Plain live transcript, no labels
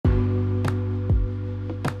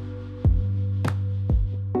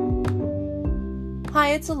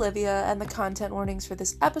it's Olivia, and the content warnings for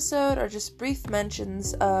this episode are just brief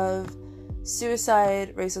mentions of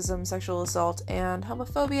suicide, racism, sexual assault, and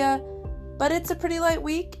homophobia, but it's a pretty light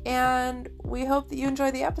week, and we hope that you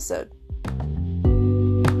enjoy the episode.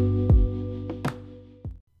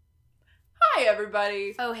 Hi,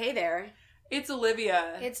 everybody. Oh, hey there. It's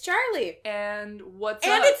Olivia. It's Charlie. And what's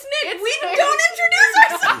up? And it's Nick. We don't introduce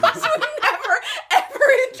ourselves. We never, ever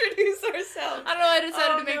introduce ourselves. I don't know, I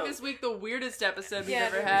decided to make this week the weirdest episode we've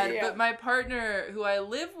ever had. Yeah. But my partner, who I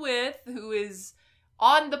live with, who is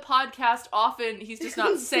on the podcast often, he's just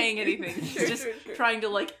not saying anything. He's just trying to,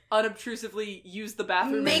 like, unobtrusively use the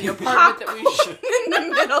bathroom in the apartment that we share in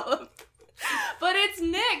the middle of. But it's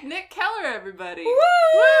Nick Keller, everybody. Woo!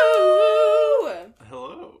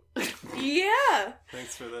 Hello. Yeah.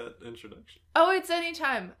 Thanks for that introduction. Oh, it's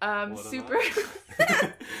anytime. Super.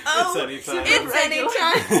 It's anytime. It's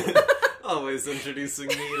anytime. Always introducing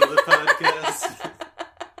me to the podcast.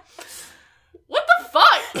 What the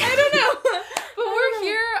fuck? I don't know. But we're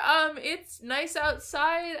here. It's nice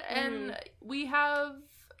outside, and we have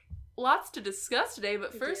lots to discuss today.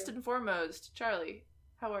 But first and foremost, Charlie,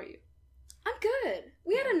 how are you? I'm good.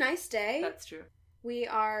 We had a nice day. That's true. We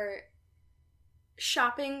are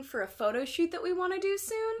shopping for a photo shoot that we want to do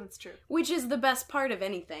soon. That's true. Which is the best part of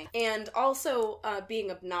anything. And also, being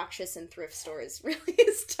obnoxious in thrift stores really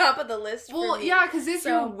is top of the list for me. Yeah, because if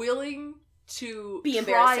you're willing to be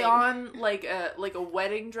try on like a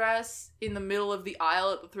wedding dress in the middle of the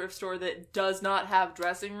aisle at the thrift store that does not have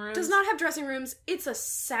dressing rooms. It's a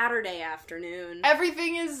Saturday afternoon.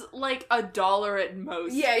 Everything is like $1 at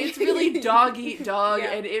most. Yeah. It's really dog eat dog,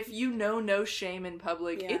 Yeah. and if you know no shame in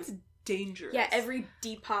public, it's dangerous. Yeah, every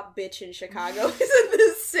Depop bitch in Chicago is at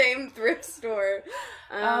the same thrift store.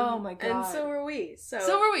 Oh my god. And so were we. So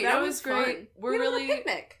were we. That was great. Fun. We're we really had a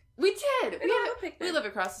picnic. We did. We live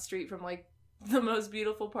across the street from like the most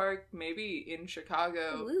beautiful park maybe in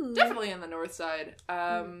Chicago. Ooh. Definitely on the north side.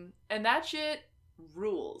 And that shit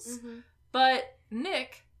rules. Mm-hmm. But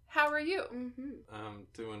Nick, how are you? Mm-hmm. I'm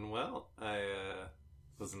doing well. I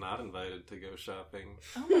was not invited to go shopping.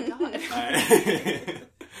 Oh my god. I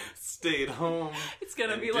stayed home. It's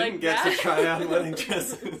gonna be didn't like get that. to try on wedding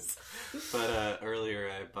dresses. But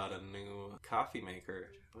earlier I bought a new coffee maker,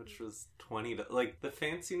 which was $20. Like the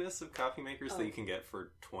fanciness of coffee makers that you can get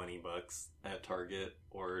for $20 at Target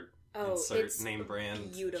or insert name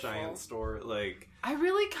brand giant store. Like I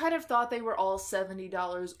really kind of thought they were all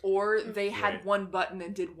 $70, or they had one button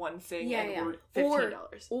and did one thing and were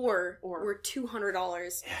 $15. Or were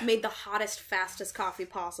 $200, made the hottest, fastest coffee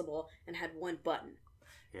possible, and had one button.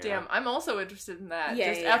 yeah. Damn, I'm also interested in that. Yeah,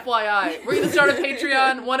 just yeah. FYI. We're going to start a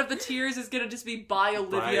Patreon. One of the tiers is going to just be buy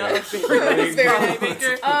Olivia a Very very nice. coffee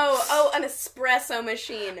maker. Oh, an espresso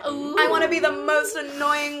machine. Ooh. I want to be the most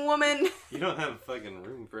annoying woman. You don't have fucking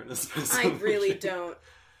room for an espresso. I really machine. don't.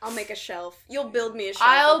 I'll make a shelf. You'll build me a shelf.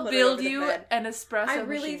 I'll put it build over the you bed. an espresso I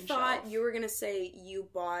really machine thought shelf. you were going to say you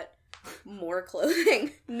bought more clothing.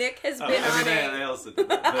 Nick has been I also did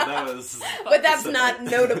that, but that was... But that's not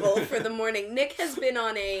notable for the morning. Nick has been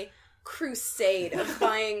on a crusade of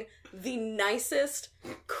buying the nicest,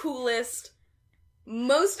 coolest,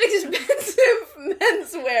 most expensive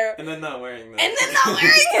menswear. And then not wearing them. And then not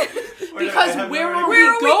wearing it! Because where are we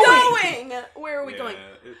going? Where are we Yeah, going?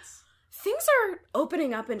 it's... Things are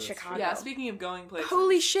opening up in Chicago. Yeah, speaking of going places.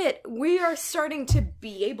 Holy shit, we are starting to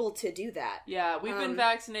be able to do that. Yeah, we've been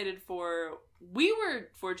vaccinated for... We were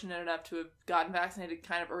fortunate enough to have gotten vaccinated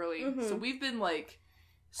kind of early. So we've been, like,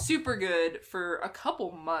 super good for a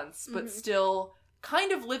couple months, but still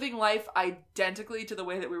kind of living life identically to the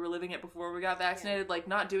way that we were living it before we got vaccinated. Like,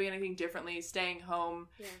 not doing anything differently, staying home,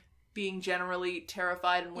 being generally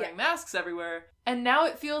terrified and wearing masks everywhere. And now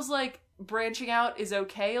it feels like branching out is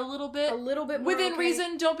okay a little bit. A little bit more within okay.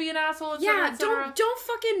 reason. Don't be an asshole. Et Yeah, cetera. don't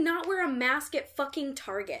fucking not wear a mask at fucking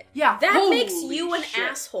Target. Yeah, that holy makes you an shit.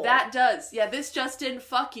 asshole. That does. Yeah, this just in.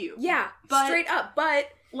 Fuck you. Yeah, But- straight up. But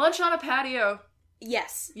Lunch on a patio.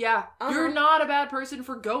 yes, Yeah, you're not a bad person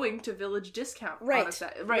for going to Village Discount. Right. On a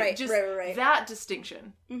set. Right, Just right. that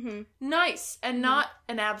distinction. Nice and not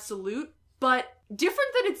an absolute, but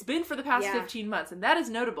different than it's been for the past 15 months, and that is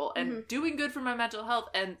notable. And doing good for my mental health,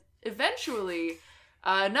 and eventually.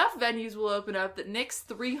 Enough venues will open up that Nick's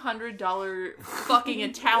 $300 fucking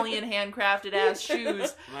Italian handcrafted ass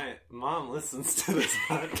shoes. My mom listens to this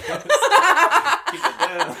podcast. Keep it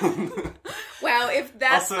down. wow, if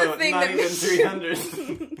that's Also, the thing not that even we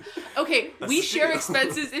 300. Okay, we That's share true.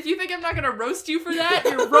 expenses. If you think I'm not gonna roast you for that,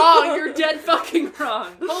 you're wrong. You're dead fucking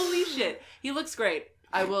wrong. Holy shit. He looks great.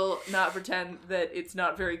 I will not pretend that it's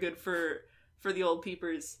not very good for the old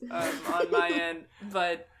peepers on my end,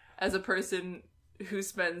 but as a person who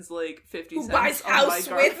spends like 50 Who cents buys on my house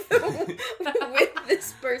garden. with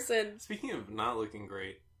this person. Speaking of not looking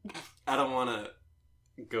great, I don't want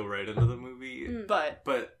to go right into the movie, But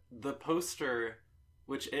the poster,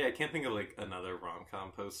 which I can't think of like another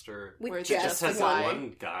rom-com poster. With Where it's It just just has guy.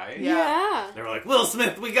 one guy. Yeah. They were like, Will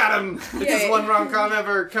Smith, we got him! This is one rom-com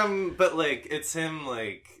ever, come... But, like, it's him,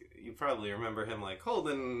 like, you probably remember him, like,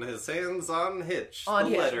 holding his hands on Hitch, On the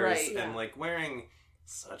Hitch, letters, right, and, like, wearing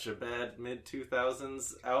such a bad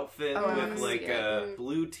mid-2000s outfit Oh, with, like, yeah. a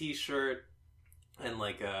blue t-shirt, and,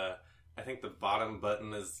 like, I think the bottom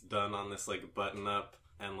button is done on this, like, button-up,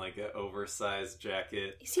 and, like, an oversized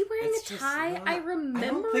jacket. Is he wearing It's a just tie? not- I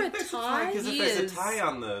remember I don't a think there's tie. because if He there's is- a tie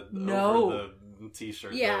on the No. over the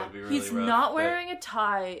t-shirt, Yeah. that would be really he's rough, not but- wearing a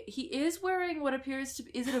tie. He is wearing what appears to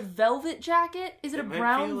be... Is it a velvet jacket? Is it a It might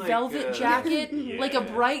brown be like velvet a- jacket? Like a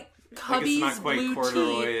Yeah. bright Like, cubby's it's not quite blue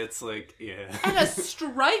corduroy, tee. it's like, yeah. And a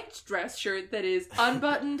striped dress shirt that is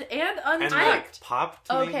unbuttoned and And untucked. like popped,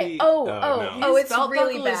 Okay. maybe? Oh, no. His it's belt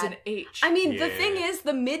really buckle is bad. an H. I mean, the Yeah. thing is,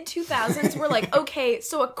 the mid-2000s were like, okay,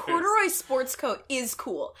 so a corduroy sports coat is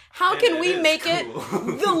cool. How And can it we is make cool.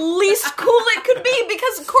 it the least cool it could be?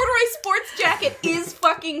 Because a corduroy sports jacket is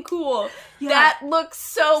fucking cool. Yeah. That looks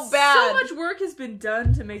so bad. So much work has been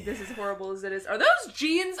done to make this as horrible as it is. Are those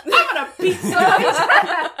jeans? I'm gonna beat somebody's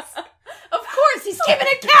ass. Of course, he's giving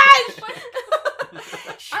it cash!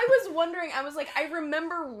 I was wondering, I was like, I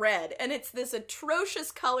remember red, and it's this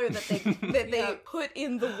atrocious color that they Yeah. put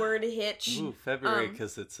in the word hitch. Ooh, February, Um,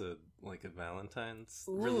 because it's a Valentine's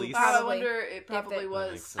Ooh, release. God, I Probably. wonder it probably it- That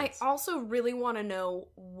makes was. sense. I also really want to know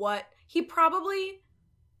what he probably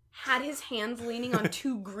had his hands leaning on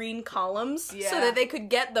two green columns Yeah. so that they could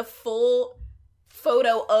get the full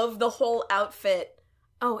photo of the whole outfit.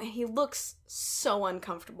 Oh, and he looks so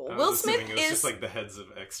uncomfortable. I was Will assuming Smith it was is just like the heads of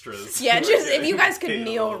extras. yeah, who were just if getting you guys could paid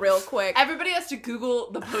kneel off. real quick. Everybody has to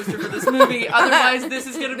Google the poster for this movie, otherwise this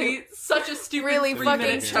is gonna be such a stupid Really 3-minute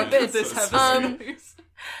fucking chunk stupid. of this So episode.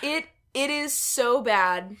 It is so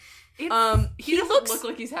bad. It's- He he doesn't looks look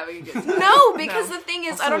like he's having a good time. no, because No. the thing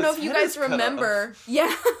is, Also, I don't know his if you head guys is cut remember.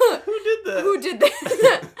 Yeah. Who did that? Who did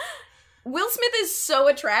that? Will Smith is so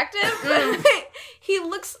attractive. He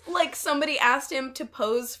looks like somebody asked him to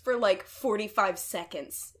pose for like 45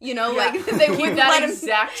 seconds. You know, Yeah. like they With wouldn't that let him.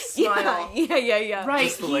 exact smile. Yeah. Right.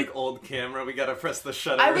 Just the he- like old camera, we gotta press the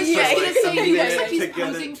shutter. I was for, just Yeah, gonna like, say, a he looks minute like he's to get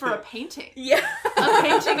posing it for a to- painting. Yeah. A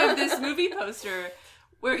painting of this movie poster.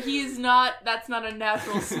 Where he's not, that's not a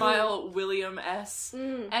natural smile, William S.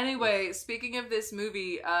 Anyway, speaking of this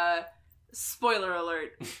movie, spoiler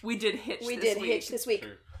alert, we did Hitch We this did week. Hitch this week.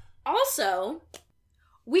 Sure. Also,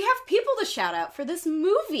 we have people to shout out for this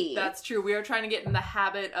movie. That's true. We are trying to get in the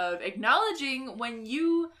habit of acknowledging when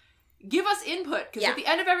you give us input. Because Yeah. at the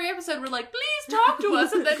end of every episode, we're like, please talk to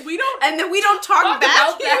us, and then we don't and then we don't talk talk back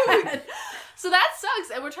about to you. that. So that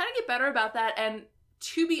sucks, and we're trying to get better about that. And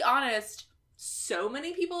to be honest, so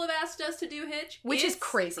many people have asked us to do Hitch, Which is It's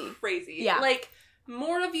crazy. Crazy, Yeah. Like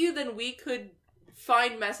more of you than we could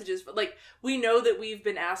find messages. For. Like we know that we've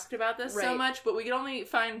been asked about this so Right. much, but we can only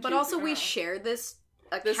find. But 2 also, through we our- share this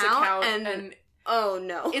account, this account and oh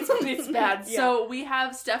no, it's bad. Yeah. So we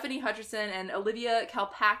have Stephanie Hutcherson and Olivia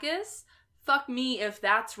Kalpakis. Fuck me if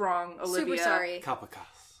that's wrong, Olivia. super sorry. Kalpakas.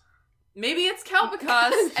 Maybe it's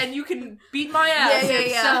Kalpakas, and you can beat my ass Yeah,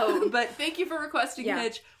 if yeah. so. But thank you for requesting Yeah.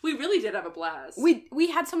 Hitch. We really did have a blast.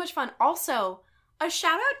 We had so much fun. Also, a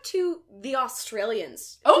shout out to the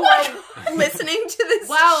Australians. Oh who my are listening to this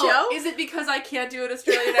wow! show. Is it because I can't do an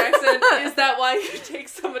Australian accent? Is that why you take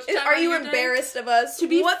so much time? Are out of you your day? embarrassed of us? To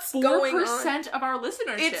be What's going on? 4% of our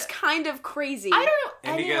listenership. It's kind of crazy. I don't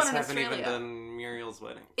know And you anyone guys in haven't Australia. even done Muriel's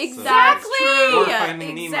wedding. Exactly. true. Or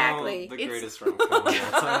Finding Exactly. Nemo, the It's- greatest rom-com of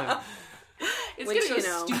all time. It's Which, gonna go you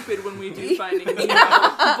know. stupid when we do Finding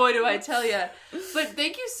Nemo. Boy, do I tell ya. But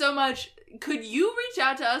thank you so much. Could you reach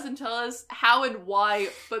out to us and tell us how and why,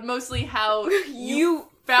 but mostly how You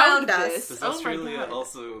found found us. this? Does Oh my Australia God.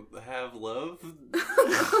 also have love?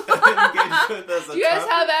 Engage with us Do you guys atop?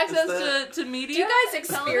 have Is access that- to media? Do you guys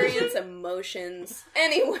Television? experience emotions?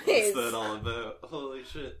 Anyways. What's that all about? Holy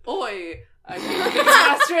shit. Oi. I can't think of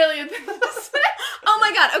an Australian thing to say. Oh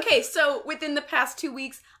my god, okay, so within the past 2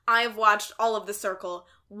 weeks, I have watched all of The Circle.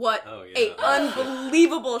 What Oh, yeah. a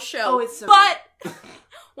unbelievable show. Oh, it's so But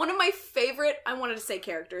one of my favorite, I wanted to say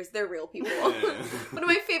characters, they're real people. Yeah. One of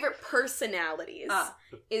my favorite personalities Ah.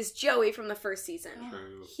 is Joey from the first season.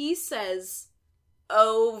 True. He says,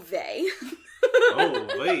 "Oh, vey." Oh,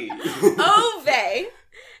 wait. Oh, vey.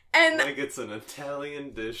 And Like it's an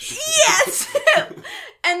Italian dish. yes!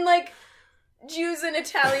 And like, Jews and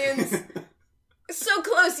Italians, so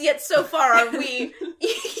close yet so far are we.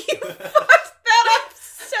 You fucked that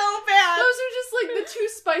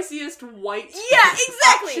spiciest white. Yeah,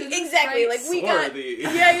 exactly, options, exactly. right? Like we got. Swarthy.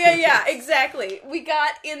 Yeah, exactly. We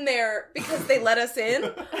got in there because they let us in,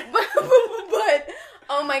 but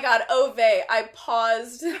oh my god, Ove! I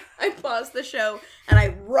paused the show and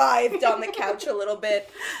I writhed on the couch a little bit.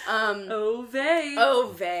 Ove.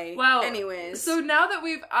 Wow. Anyways, So now that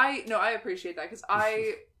I appreciate that because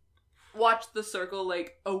I watched The Circle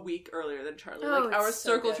like a week earlier than Charlie. Oh, Like our it's so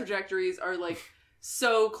circle good. trajectories are like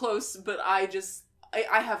so close, but I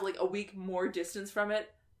have like a week more distance from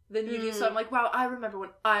it than you do. So I'm like, wow, I remember when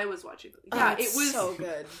I was watching. Yeah, it's it was so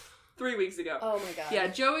good. 3 weeks ago. Oh my god. Yeah,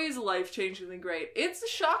 Joey's life-changingly great. It's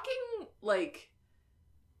shocking, like,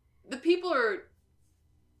 the people are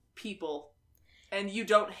people, and you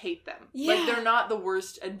don't hate them. Yeah. Like, they're not the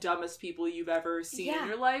worst and dumbest people you've ever seen in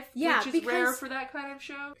your life, Yeah, which is rare for that kind of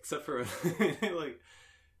show. Except for, like,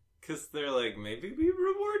 because they're like, maybe we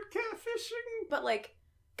reward catfishing? But like,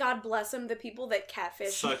 God bless them, the people that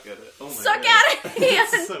catfish. Suck at it. Oh my Suck God. at it!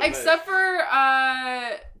 It's so bad. Except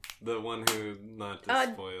for, the one who, not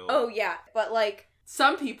to spoil. Oh yeah, but like,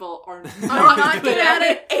 some people are I'm not, not good at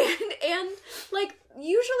it. And like,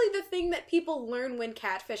 usually the thing that people learn when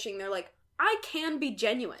catfishing, they're like, I can be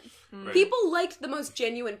genuine. Right. People liked the most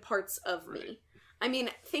genuine parts of me. Right. I mean,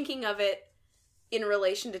 thinking of it in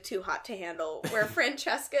relation to Too Hot to Handle, where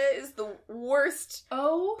Francesca is the worst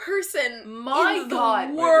Oh person my in the God.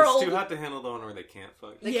 Wait, world. It's Too Hot to Handle the one where they can't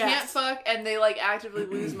fuck. They Yes. can't fuck, and they, like, actively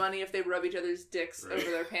lose money if they rub each other's dicks Right.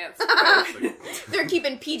 over their pants. They're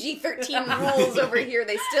keeping PG-13 rules over here.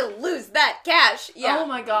 They still lose that cash. Yeah. Oh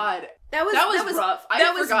my god. That was rough. I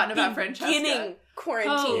had forgotten about Francesca. beginning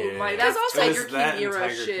quarantine. Oh Yeah. my, Because that's also- Tiger It was King that and era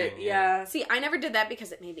Tiger shit. King, yeah. See, I never did that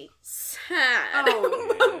because it made me sad.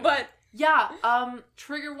 Oh. But Yeah,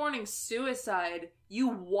 trigger warning, suicide. You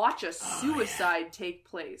watch a Oh, suicide take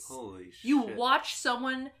place. Holy shit. You watch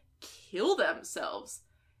someone kill themselves.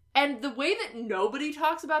 And the way that nobody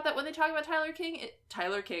talks about that when they talk about Tyler King,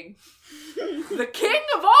 the king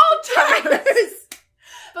of all times.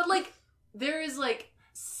 But like, there is like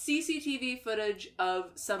CCTV footage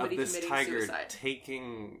of somebody this committing tiger suicide.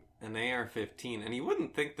 taking an AR-15, and you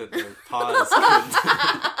wouldn't think that their paws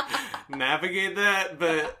could navigate that,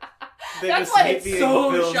 but they That's just why hate it's being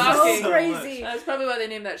so filmed shocking. so Crazy. That's probably why they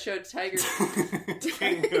named that show Tiger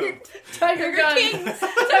King of Tiger Gun. Kings.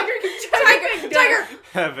 Tiger Tiger.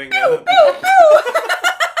 having a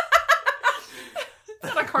It's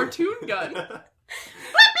not a cartoon gun.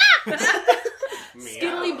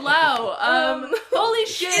 Skiddly meow. blow. Holy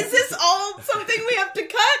shit. Is this all something we have to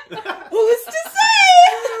cut? Who's to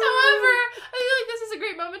say? However, I feel like this is a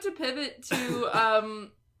great moment to pivot to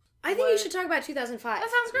I think you should talk about 2005. that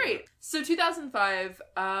sounds great. So 2005,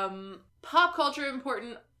 pop culture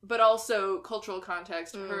important, but also cultural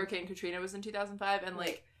context. Hurricane Katrina was in 2005, and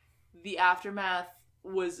like the aftermath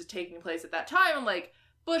was taking place at that time, and like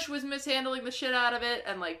Bush was mishandling the shit out of it,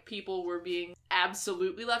 and like people were being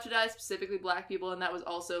absolutely left to die, specifically black people, and that was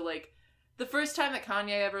also like the first time that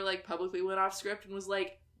Kanye ever like publicly went off script and was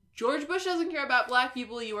like, George Bush doesn't care about black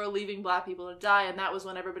people, you are leaving black people to die, and that was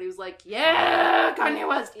when everybody was like, yeah, Kanye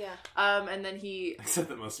West. Yeah. And then he... Except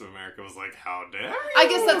that most of America was like, how dare you? I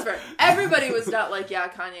guess that's fair. Everybody was not like, yeah,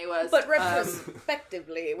 Kanye West. But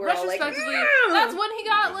retrospectively, we're all like, retrospectively, "No." that's when he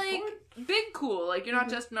got, like, big cool. Like, you're not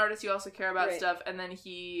just an artist, you also care about Right. stuff. And then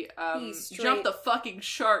he He's straight. jumped the fucking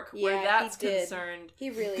shark where Yeah, that's he did. concerned. He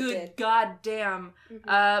really Good did. goddamn.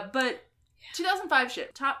 Mhm. But 2005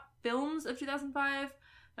 shit. Top films of 2005...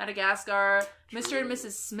 Madagascar, Mr. and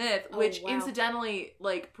Mrs. Smith, which wow. incidentally,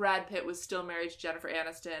 like, Brad Pitt was still married to Jennifer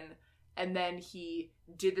Aniston, and then he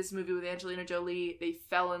did this movie with Angelina Jolie, they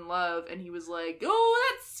fell in love, and he was like,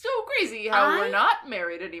 oh, that's so crazy how we're not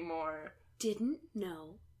married anymore. Didn't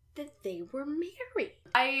know that they were married.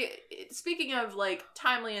 Speaking of, like,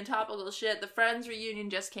 timely and topical shit, the Friends reunion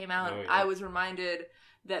just came out. Oh, yeah. I was reminded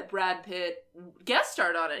that Brad Pitt guest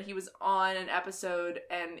starred on it. He was on an episode,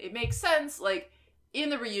 and it makes sense, like, in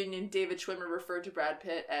the reunion, David Schwimmer referred to Brad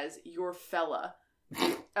Pitt as your fella.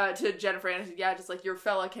 To Jennifer Aniston, yeah, just like your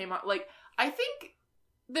fella came on. Like, I think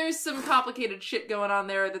there's some complicated shit going on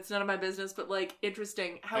there that's none of my business, but like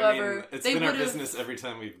interesting. However, I mean, it's they been our would've business every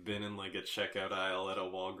time we've been in like a checkout aisle at a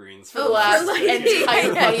Walgreens for the the last last like-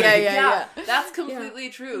 entire yeah. That's completely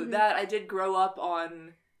true. Mhm. That I did grow up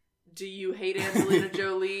on. Do you hate Angelina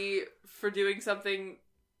Jolie for doing something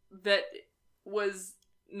that was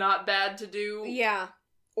not bad to do? Yeah.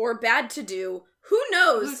 Or bad to do. Who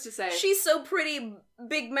knows? Who's to say? She's so pretty,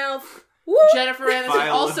 big mouth. Woo! Jennifer Aniston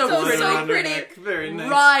File also of blood pretty. around her pretty. neck. Very nice.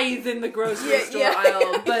 Writhe in the grocery Yeah, store yeah.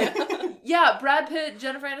 aisle. But yeah, Brad Pitt,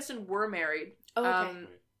 Jennifer Aniston were married. Oh, okay.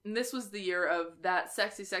 And this was the year of that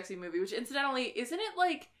Sexy Sexy movie, which incidentally, isn't it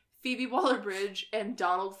like Phoebe Waller-Bridge and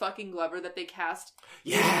Donald fucking Glover that they cast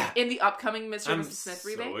in the upcoming Mr. and Mrs. Smith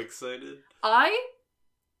remake? I'm so excited.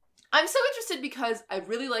 I'm so interested because I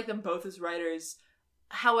really like them both as writers.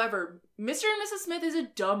 However, Mr. and Mrs. Smith is a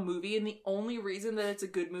dumb movie, and the only reason that it's a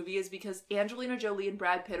good movie is because Angelina Jolie and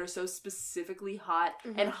Brad Pitt are so specifically hot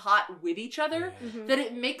and hot with each other that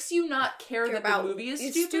it makes you not care that the movie is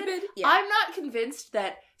stupid. Yeah. I'm not convinced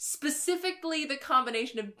that specifically the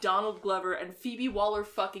combination of Donald Glover and Phoebe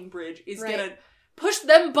Waller-fucking-Bridge is gonna push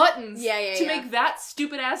them buttons to make that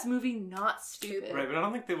stupid-ass movie not stupid. Right, but I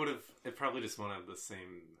don't think they would have... It probably just won't have the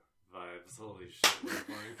same... vibes. Holy shit, what a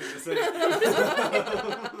boring thing to say.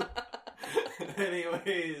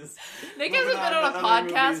 Anyways. Nick hasn't been on a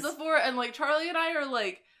podcast before, and like Charlie and I are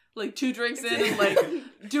like 2 drinks in and like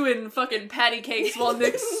doing fucking patty cakes while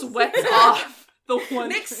Nick sweats off the one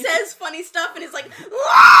Nick drink. says funny stuff and is like,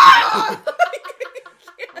 wow,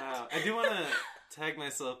 I do want to tag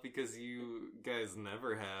myself because you guys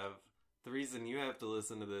never have. The reason you have to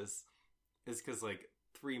listen to this is because like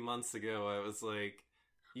 3 months ago I was like,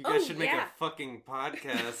 you guys should make a fucking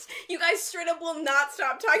podcast. You guys straight up will not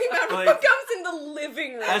stop talking about what comes in the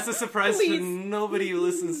living room. As a surprise to nobody who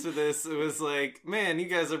listens to this, it was like, man, you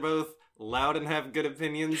guys are both loud and have good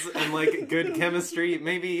opinions and like good chemistry.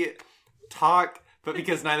 Maybe talk, but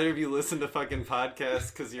because neither of you listen to fucking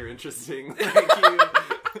podcasts because you're interesting,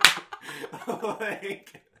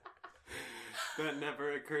 like that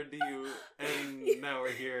never occurred to you, and now we're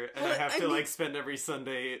here, and I have to spend every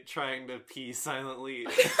Sunday trying to pee silently.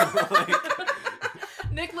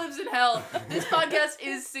 Nick lives in hell. This podcast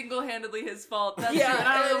is single-handedly his fault. That's true, and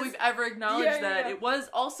I don't know if we've ever acknowledged that. It was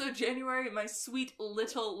also January. My sweet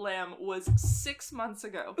little lamb was 6 months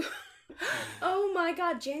ago. Oh my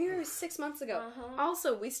god, January was 6 months ago.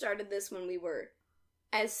 Also, we started this when we were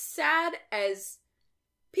as sad as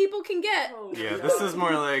people can get. Yeah, this is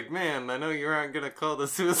more like, man, I know you aren't gonna call the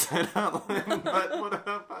suicide hotline, but what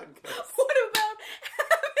about podcasts? What about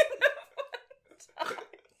having a fun time?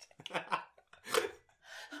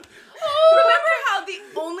 Remember how the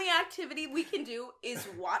only activity we can do is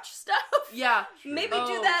watch stuff? Yeah. Maybe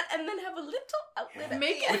do that and then have a little outlet.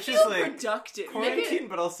 Make it Which feel is like productive. quarantine,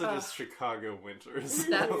 but also just Chicago winters.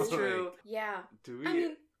 That's true. Yeah. Do we? I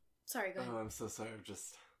mean, sorry, go ahead. Oh, I'm so sorry.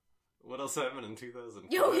 What else happened in 2000?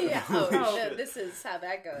 This is how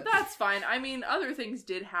that goes. That's fine. I mean, other things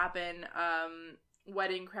did happen.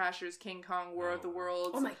 Wedding Crashers, King Kong, War of the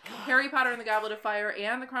Worlds, Harry Potter and the Goblet of Fire,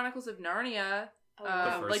 and the Chronicles of Narnia.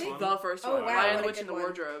 The first one. Lion, the Witch, and the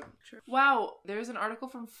Wardrobe. Wow, there's an article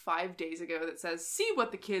from 5 days ago that says, see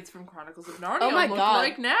what the kids from Chronicles of Narnia look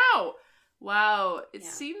like now. Wow, it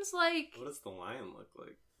seems like... What does the lion look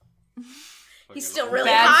like? He's still really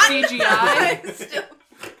bad hot. CGI.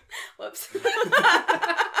 Whoops.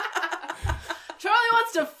 Charlie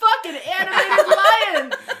wants to fuck an animated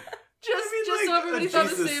lion! Just so everybody thought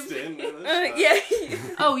the same thing.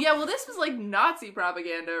 Oh, yeah, well, this was like Nazi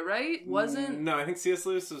propaganda, right? Wasn't... No, I think C.S.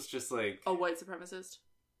 Lewis was just like... a white supremacist.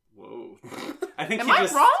 Whoa. I think Am I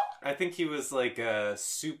wrong? I think he was like a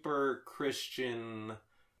super Christian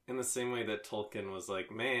in the same way that Tolkien was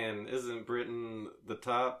like, man, isn't Britain the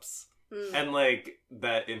tops? And like,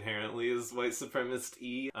 that inherently is white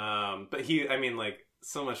supremacist-y. But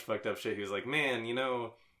so much fucked up shit. He was like, man,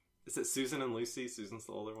 is it Susan and Lucy? Susan's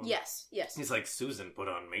the older one? Yes. He's like, Susan put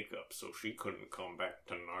on makeup so she couldn't come back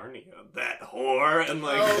to Narnia. That whore! And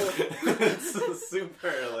like, it's so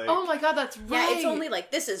super like... Oh my god, that's right! Yeah, it's only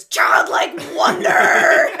like, this is childlike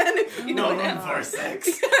wonder! No room for sex!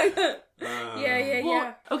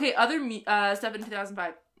 Yeah. Okay, other stuff in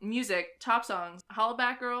 2005. Music, top songs.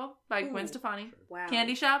 Hollaback Girl by Gwen Stefani. Wow.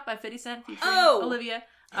 Candy Shop by 50 Cent featuring Olivia.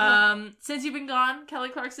 Since You've Been Gone, Kelly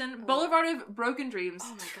Clarkson. Boulevard of Broken Dreams.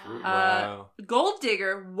 Oh my god. Wow. Gold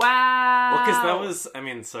Digger. Wow. Well, because that was,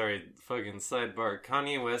 fucking sidebar.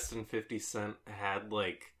 Kanye West and 50 Cent had,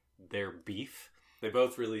 like, their beef. They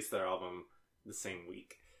both released their album the same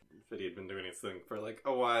week. 50 had been doing his thing for, like,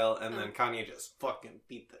 a while, and then Kanye just fucking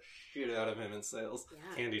beat the shit out of him in sales.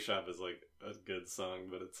 Yeah. Candy Shop is, like, a good song,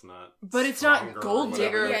 but it's not... But it's not Gold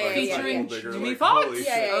Digger featuring Jimmy Fox.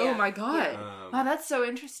 Oh my god. Wow, that's so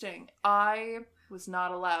interesting. I was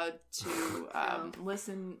not allowed to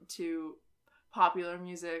listen to popular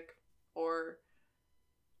music or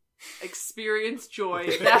experience joy.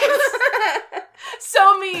 That's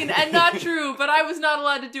so mean and not true, but I was not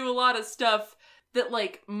allowed to do a lot of stuff that,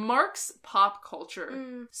 like, marks pop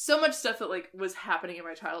culture. So much stuff that, like, was happening in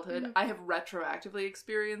my childhood, I have retroactively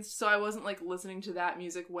experienced, so I wasn't, like, listening to that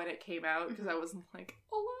music when it came out, because I wasn't, like,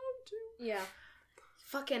 allowed to. Yeah.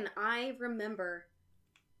 Fucking, I remember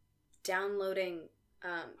downloading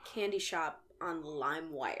Candy Shop on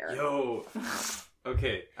LimeWire. Yo.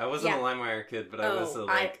 Okay, I wasn't a LimeWire kid, but I was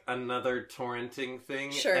another torrenting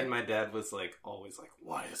thing. Sure. And my dad was always like,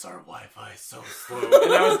 why is our Wi-Fi so slow?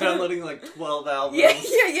 And I was downloading 12 albums. Yeah.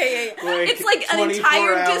 It's like an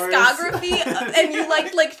entire discography, and you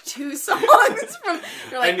liked 2 songs from.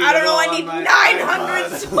 You're like, I don't know, I need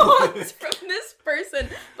 900 songs from this person.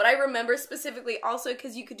 But I remember specifically also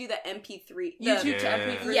because you could do the MP3, YouTube to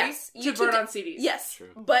MP3, yes, to burn on CDs. Yes, true.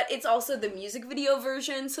 But it's also the music video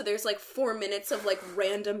version, so there's 4 minutes of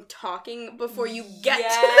random talking before you get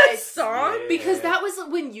to the song. Yeah. Because that was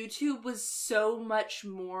when YouTube was so much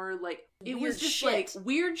more it was just shit.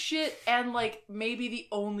 Weird shit and maybe the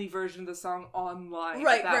only version of the song online.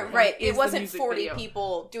 Right. It wasn't 40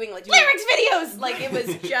 people doing lyrics videos. It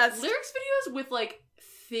was just lyrics videos with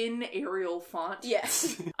thin Arial font.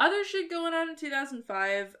 Yes. Other shit going on in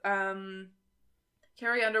 2005.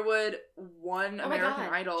 Carrie Underwood won American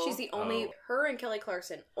Idol. She's the only, her and Kelly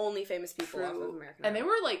Clarkson, only famous people off of American Idol. And they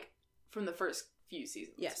were from the first few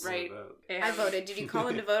seasons. Yes. Right? I voted. Did you call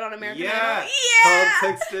in to vote on American Idol? Yeah!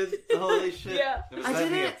 Called, texted, holy shit. Yeah. It was like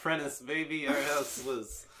The Apprentice, baby. Our house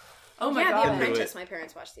was... Oh my god. The Apprentice. My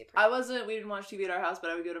parents watched The Apprentice. We didn't watch TV at our house, but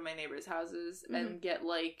I would go to my neighbors' houses and get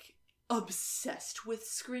obsessed with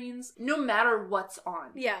screens. No matter what's on.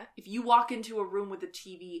 Yeah. If you walk into a room with a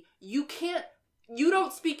TV, you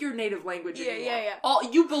don't speak your native language anymore.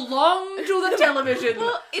 Yeah. You belong to the television.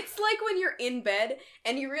 Well, it's like when you're in bed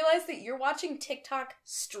and you realize that you're watching TikTok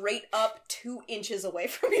straight up 2 inches away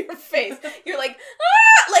from your face. You're like,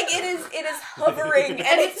 ah! It is hovering,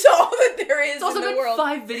 and it's all that there is it's also in the been world.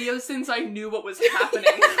 5 videos since I knew what was happening.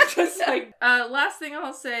 Just last thing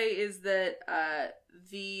I'll say is that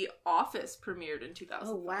The Office premiered in 2005.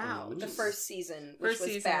 Oh, wow. The first season, which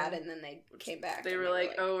was bad, and then they came back. They were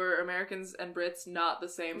are Americans and Brits not the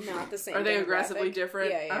same? Not the same. Are they aggressively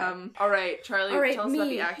different? Yeah. All right, Charlie, tell us about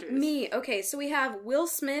the actors. Okay, so we have Will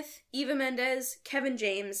Smith, Eva Mendes, Kevin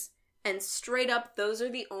James, and straight up, those are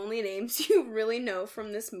the only names you really know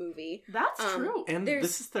from this movie. That's true. And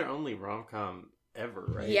this is their only rom-com ever,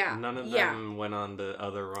 right? Yeah. None of them went on to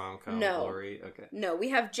other rom-com glory? Okay. No, we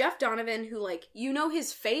have Jeff Donovan, who, you know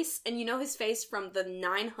his face, and you know his face from the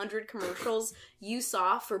 900 commercials you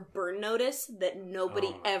saw for Burn Notice that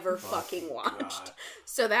nobody ever fucking watched. God.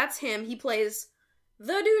 So that's him. He plays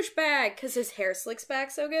the douchebag, because his hair slicks back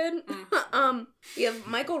so good. We have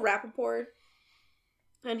Michael Rappaport,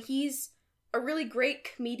 and he's a really great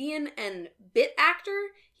comedian and bit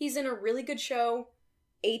actor. He's in a really good show,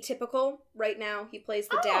 Atypical, right now. He plays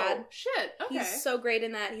the dad. Oh, shit. Okay. He's so great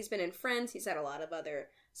in that. He's been in Friends. He's had a lot of other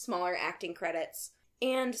smaller acting credits.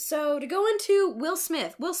 And so to go into Will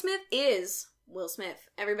Smith. Will Smith is Will Smith.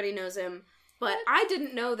 Everybody knows him. But I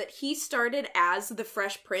didn't know that he started as the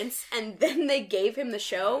Fresh Prince and then they gave him the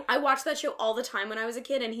show. I watched that show all the time when I was a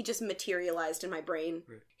kid and he just materialized in my brain.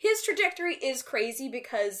 Right. His trajectory is crazy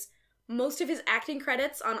because most of his acting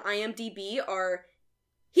credits on IMDb are...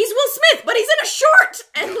 He's Will Smith, but he's in a short!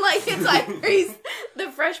 And, it's either he's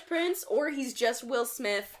the Fresh Prince or he's just Will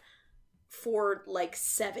Smith for,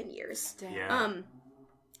 7 years. Yeah.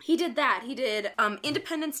 He did that. He did,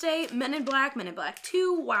 Independence Day, Men in Black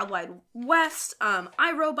 2, Wild Wild West,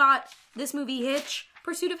 I, Robot, this movie Hitch,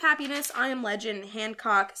 Pursuit of Happiness, I Am Legend,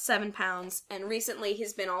 Hancock, 7 Pounds, and recently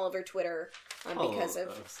he's been all over Twitter because of...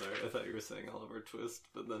 I'm sorry, I thought you were saying Oliver Twist,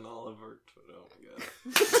 but then Oliver Twitter, oh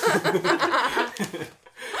my god.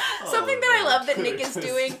 Something that I love that Nick is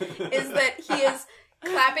doing is that he is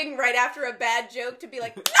clapping right after a bad joke to be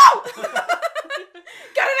like, no!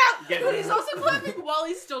 Cut it out! But he's also clapping while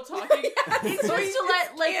he's still talking. It's So just to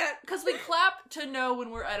let, because we clap to know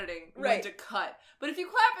when we're editing, when to cut. But if you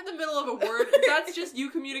clap in the middle of a word, that's just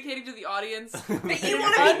you communicating to the audience that you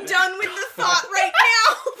want to be done with the thought right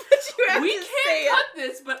now. But you have we to can't cut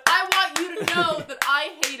this, but I want you to know that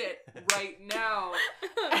I hate it right now.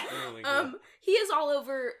 Oh he is all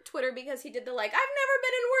over Twitter because he did the I've never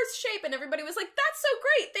been in worse shape, and everybody was like, that's so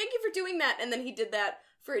great, thank you for doing that. And then he did that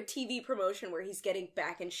for a TV promotion where he's getting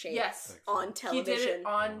back in shape on television. He did it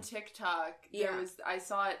on TikTok. Yeah. I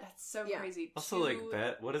saw it. That's so crazy. Also,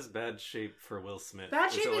 what is bad shape for Will Smith?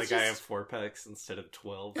 Bad shape is just... I have 4 packs instead of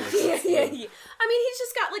 12? Yeah. I mean, he's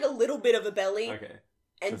just got a little bit of a belly. Okay.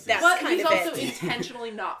 And that's but kind he's of also it.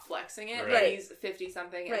 intentionally not flexing it. Right. He's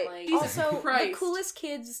 50-something. Right. And Jesus also, Christ. the coolest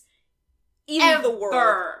kids in the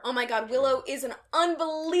world. Oh my god, Willow is an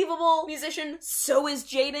unbelievable musician. So is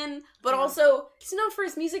Jaden. But also, he's known for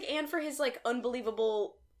his music and for his,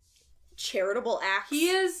 unbelievable charitable acts. He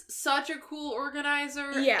is such a cool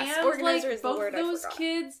organizer. Yes, and, organizer is the both word those I forgot.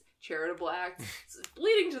 kids charitable act,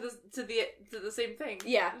 leading to the same thing.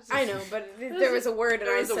 Yeah, I know, but there was a word and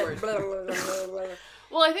I said blah, blah, blah, blah, blah.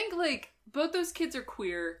 Well, I think, like, both those kids are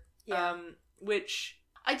queer, Yeah. which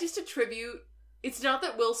I just attribute, it's not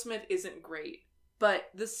that Will Smith isn't great, but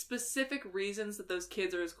the specific reasons that those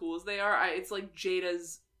kids are as cool as they are, it's like Jada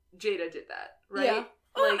did that, right? Yeah.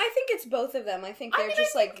 Well, Like, I think it's both of them. I think they're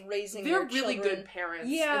just, like, raising they're their really children. good parents,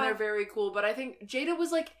 Yeah. and they're very cool, but I think Jada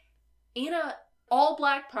was, like, in a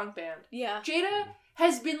all-black punk band. Yeah. Jada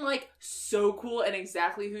has been, like, so cool and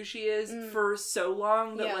exactly who she is for so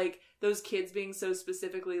long that, Yeah. like, those kids being so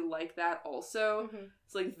specifically like that also,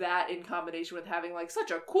 it's like that in combination with having, like, such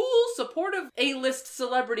a cool, supportive A-list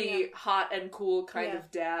celebrity, hot and cool kind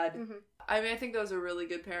of dad. I mean, I think those are really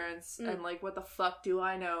good parents, and, like, what the fuck do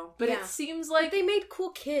I know? But it seems like they made cool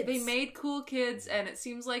kids. they made cool kids, and it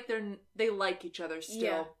seems like they like each other still.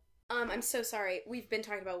 Yeah. I'm so sorry. We've been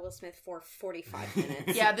talking about Will Smith for 45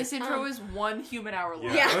 minutes. Yeah, this intro is 1 human hour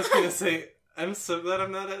long. Yeah, I was gonna say, I'm so glad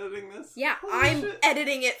I'm not editing this. Yeah, Holy I'm shit.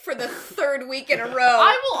 editing it for the 3rd week in a row.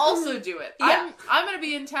 I will also do it. Yeah. I'm gonna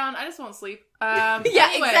be in town. I just won't sleep. Yeah,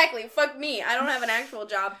 Anyway. exactly. Fuck me. I don't have an actual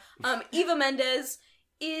job. Eva Mendes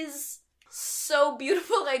is so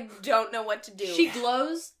beautiful. I don't know what to do. She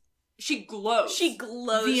glows. She glows. She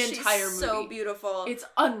glows. The She's entire so movie. beautiful. It's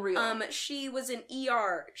unreal. She was in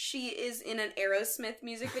ER. She is in an Aerosmith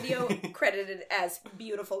music video credited as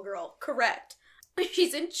Beautiful Girl. Correct.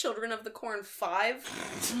 She's in Children of the Corn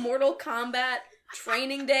 5, Mortal Kombat,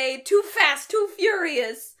 Training Day, Too Fast, Too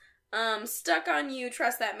Furious, Stuck on You,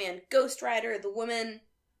 Trust That Man, Ghost Rider, The Woman,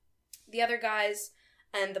 The Other Guys,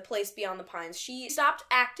 and The Place Beyond the Pines. She stopped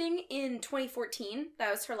acting in 2014.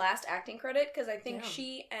 That was her last acting credit, because I think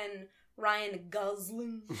she and Ryan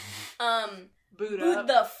Gosling Boot booed up.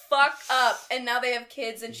 the fuck up, and now they have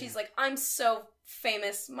kids, and she's like, I'm so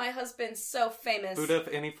famous. My husband's so famous. Boot up,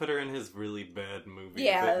 and he put her in his really bad movie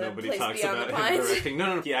Yeah, that The nobody Place talks Beyond about the him Pines. directing.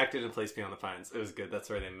 No, he acted in Place Beyond the Pines. It was good. That's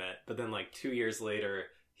where they met. But then, like, 2 years later,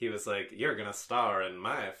 he was like, you're gonna star in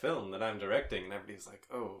my film that I'm directing. And everybody's like,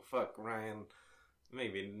 oh, fuck, Ryan.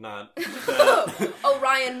 Maybe not that. Oh,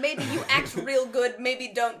 Ryan, maybe you act real good,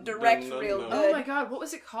 maybe don't direct No. real Oh good. my god, what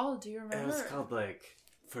was it called? Do you remember? It was called, like,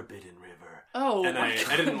 Forbidden River. Oh, And my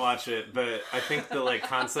I didn't watch it, but I think the, like,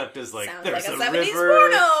 concept is, like, Sounds there's like a a 70s river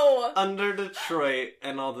porno! under Detroit,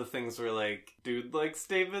 and all the things were like, dude likes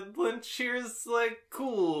David Lynch, here's, like,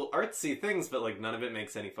 cool, artsy things, but, like, none of it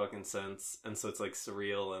makes any fucking sense, and so it's, like,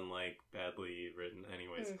 surreal and, like, badly written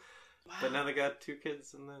anyways. Wow. But now they got 2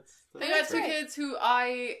 kids, and that's They got That's 2 right. kids who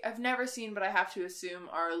I have never seen, but I have to assume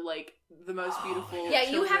are, like, the most beautiful Yeah,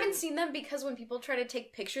 you children. haven't seen them because when people try to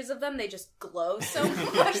take pictures of them, they just glow so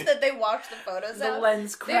much that they wash the photos the out.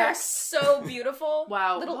 lens They are cracks. so beautiful.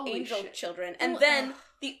 Wow, Little holy angel shit. children. And then,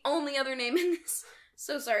 the only other name in this,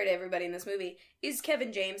 so sorry to everybody in this movie, is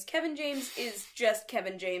Kevin James. Kevin James is just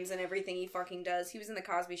Kevin James in everything he fucking does. He was in The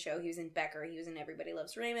Cosby Show, he was in Becker, he was in Everybody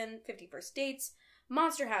Loves Raymond, 50 First Dates,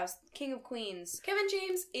 Monster House, King of Queens. Kevin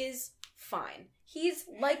James is fine. He's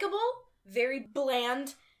likable, very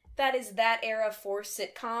bland. That is that era for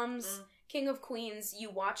sitcoms. King of Queens, you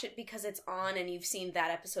watch it because it's on and you've seen that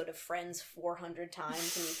episode of Friends 400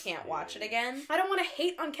 times and you can't watch it again. I don't want to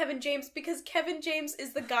hate on Kevin James because Kevin James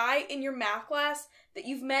is the guy in your math class that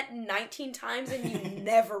you've met 19 times and you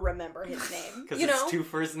never remember his name. because You know? it's 2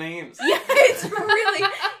 first names. Yeah, it's really...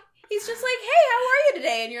 He's just like, hey, how are you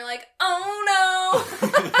today? And you're like, oh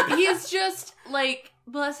no. He's just, like,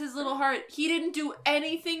 bless his little heart, he didn't do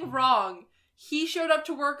anything wrong. He showed up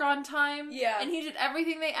to work on time. Yeah. And he did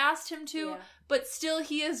everything they asked him to. Yeah. But still,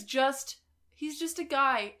 he's just a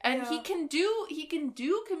guy. And Yeah. he can do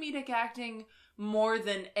comedic acting more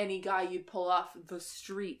than any guy you'd pull off the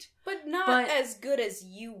street. But not But- as good as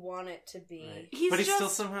you want it to be. Right. He's but he's just- still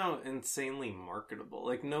somehow insanely marketable.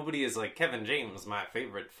 Like, nobody is like, Kevin James, my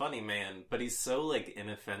favorite funny man, but he's so, like,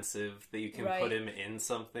 inoffensive that you can Right. put him in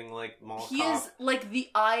something like Mall He Cop. is like the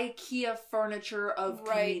IKEA furniture of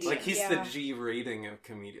Right. comedians. Like, he's Yeah. the G rating of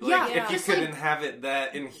comedian. Yeah, Like, yeah. if you Just, could like- inhabit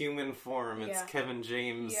that in human form, it's Yeah. Kevin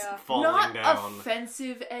James Yeah. falling not down.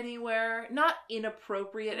 offensive anywhere, not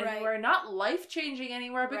inappropriate Right. anywhere, not life-changing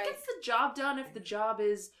anywhere, but Right. gets the job done if the job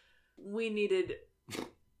is He's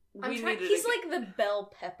like the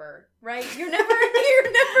bell pepper, right? You're never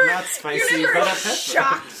Not spicy, you're never but a pepper.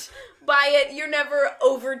 shocked by it. You're never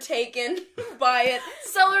overtaken by it.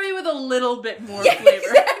 celery with a little bit more Yeah, flavor.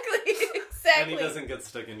 exactly. Exactly. And he doesn't get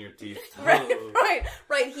stuck in your teeth.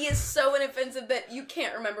 Right. He is so inoffensive that you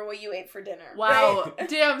can't remember what you ate for dinner. Wow. Right?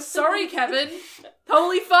 Damn, sorry, Kevin.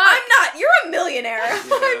 Totally fine. I'm not. You're a millionaire.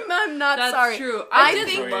 Yeah. I'm not That's sorry. true. I I think-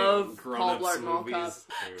 did love Paul Grown-ups Blart Mall movies. Cop.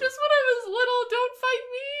 Just when I was little, don't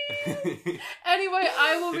fight me. Anyway,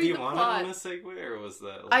 I will Did read you the want plot. it in a segue, or was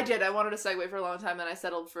that? I did. I wanted a segue for a long time, and I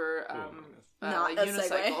settled for Not a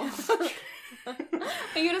unicycle. segue.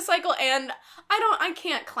 A unicycle, and I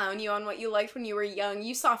can't clown you on what you liked when you were young.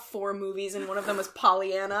 You saw 4 movies, and one of them was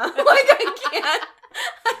Pollyanna. Like, I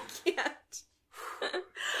can't.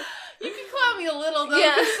 You can clown me a little though,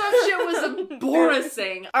 Yeah. because some shit was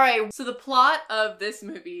embarrassing. Alright, so the plot of this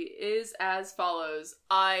movie is as follows.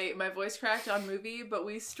 My voice cracked on movie, but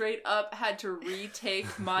we straight up had to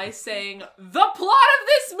retake my saying the plot of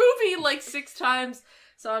this movie like 6 times,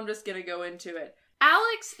 so I'm just gonna go into it.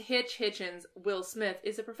 Alex Hitchens, Will Smith,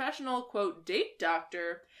 is a professional, quote, date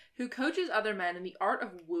doctor who coaches other men in the art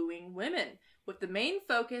of wooing women. With the main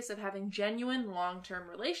focus of having genuine long-term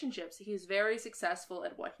relationships, he is very successful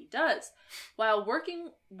at what he does. While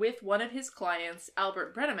working with one of his clients,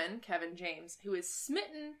 Albert Brenneman, Kevin James, who is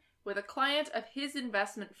smitten with a client of his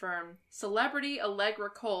investment firm, celebrity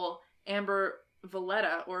Allegra Cole, Amber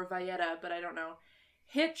Valletta, or Valletta, but I don't know,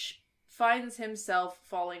 Hitch finds himself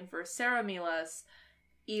falling for Sarah Milas,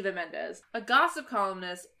 Eva Mendes, a gossip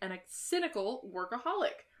columnist and a cynical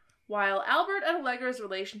workaholic. While Albert and Allegra's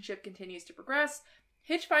relationship continues to progress,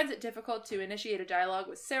 Hitch finds it difficult to initiate a dialogue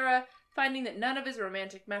with Sarah, finding that none of his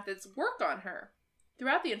romantic methods work on her.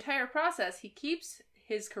 Throughout the entire process, he keeps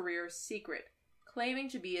his career secret, claiming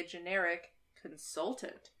to be a generic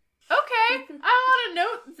consultant. Okay, I want to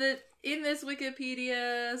note that in this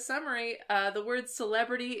Wikipedia summary, the word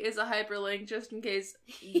celebrity is a hyperlink just in case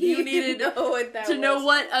you needed to know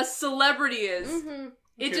what a celebrity is. Mm-hmm.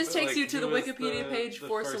 It just takes you to the Wikipedia page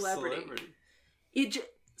for first celebrity.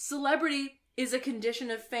 Celebrity is a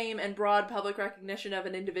condition of fame and broad public recognition of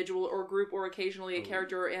an individual or group or occasionally a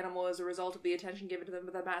character or animal as a result of the attention given to them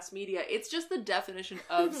by the mass media. It's just the definition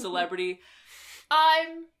of celebrity.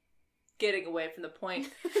 I'm getting away from the point.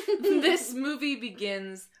 This movie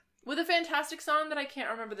begins with a fantastic song that I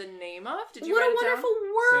can't remember the name of. Did you What write a it down? wonderful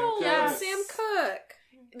world! Sam Yeah. Cooke. Sam Cooke.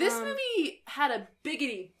 This movie had a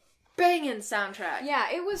biggity banging soundtrack. Yeah,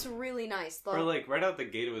 it was really nice. Though. Or like right out the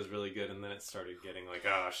gate, it was really good, and then it started getting like,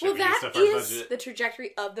 oh shit, Well, we need that stuff our is budget. the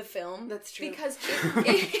trajectory of the film. That's true. Because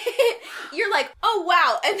you're like, oh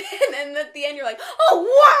wow, and at the end you're like, oh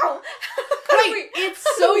wow. Right, it's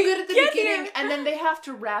so good at the get beginning, here? and then they have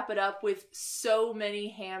to wrap it up with so many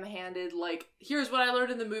ham-handed, like, here's what I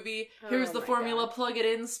learned in the movie, here's Oh the my formula, God. plug it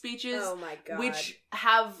in speeches, Oh my god. which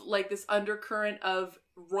have, like, this undercurrent of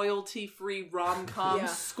royalty-free rom-com Yeah.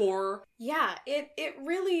 score. Yeah,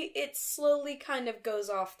 it slowly kind of goes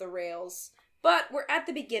off the rails. But we're at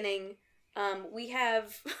the beginning. We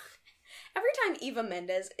have every time Eva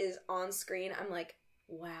Mendes is on screen, I'm like,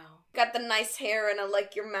 wow. Got the nice hair and I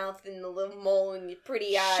like your mouth and the little mole and your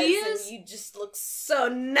pretty eyes. She is- and you just look so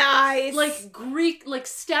nice. Like, Greek, like,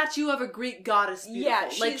 statue of a Greek goddess beautiful. Yeah,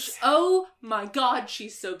 like, she's- oh my god,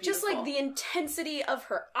 she's so beautiful. just like the intensity of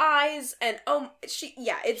her eyes and it's She's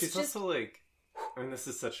just also like, I mean, this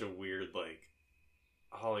is such a weird, like,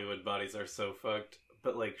 Hollywood bodies are so fucked,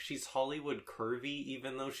 but like, she's Hollywood curvy,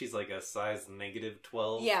 even though she's like a size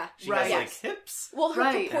 -12. Yeah, She right. has like Yes. hips. well, her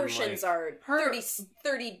Right. proportions And, are her-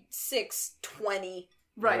 36, 20.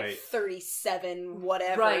 right. 37,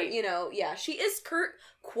 whatever. Right. You know, yeah, she is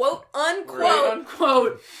quote unquote. Quote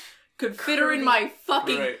unquote. Could fit her in my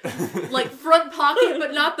fucking Right. like front pocket,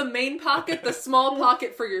 but not the main pocket, the small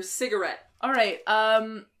pocket for your cigarette. All right.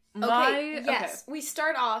 Okay, yes, we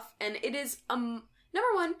start off, and it is number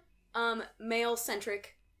one, male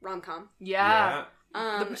centric rom com. Yeah.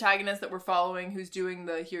 yeah. The protagonist that we're following, who's doing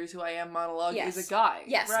the "Here's who I am" monologue, Yes. is a guy.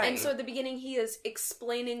 Yes, right. and so at the beginning he is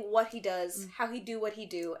explaining what he does, how he do what he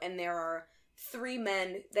do, and there are 3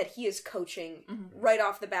 men that he is coaching right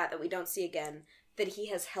off the bat that we don't see again, that he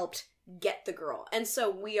has helped get the girl. And so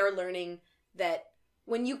we are learning that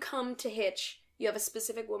when you come to Hitch, you have a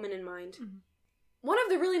specific woman in mind. One of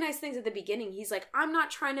the really nice things at the beginning, he's like, I'm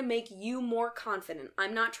not trying to make you more confident.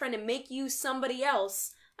 I'm not trying to make you somebody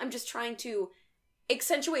else. I'm just trying to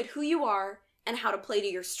accentuate who you are and how to play to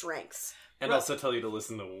your strengths. And also tell you to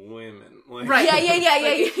listen to women. Like, Right. Yeah. Like,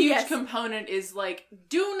 a huge yes. component is like,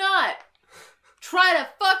 do not try to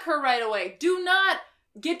fuck her right away. Do not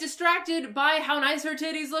get distracted by how nice her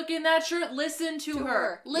titties look in that shirt. Listen to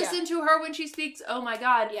her. Listen to her when she speaks. Oh my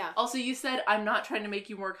god. Yeah. Also, you said, I'm not trying to make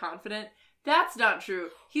you more confident. That's not true.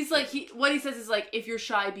 He's like, what he says is like, if you're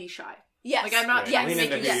shy, be shy. Yes. Like, I'm not trying to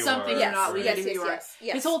make you something you're not leaning into who you are.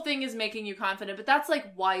 Yes. His whole thing is making you confident, but that's,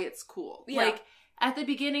 like, why it's cool. Yeah. Like, at the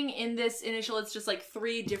beginning, in this initial, it's just, like,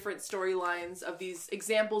 3 different storylines of these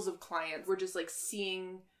examples of clients. We're just, like,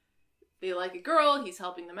 seeing they like a girl, he's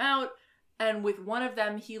helping them out, and with one of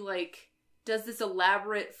them, he, like, does this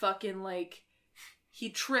elaborate fucking, like, he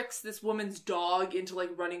tricks this woman's dog into,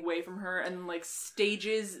 like, running away from her, and, like,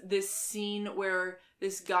 stages this scene where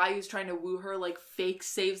this guy who's trying to woo her, like, fake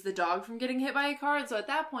saves the dog from getting hit by a car. And so at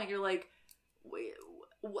that point, you're like, wait,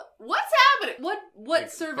 what's happening? What like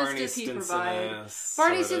service Barney does he Stinson provide?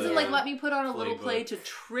 Barney Stinson, like, let me put on a little play playbook to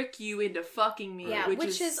trick you into fucking me, Yeah,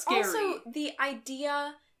 which is scary. Also the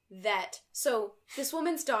idea that, so this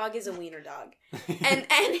woman's dog is a wiener dog. and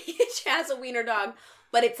Hitch has a wiener dog,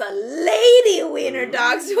 but it's a lady wiener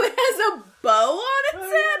dog, so it has a bow on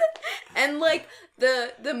its head. And, like,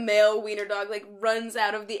 the male wiener dog, like, runs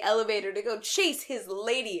out of the elevator to go chase his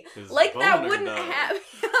lady. Like that wouldn't happen.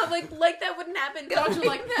 like that wouldn't happen. Dogs are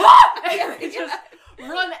like, it's just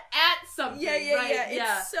run at something. Yeah.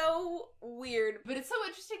 Yeah. It's so weird. But it's so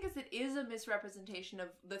interesting because it is a misrepresentation of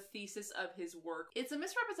the thesis of his work. It's a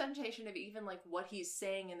misrepresentation of even, like, what he's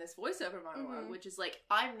saying in this voiceover monologue, which is, like,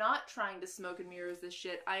 I'm not trying to smoke and mirrors this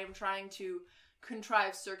shit. I am trying to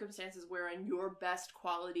contrive circumstances wherein your best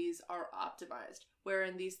qualities are optimized,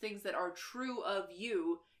 wherein these things that are true of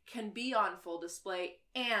you can be on full display,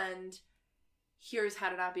 and here's how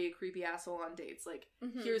to not be a creepy asshole on dates. Like,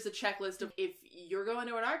 here's a checklist of, if you're going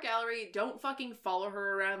to an art gallery, don't fucking follow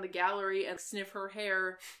her around the gallery and sniff her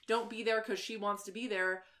hair. Don't be there because she wants to be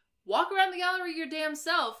there. Walk around the gallery your damn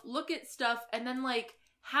self, look at stuff, and then, like,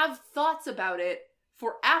 have thoughts about it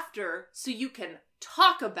for after so you can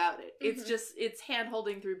talk about it. It's just, it's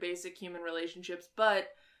hand-holding through basic human relationships, but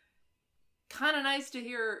kind of nice to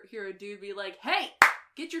hear a dude be like, hey,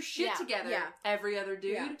 get your shit together, every other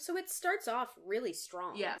dude. Yeah. So it starts off really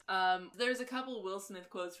strong. Yeah. There's a couple Will Smith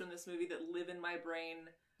quotes from this movie that live in my brain,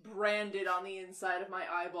 branded on the inside of my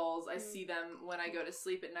eyeballs. I see them when I go to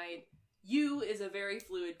sleep at night. You is a very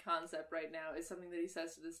fluid concept right now, is something that he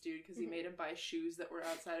says to this dude because he made him buy shoes that were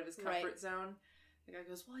outside of his comfort zone. The guy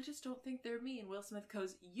goes, well, I just don't think they're me. And Will Smith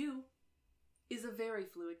goes, you is a very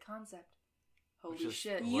fluid concept. Holy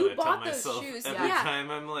shit. You bought those shoes. Every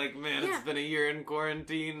time I'm like, man, it's been a year in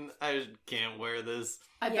quarantine. I can't wear this.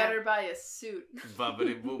 I better buy a suit.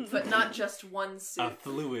 Bobbity boop. But not just one suit. A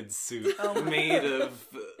fluid suit made of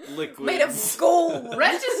liquid. Made of gold.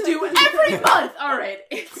 Rent is due every month. All right.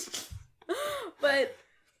 But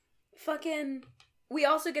fucking, we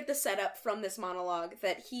also get the setup from this monologue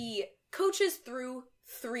that he coaches through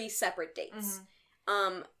 3 separate dates.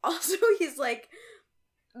 Also, he's like,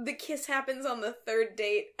 the kiss happens on the 3rd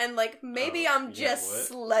date, and, like, maybe I'm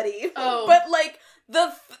just slutty. But, like,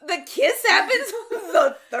 the kiss happens on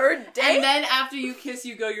the 3rd date? And then after you kiss,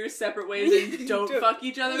 you go your separate ways and don't fuck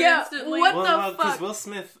each other instantly? What the fuck? Because Will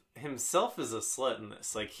Smith himself is a slut in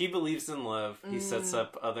this. Like, he believes in love. He sets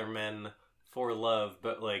up other men for love,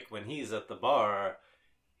 but, like, when he's at the bar,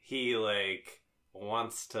 he, like,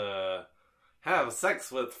 wants to have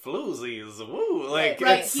sex with floozies. Woo! Like,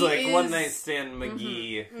 it's he like is... one night stand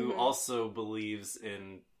McGee, who also believes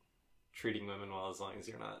in treating women well as long as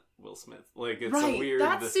you're not Will Smith. Like, it's a weird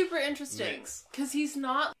That's super interesting. Because he's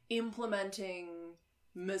not implementing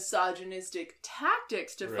misogynistic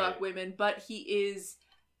tactics to fuck women, but he is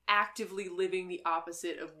actively living the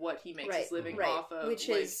opposite of what he makes his living off of. Which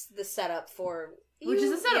is the setup for... Which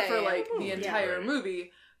is the setup for, like, the entire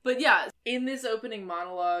movie. But yeah, in this opening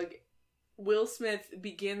monologue, Will Smith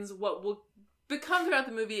begins what will become throughout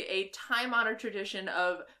the movie a time-honored tradition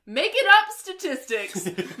of making up statistics,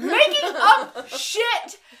 making up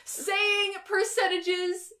shit, saying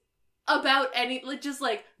percentages about any, like, just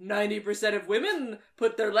like 90% of women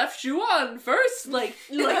put their left shoe on first, like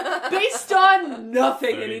based on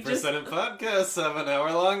nothing. 30% and he just of podcasts have an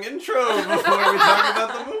hour-long intro before we talk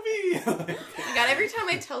about the movie. God, every time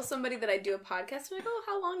I tell somebody that I do a podcast, I'm like, oh,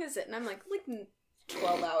 how long is it? And I'm like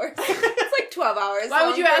 12 hours. It's like 12 hours. Why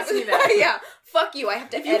would you ask me that? Yeah, fuck you. I have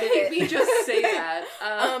to edit it. Me just say that.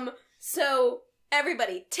 So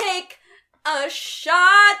everybody, take a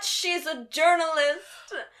shot. She's a journalist.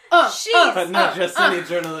 But not just any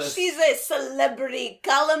journalist. She's a celebrity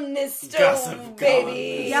columnist, Gossip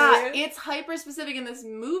baby. Yeah, it's hyper specific, and this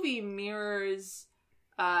movie mirrors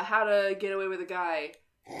How to Get Away with a Guy.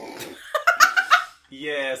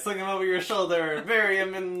 Yeah, sling him over your shoulder, bury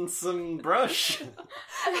him in some brush.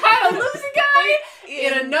 How to lose a guy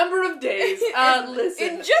in a number of days. Listen.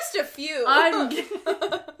 In just a few.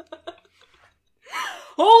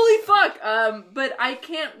 Holy fuck! But I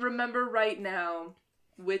can't remember right now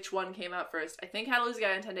which one came out first. I think How to Lose a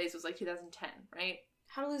Guy in 10 Days was like 2010, right?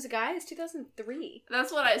 How to Lose a Guy is 2003.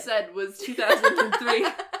 That's what I said, was 2003.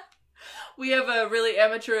 We have a really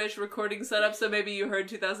amateurish recording setup, so maybe you heard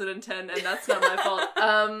 2010, and that's not my fault.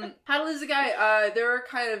 How to Lose a Guy, there are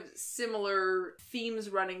kind of similar themes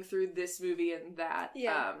running through this movie and that.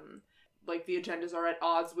 Yeah. Like, the agendas are at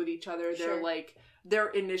odds with each other. They're Sure. like, their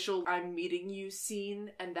initial I'm meeting you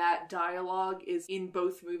scene and that dialogue is in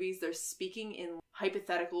both movies. They're speaking in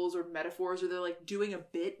hypotheticals or metaphors, or they're like doing a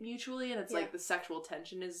bit mutually, and it's like the sexual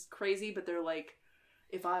tension is crazy, but they're like,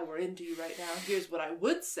 if I were into you right now, here's what I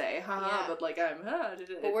would say, haha, but like I'm,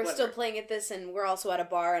 but we're still playing at this, and we're also at a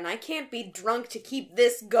bar, and I can't be drunk to keep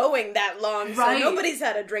this going that long, so nobody's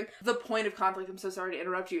had a drink. The point of conflict, I'm so sorry to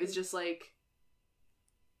interrupt you, is just like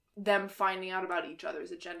them finding out about each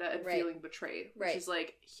other's agenda and feeling betrayed, which is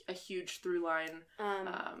like a huge through line.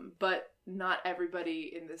 But not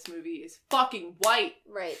everybody in this movie is fucking white,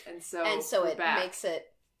 right? And so it makes it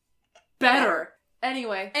better.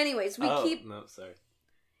 Anyways, we keep. No, sorry.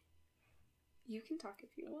 You can talk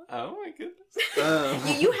if you want. Oh my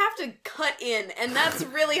goodness. You have to cut in, and that's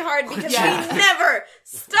really hard because we never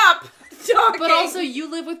stop talking. But also, you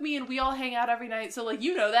live with me, and we all hang out every night, so like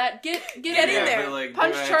you know that. Get in there. Like,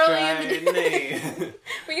 punch Charlie in the tit.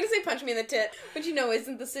 We're gonna say punch me in the tit, which you know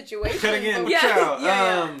isn't the situation. Cutting in.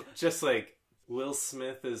 Yeah. Just like Will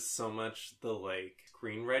Smith is so much the like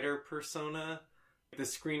screenwriter persona. The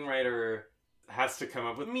screenwriter has to come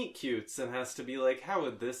up with meet cutes and has to be like, how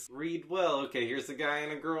would this read well? Okay, here's a guy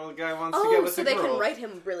and a girl. A guy wants to get with a girl. So they can write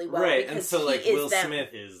him really well. Right, and so like Will them.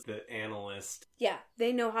 Smith is the analyst. Yeah,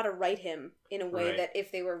 they know how to write him in a way that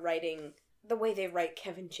if they were writing the way they write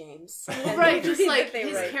Kevin James. Right, just like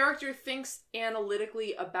his character thinks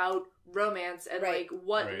analytically about romance and like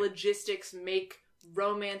what logistics make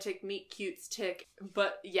romantic meet cutes tick.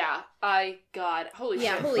 But yeah, holy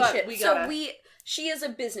shit. She is a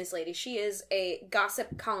business lady. She is a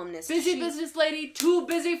gossip columnist. Business lady, too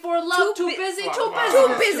busy for love, too busy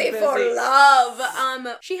for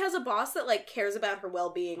love. She has a boss that like cares about her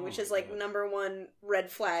well-being, which is like number one red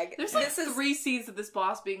flag. There's like 3 scenes of this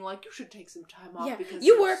boss being like, you should take some time off because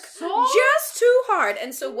you work just too hard.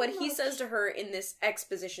 And so what he says to her in this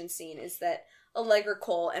exposition scene is that Allegra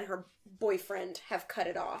Cole and her boyfriend have cut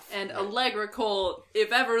it off. And Allegra Cole,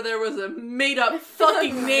 if ever there was a made-up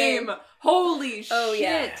fucking name, holy shit.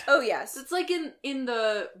 Oh yes. It's like in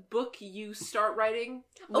the book you start writing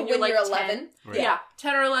when you're like 11. 10. Right. Yeah,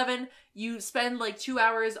 10 or 11. You spend like 2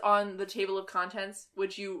 hours on the table of contents,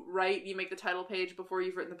 which you write, you make the title page before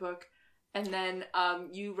you've written the book. And then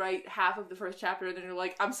you write half of the first chapter, and then you're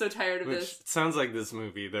like, I'm so tired of this. Sounds like this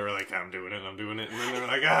movie. They were like, I'm doing it. And then they're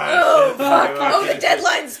like, the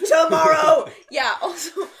deadline's tomorrow. Yeah,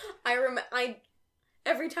 also,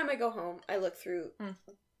 every time I go home, I look through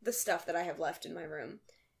the stuff that I have left in my room.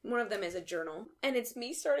 One of them is a journal, and it's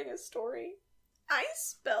me starting a story. I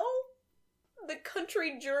spell the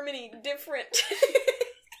country Germany different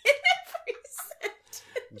in every sentence.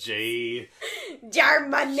 J.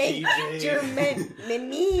 Germany.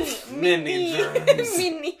 Mini.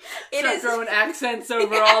 Start throwing accents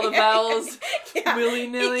over all the vowels.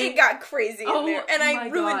 Willy-nilly. It got crazy in there. And I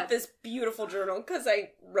ruined God. this beautiful journal because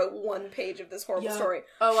I wrote 1 page of this horrible story.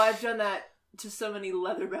 Oh, I've done that to so many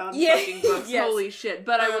leather-bound fucking books. Yes. Holy shit.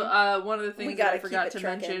 But one of the things that I forgot to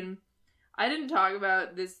trucking. mention, I didn't talk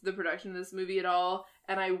about the production of this movie at all,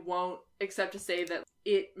 and I won't, except to say that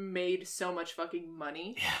it made so much fucking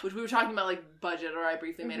money. Yeah. Which we were talking about, like, budget, or I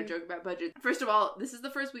briefly made a joke about budget. First of all, this is the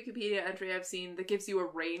first Wikipedia entry I've seen that gives you a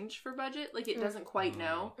range for budget. Like, it doesn't quite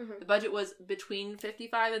know. The budget was between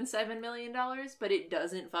 $55 and $7 million, but it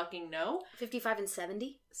doesn't fucking know. 55 and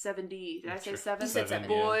 70? 70. Did I say 7? You said 7.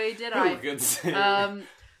 Boy, did I. Good save.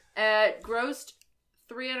 Grossed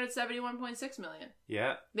 $371.6 million.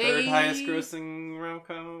 Yeah. Third highest grossing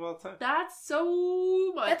rom-com of all time. That's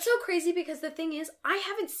so much. That's so crazy because the thing is, I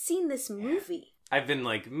haven't seen this movie. I've been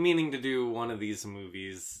like meaning to do one of these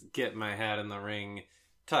movies, get my hat in the ring,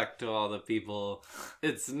 talk to all the people.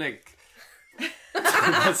 It's Nick.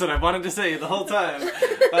 That's what I wanted to say the whole time.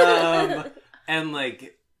 And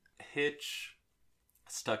like Hitch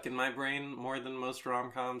stuck in my brain more than most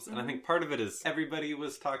rom-coms. And I think part of it is everybody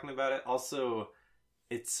was talking about it. Also,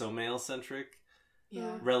 it's so male-centric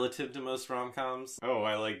relative to most rom-coms. Oh,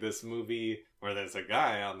 I like this movie where there's a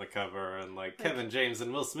guy on the cover and like Kevin James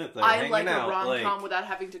and Will Smith are hanging out. I like a rom-com without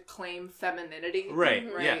having to claim femininity. Right,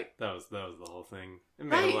 yeah. That was the whole thing. It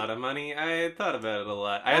made a lot of money. I thought about it a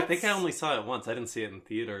lot. I think I only saw it once. I didn't see it in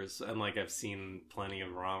theaters. And like I've seen plenty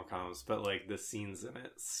of rom-coms, but like the scenes in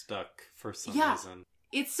it stuck for some reason.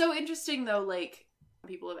 It's so interesting though, like,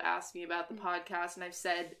 People have asked me about the podcast, and I've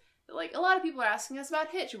said that, like, a lot of people are asking us about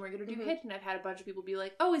Hitch, and we're going to do Hitch, and I've had a bunch of people be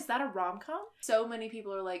like, oh, is that a rom-com? So many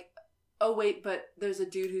people are like, oh, wait, but there's a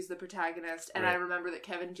dude who's the protagonist, and I remember that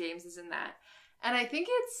Kevin James is in that. And I think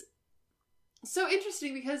it's so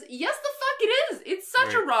interesting because, yes, the fuck it is! It's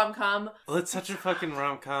such a rom-com. Well, it's such a fucking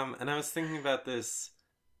rom-com, and I was thinking about this,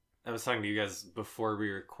 I was talking to you guys before we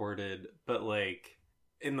recorded, but, like,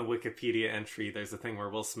 in the Wikipedia entry, there's a thing where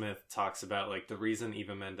Will Smith talks about, like, the reason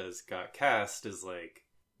Eva Mendes got cast is, like,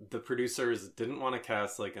 the producers didn't want to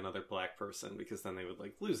cast, like, another black person because then they would,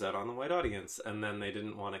 like, lose out on the white audience. And then they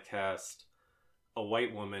didn't want to cast a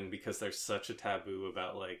white woman because there's such a taboo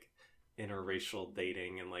about, like, interracial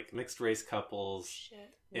dating and, like, mixed-race couples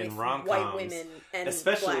in rom-coms. White women and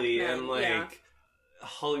especially, black men. and, like...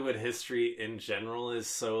 Hollywood history in general is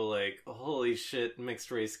so, like, holy shit, mixed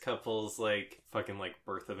race couples, like, fucking, like,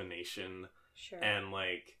 Birth of a Nation. Sure. And,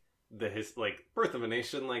 like, Birth of a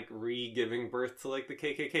Nation, like, re-giving birth to, like, the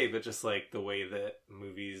KKK, but just, like, the way that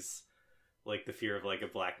movies, like, the fear of, like, a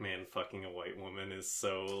black man fucking a white woman is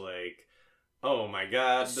so, like, oh my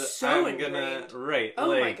god, so I'm gonna... Right. Oh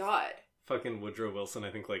like, my god. Fucking Woodrow Wilson,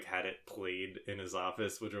 I think, like, had it played in his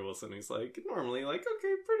office. Woodrow Wilson, he's like, normally, like,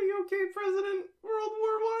 okay, pretty okay president, World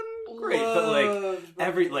War I, great.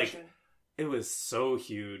 But, like, it was so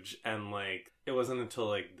huge, and, like, it wasn't until,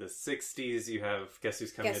 like, the 60s you have Guess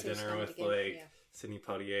Who's Coming to Dinner with, like, Sidney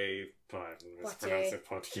Poitier,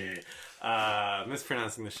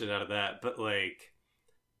 mispronouncing the shit out of that, but, like,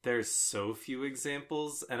 there's so few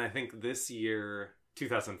examples, and I think this year,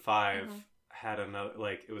 2005, had another,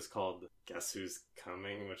 like, it was called Guess Who's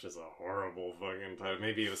Coming, which is a horrible fucking title.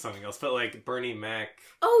 Maybe it was something else, but, like, Bernie Mac.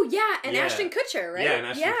 Oh, yeah, and Ashton Kutcher, right? Yeah, and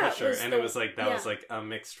Ashton Kutcher. And it was, like, that was, like, a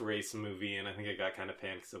mixed race movie, and I think it got kind of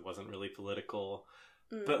panned because it wasn't really political.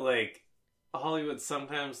 But, like, Hollywood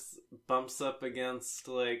sometimes bumps up against,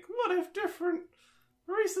 like, what if different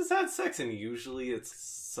races had sex? And usually it's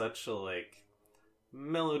such a, like,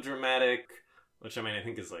 melodramatic... Which, I mean, I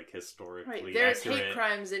think is, like, historically There's accurate. hate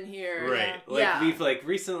crimes in here. Right. Like, we've, like,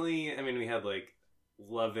 recently, I mean, we had, like,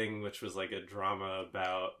 Loving, which was, like, a drama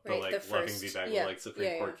about the, like, the Loving v. Bagwell, like,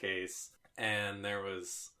 Supreme Court case. And there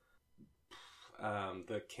was,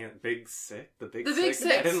 the Big Sick? The Big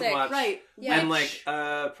Sick? I didn't watch. Right. And, like,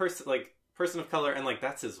 person of color, and, like,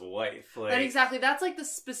 that's his wife. Like, but exactly, that's, like, the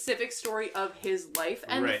specific story of his life.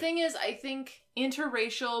 And the thing is, I think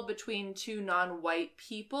interracial between two non-white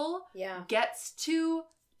people gets to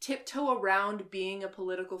tiptoe around being a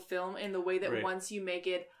political film in the way that once you make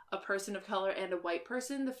it a person of color and a white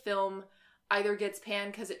person, the film either gets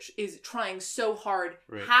panned because it is trying so hard,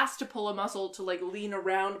 has to pull a muscle to, like, lean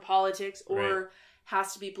around politics, or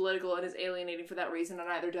has to be political and is alienating for that reason, and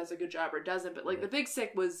either does a good job or doesn't. But, like, The Big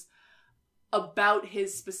Sick was about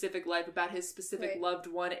his specific life, about his specific loved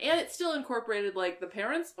one, and it still incorporated, like, the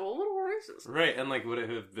parents a little racist. Right, and, like, would it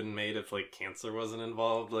have been made if, like, cancer wasn't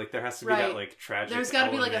involved? Like, there has to be that, like, tragic There's got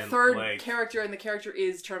to be, like, a third character, and the character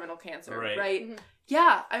is terminal cancer, right? Mm-hmm.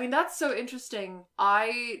 Yeah, I mean, that's so interesting.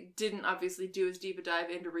 I didn't obviously do as deep a dive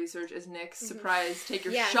into research as Nick. Surprise, take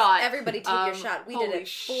your shot. Everybody take your shot. We did it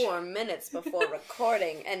 4 minutes before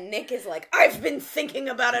recording, and Nick is like, I've been thinking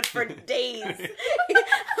about it for days.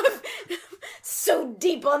 So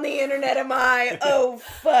deep on the internet am I. Oh,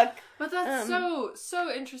 fuck. But that's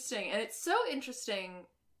so interesting. And it's so interesting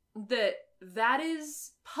that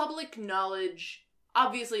is public knowledge.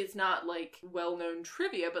 Obviously, it's not, like, well-known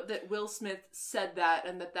trivia, but that Will Smith said that,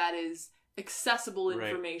 and that is accessible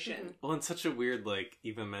information. Well, and such a weird, like,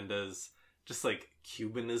 Eva Mendes, just, like,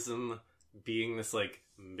 Cubanism being this, like,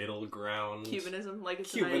 middle ground. Cubanism, like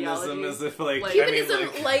it's Cubanism an ideology. As if, like... Cubanism,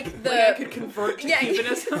 I mean, like the... Like I could convert to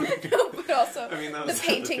Cubanism. No, but also I mean, that the was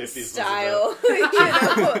painting the 50s style. You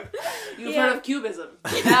know? You've heard of Cubism.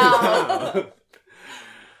 Now.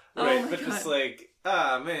 Right, but God. Just, like...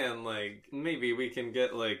 man, like, maybe we can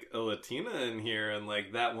get, like, a Latina in here and,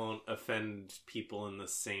 like, that won't offend people in the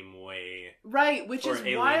same way. Right, which is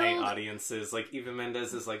alienate wild. Audiences. Like, Eva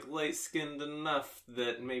Mendes is, like, light-skinned enough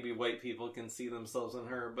that maybe white people can see themselves in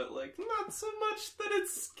her, but, like, not so much that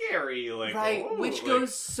it's scary. Like, right, which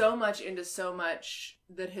goes so much into so much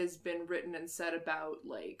that has been written and said about,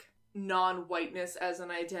 like, non-whiteness as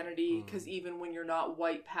an identity, because even when you're not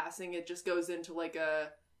white passing, it just goes into, like, a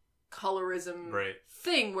colorism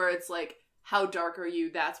thing where it's like, how dark are you?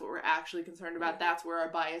 That's what we're actually concerned about. That's where our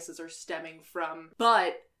biases are stemming from.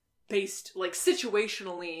 But based, like,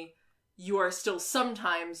 situationally, you are still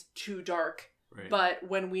sometimes too dark. Right. But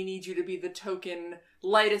when we need you to be the token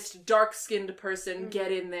lightest dark-skinned person,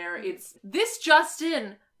 get in there. It's this just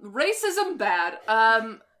in. Racism bad.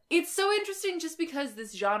 It's so interesting just because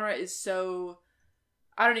this genre is so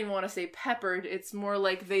I don't even want to say peppered. It's more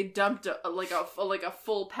like they dumped a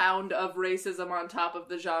full pound of racism on top of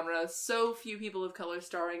the genre. So few people of color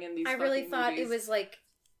starring in these. I really thought movies. it was like.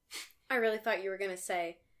 I really thought you were gonna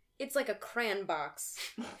say it's like a crayon box,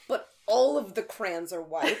 but all of the crayons are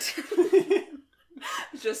white.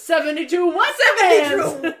 Just 72 white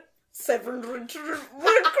crayons. 700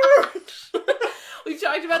 white crayons. We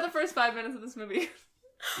talked about the first 5 minutes of this movie.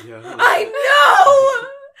 Yeah. I know.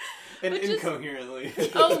 And But just- incoherently.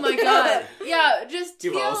 Oh my god. Yeah, just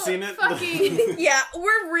You've all seen it? Fucking Yeah,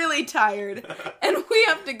 we're really tired, and we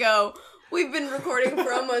have to go. We've been recording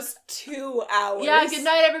for almost 2 hours. yeah, good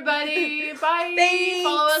night everybody. Bye. Thanks.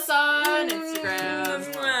 Follow us on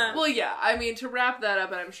Instagram. Mwah. Well, yeah, I mean, to wrap that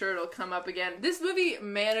up, and I'm sure it'll come up again, this movie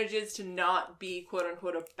manages to not be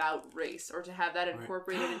quote-unquote about race, or to have that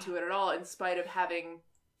incorporated into it at all, in spite of having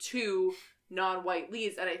 2 non-white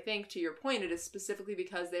leads. And I think, to your point, it is specifically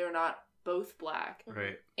because they are not both black,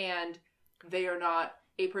 Right. and they are not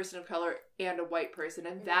a person of color and a white person.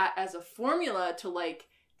 And that as a formula to, like,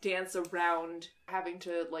 dance around having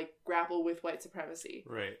to, like, grapple with white supremacy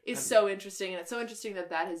Right. is so interesting. And it's so interesting that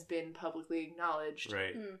that has been publicly acknowledged.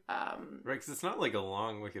 Right. Right, Right, because it's not like a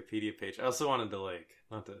long Wikipedia page. I also wanted to, like,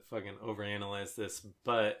 not to fucking overanalyze this,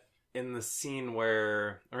 but in the scene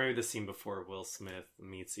where, or maybe the scene before Will Smith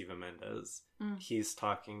meets Eva Mendes, he's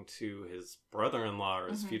talking to his brother-in-law, or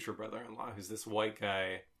his future brother-in-law, who's this white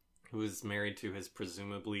guy who is married to his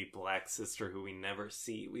presumably black sister, who we never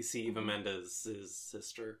see. We see Eva Mendes'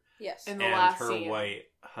 sister. Yes. In the and last her scene. white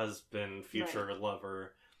husband, future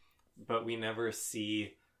lover, but we never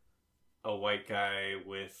see a white guy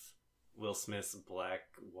with Will Smith's black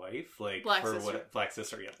wife, like Black for sister. what black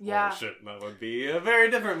sister. Yeah, Yeah. Holy shit, that would be a very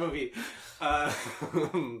different movie.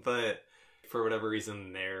 But for whatever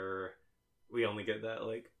reason, there we only get that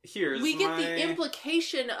like here's we get my... the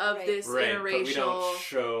implication of Right. this right, but we interracial don't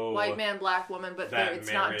show white man, black woman, but that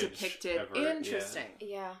it's not marriage depicted. ever, yeah. Interesting.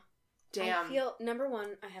 Yeah. Damn. I feel, number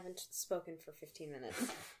one, I haven't spoken for 15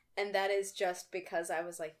 minutes. And that is just because I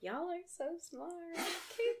was like, y'all are so smart.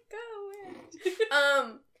 Keep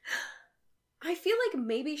going. I feel like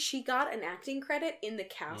maybe she got an acting credit in the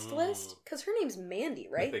cast list. Because her name's Mandy,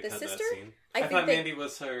 I right? think The they cut that sister? scene. I I think thought they- Mandy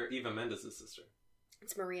was her Eva Mendes' sister.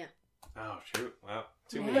 It's Maria. Oh shoot! Wow,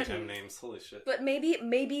 too Mandy. many Tim names. Holy shit! But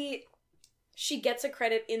maybe she gets a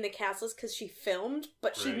credit in the cast list because she filmed,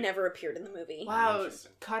 but she Right. never appeared in the movie. Wow,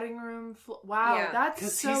 Interesting. cutting room. Wow, Yeah. that's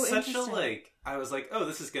Because so he's such interesting. a like. I was like, oh,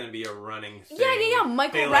 this is going to be a running thing. Yeah.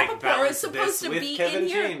 Michael They, like, Rappaport is balance supposed this to with be Kevin in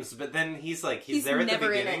here. James, but then he's like, he's He's there at the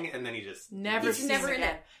never in beginning, it. and then he just Never He's seen never him in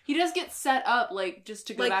again. it. He does get set up, like, just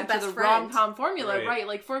to go Like back the to the best friend. rom-com formula, Right. right?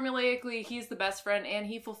 Like, formulaically, he's the best friend, and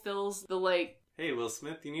he fulfills the, like, Hey, Will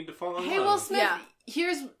Smith, you need to fall in hey, love. Will Smith, Yeah.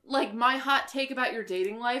 here's, like, my hot take about your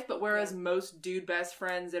dating life, but whereas most dude best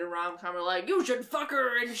friends in a rom-com are like, you should fuck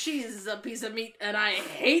her, and she's a piece of meat, and I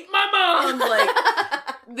hate my mom! Like,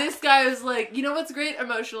 this guy is like, you know what's great?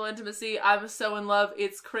 Emotional intimacy. I'm so in love.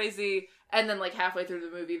 It's crazy. And then, like, halfway through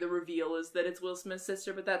the movie, the reveal is that it's Will Smith's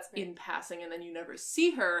sister, but that's in passing, and then you never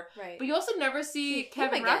see her. Right. But you also never see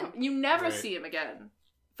Kevin again. Rappaport. You never Right. see him again.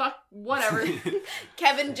 Fuck, whatever.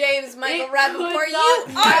 Kevin James, Michael It Rappaport, could you not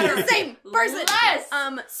are matter the same person.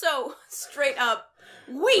 less. So straight up,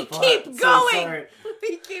 we The keep plot, so going. sorry.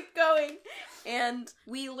 We keep going, and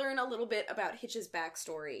we learn a little bit about Hitch's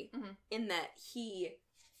backstory Mhm. in that he.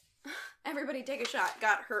 Everybody take a shot.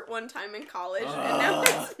 Got hurt one time in college, and now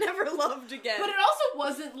he's never loved again. But it also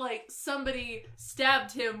wasn't like somebody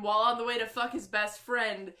stabbed him while on the way to fuck his best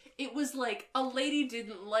friend. It was like a lady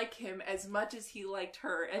didn't like him as much as he liked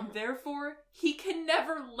her, and therefore he can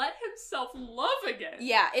never let himself love again.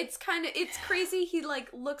 yeah, it's crazy. He like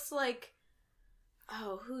looks like.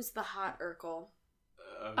 Oh, who's the hot Urkel?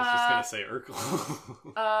 I was just going to say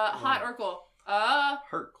Urkel. Hot Urkel.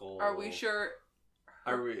 Herkel. Are we sure?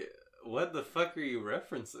 Are we... What the fuck are you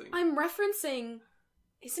referencing? I'm referencing.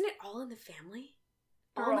 Isn't it All in the Family?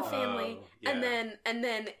 All in the Family, Oh, yeah. and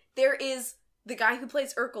then there is the guy who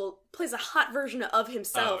plays Urkel plays a hot version of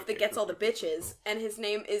himself Oh, okay, that gets all the cool. bitches, and his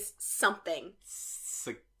name is something.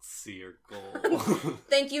 Circle.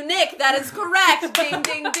 Thank you, Nick. That is correct. Ding,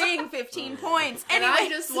 ding, ding. 15 points. And I Anyways.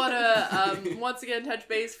 just want to once again touch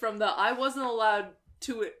base from the I wasn't allowed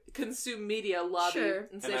to consume media lobby Sure.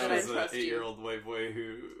 and say And that I I was an trust you. 8-year-old white boy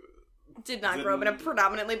who... did not grow up in a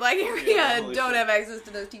predominantly black area. Yeah, holy Don't shit. have access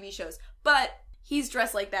to those TV shows. But he's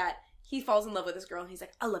dressed like that. He falls in love with this girl, and he's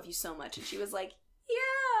like, "I love you so much," and she was like,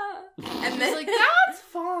 "Yeah." And He's then like, that's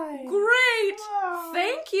fine. great. Wow.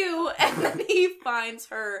 Thank you. And then he finds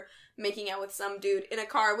her making out with some dude in a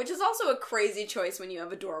car, which is also a crazy choice when you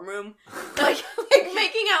have a dorm room. Like like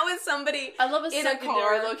making out with somebody. I love a in a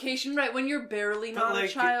secondary car. location, right? When you're barely But, not like,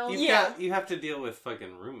 a child. you have to deal with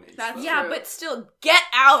fucking roommates. That's though. Yeah, true. but still, get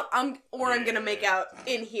out. I'm gonna Yeah. make out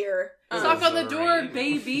in here. Knock on the It's door, raining.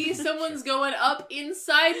 baby. Someone's going up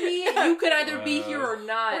inside me. You could either be here or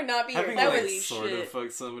not. Or not be here. Having That like was sort shit. of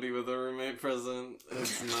fuck somebody with a roommate present,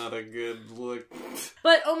 it's not a good look.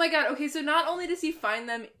 But oh my god, okay, so not only does he find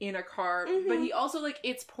them in a car, Mm-hmm. but he also like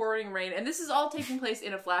it's pouring rain, and this is all taking place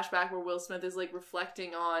in a flashback where Will Smith is like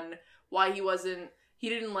reflecting on why he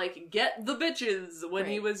didn't like get the bitches when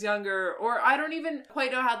he Right. was younger, or I don't even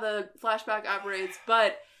quite know how the flashback operates,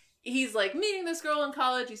 but he's like meeting this girl in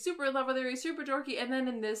college, he's super in love with her, he's super dorky, and then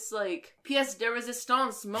in this like pièce de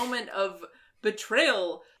résistance moment of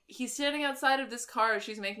betrayal, he's standing outside of this car,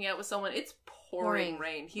 she's making out with someone, it's pouring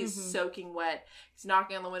rain. He's soaking wet. He's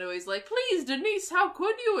knocking on the window. He's like, please, Denise, how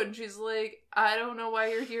could you? And she's like, I don't know why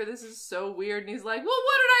you're here. This is so weird. And he's like, well,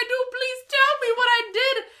 what did I do? Please tell me what I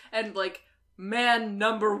did. And like, man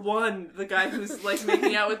number one, the guy who's like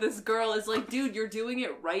making out with this girl is like, dude, you're doing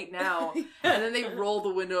it right now. And then they roll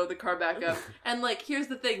the window of the car back up. And like, here's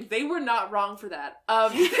the thing. They were not wrong for that.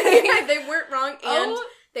 They weren't wrong, and Oh,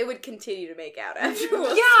 they would continue to make out after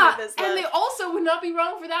Will yeah, Smith is and they left. also would not be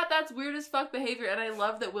wrong for that. That's weird as fuck behavior, and I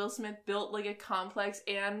love that Will Smith built like a complex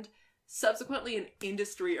and subsequently an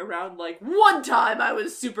industry around like, one time I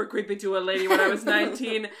was super creepy to a lady when I was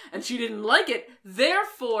 19 and she didn't like it,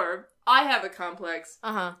 therefore I have a complex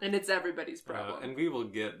and it's everybody's problem. And we will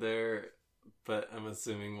get there, but I'm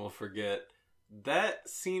assuming we'll forget. That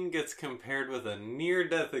scene gets compared with a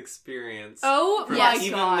near-death experience. Oh from my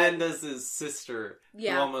Eva god. Mendes' sister,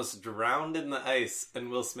 Yeah. who almost drowned in the ice, and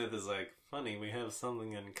Will Smith is like, funny, we have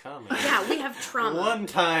something in common. Yeah, we have trauma. One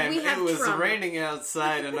time, We have it was trauma. raining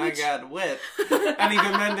outside and I got wet. And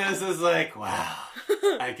Eva Mendes is like, wow,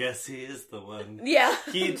 I guess he is the one. Yeah.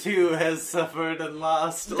 He too has suffered and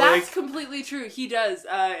lost. That's like, completely true. He does.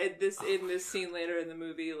 In this scene later in the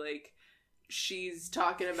movie, like, she's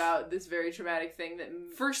talking about this very traumatic thing that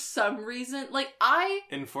for some reason, like, I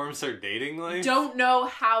informs her dating life. don't know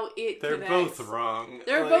how it They're connects. both wrong.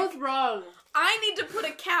 They're Like, both wrong. I need to put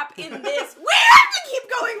a cap in this. We have to keep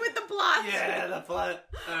going with the plot. Yeah, the plot.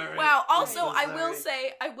 All right. Wow. Also, I'm so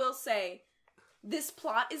I will say, this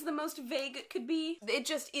plot is the most vague it could be. It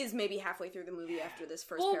just is maybe halfway through the movie after this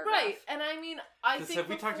first Well, paragraph. right, and I mean, I think have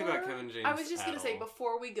we talked about Kevin James I was just gonna at say, all?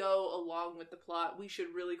 before we go along with the plot, we should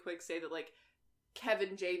really quick say that, like,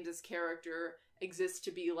 Kevin James's character exists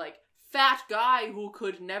to be, like, fat guy who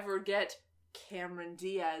could never get Cameron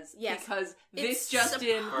Diaz. Yes. Because It's this just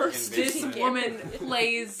in, supposed this to be woman Cameron.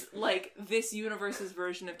 plays, like, this universe's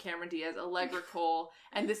version of Cameron Diaz, Allegra Cole,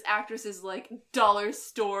 and this actress is, like, dollar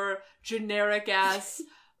store, generic-ass,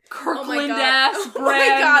 Kirkland-ass brand Oh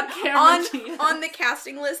my god. Cameron Diaz. On the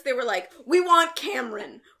casting list, they were like, we want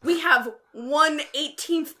Cameron. We have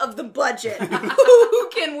 1/18 of the budget. Who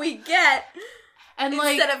can we get And,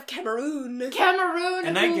 like, instead of Cameroon? Cameroon,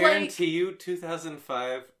 And I who, guarantee you,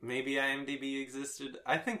 2005, maybe IMDb existed.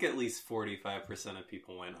 I think at least 45% of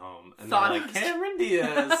people went home and Thought they're it like, was- Cameron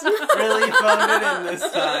Diaz really phoned it in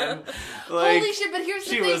this time. Like, holy shit, but here's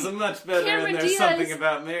the she thing. was much better, Cameron and there's Diaz, something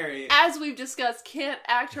about Mary. as we've discussed, can't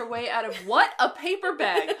act her way out of what? A paper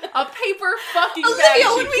bag. A paper fucking Olivia,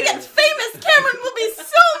 bag. when we get famous, Cameron will be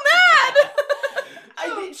so mad!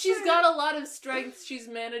 She's got a lot of strength. She's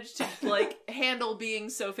managed to, like, handle being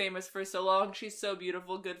so famous for so long. She's so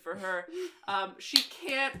beautiful. Good for her. She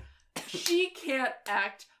can't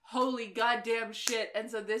act holy goddamn shit. And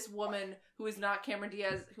so this woman, who is not Cameron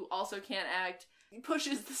Diaz, who also can't act,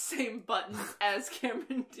 pushes the same buttons as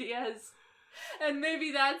Cameron Diaz. And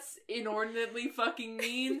maybe that's inordinately fucking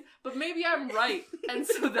mean, but maybe I'm right, and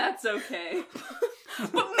so that's okay.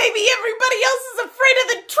 But maybe everybody else is afraid of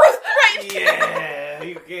the truth right now. Yeah,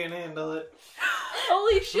 you can't handle it.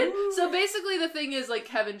 Holy shit. So basically the thing is, like,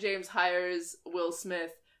 Kevin James hires Will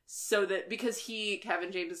Smith so that, because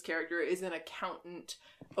Kevin James's character is an accountant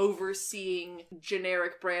overseeing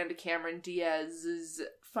generic brand Cameron Diaz's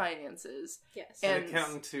finances. Yes. An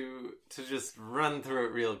accountant to just run through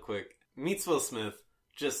it real quick. Meets Will Smith,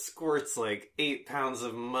 just squirts like 8 pounds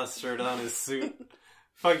of mustard on his suit,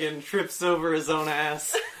 fucking trips over his own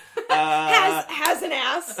ass. Has an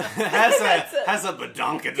ass. has a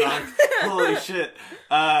badonkadonk. Holy shit.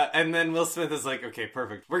 And then Will Smith is like, okay,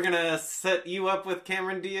 perfect. We're gonna set you up with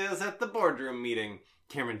Cameron Diaz at the boardroom meeting.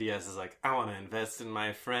 Cameron Diaz is like, I want to invest in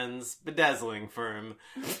my friend's bedazzling firm.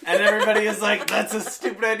 And everybody is like, that's a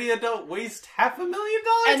stupid idea. Don't waste $500,000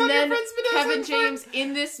 And on then your friend's bedazzling Kevin firm. James,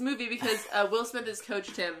 in this movie, because Will Smith has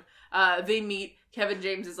coached him, they meet. Kevin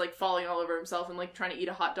James is, like, falling all over himself and, like, trying to eat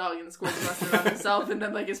a hot dog and squirts mustard on himself, and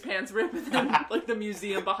then, like, his pants rip, and then, like, the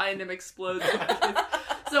museum behind him explodes.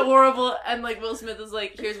 It's so horrible. And, like, Will Smith is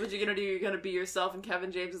like, here's what you're gonna do, you're gonna be yourself, and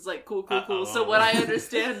Kevin James is like, cool. So what I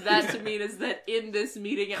understand that to mean is that in this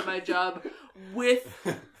meeting at my job with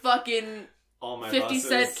fucking All my 50 bosses.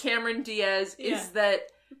 Cent Cameron Diaz is that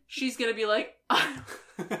she's gonna be like,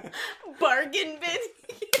 Bargain bin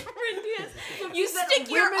Cameron Diaz. You Is that stick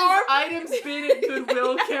your women's arm. items bin at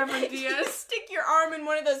Goodwill, Cameron You Diaz. stick your arm in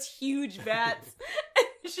one of those huge vats. And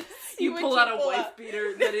just see You what pull out a pull wife out.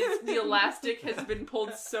 beater that is, the elastic has been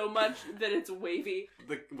pulled so much that it's wavy.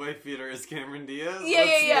 The wife beater is Cameron Diaz?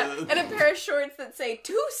 Yeah. What's the- And a pair of shorts that say,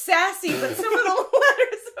 too sassy, but some of the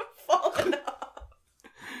letters have fallen off.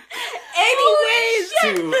 Anyways!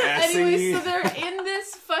 Too assy. Anyway, so they're in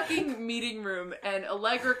this fucking meeting room, and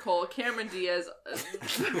Allegra Cole, Cameron Diaz,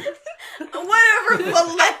 Whatever,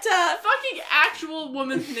 Valletta. fucking actual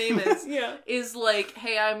woman's name Yeah. is like,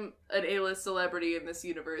 hey, I'm an A-list celebrity in this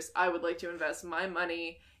universe. I would like to invest my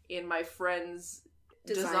money in my friend's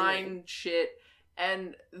design shit.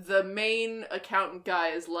 And the main accountant guy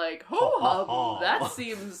is like, that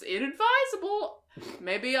seems inadvisable.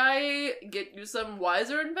 Maybe I get you some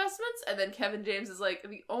wiser investments. And then Kevin James is like,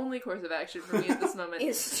 the only course of action for me at this moment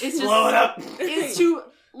Is is Blow it up! is to,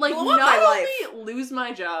 like, Blow up not my only lose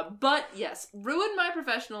my job, but, yes, ruin my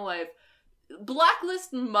professional life,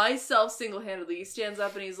 blacklist myself single-handedly. He stands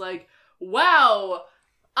up and he's like, wow,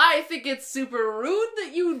 I think it's super rude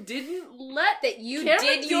that you didn't let that you Cameron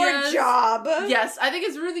did your Diaz- job. Yes, I think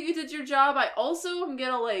it's rude that you did your job. I also am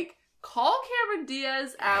gonna, like, call Cameron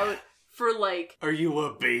Diaz out for, like... Are you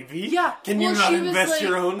a baby? Yeah, Can you well, not she was invest like-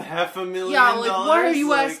 your own $500,000? Yeah, like, why are you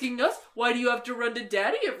Like, asking us? Why do you have to run to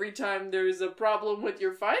daddy every time there's a problem with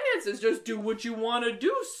your finances? Just do what you want to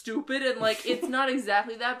do, stupid. And, like, it's not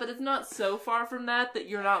exactly that, but it's not so far from that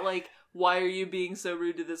you're not like, why are you being so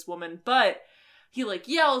rude to this woman? But he, like,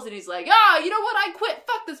 yells and he's like, you know what? I quit.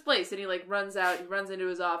 Fuck this place. And he, like, runs out. He runs into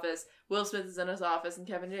his office. Will Smith is in his office and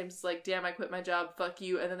Kevin James is like, damn, I quit my job. Fuck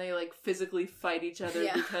you. And then they, like, physically fight each other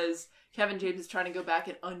because Kevin James is trying to go back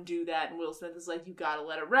and undo that. And Will Smith is like, you gotta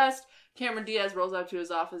let it rest. Cameron Diaz rolls up to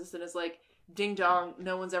his office and is like, ding dong,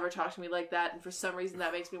 no one's ever talked to me like that. And for some reason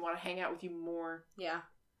that makes me want to hang out with you more. Yeah.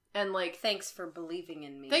 And, like, Thanks for believing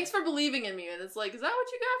in me. thanks for believing in me. And it's like, is that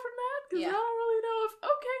what you got from that? Because Yeah. I don't really know if,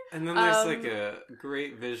 okay. And then there's like a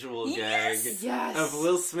great visual gag Yes. of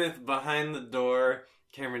Will Smith behind the door.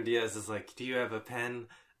 Cameron Diaz is like, do you have a pen?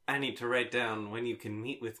 I need to write down when you can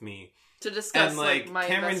meet with me. To discuss, And like my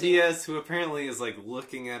Cameron investing- Diaz, who apparently is like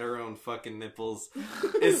looking at her own fucking nipples,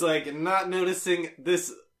 is like not noticing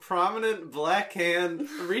this prominent black hand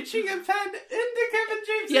reaching a pen into Kevin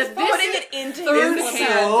James' Yeah, pocket. Putting it into Third his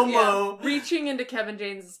hand. slow-mo. Yeah. Reaching into Kevin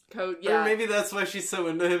James' coat, Or yeah. maybe that's why she's so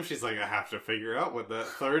into him. She's like, I have to figure out what that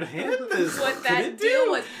third hand is. what Could that it deal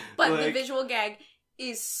do? was. But the Like, visual gag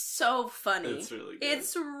is so funny. It's really good.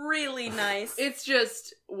 It's really nice. It's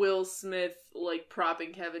just Will Smith, like,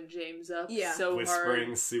 propping Kevin James up so whispering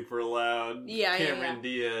hard. super loud. Yeah, yeah, Cameron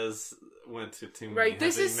Diaz went to too many Right,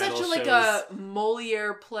 this heavy is such metal a, like, shows. a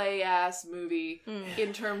Moliere play-ass movie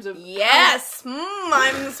in terms of... Yes!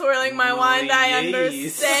 I'm swirling my wine. I Yes.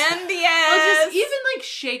 understand, Well, yes! just even, like,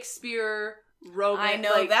 Shakespeare romance. I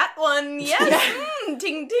know like, that one, yes!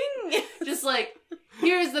 Ting ting! Just like,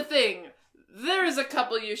 here's the thing. There's a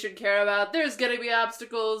couple you should care about. There's gonna be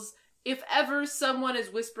obstacles. If ever someone is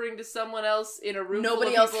whispering to someone else in a room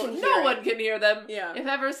Nobody full else of people, can hear no it. one can hear them. Yeah. If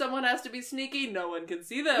ever someone has to be sneaky, no one can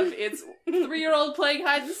see them. It's 3-year-old playing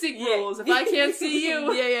hide and seek Yeah. rules. If I can't see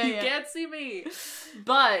you, Yeah, you yeah. can't see me.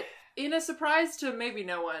 But in a surprise to maybe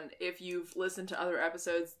no one, if you've listened to other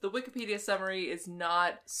episodes, the Wikipedia summary is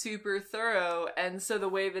not super thorough, and so the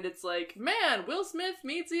way that it's like, man, Will Smith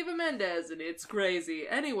meets Eva Mendes, and it's crazy.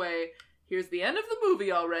 Anyway, here's the end of the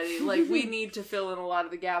movie already. Like, we need to fill in a lot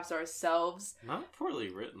of the gaps ourselves. Not poorly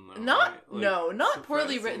written, though. Not, right? Like, no, not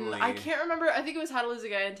poorly written. surprisingly- I can't remember, I think it was How to Lose a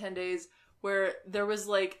Guy in 10 Days, where there was,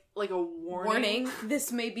 like a warning.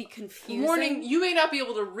 This may be confusing. Warning, you may not be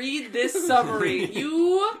able to read this summary.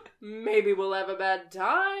 You maybe will have a bad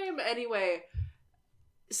time. Anyway,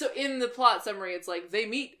 so in the plot summary, it's like, they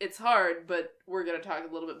meet, it's hard, but we're going to talk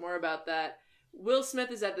a little bit more about that. Will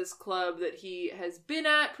Smith is at this club that he has been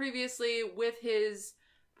at previously with his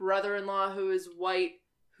brother-in-law, who is white,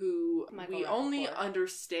 who Michael we only Rappaport.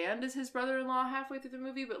 understand as his brother-in-law halfway through the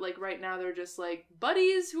movie, but, like, right now they're just, like,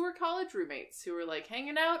 buddies who are college roommates, who are, like,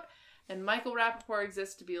 hanging out, and Michael Rappaport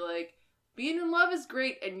exists to be like, being in love is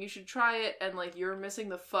great, and you should try it, and, like, you're missing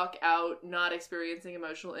the fuck out, not experiencing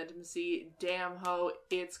emotional intimacy, damn ho,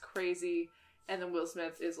 it's crazy. And then Will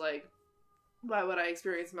Smith is like, Why would I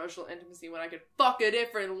experience emotional intimacy when I could fuck a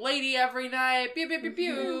different lady every night? Pew, pew, pew,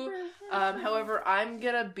 pew. However, I'm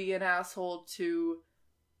gonna be an asshole to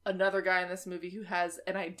another guy in this movie who has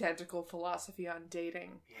an identical philosophy on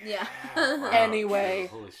dating. Yeah. Wow. Anyway,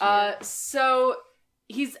 Holy shit. so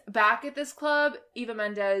he's back at this club. Eva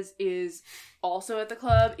Mendes is also at the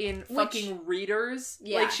club in fucking Readers.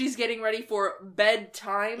 Yeah. Like, she's getting ready for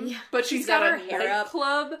bedtime, Yeah. but she's got her a hair up.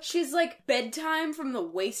 club. She's like bedtime from the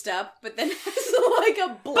waist up, but then has like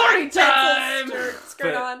a black Party time! pencil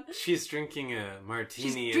skirt But on. she's drinking a martini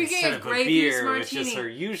She's drinking instead a of Grey a beer, Goose which is martini. her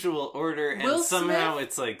usual order, and Will somehow Smith-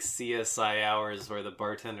 it's like CSI hours where the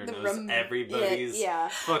bartender The knows everybody's yeah.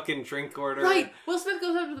 fucking drink order. Right. Will Smith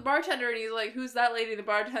goes up to the bartender and he's like, "Who's that lady?" The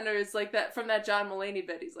bartender is like that from that John Mulaney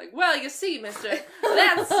bit. He's like, "Well, you see, mister,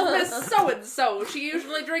 that's Miss So-and-so. She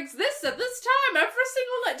usually drinks this at this time every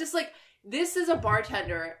single night." Just like, this is a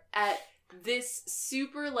bartender at this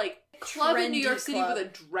super, like, club in New Trendy York City club. with a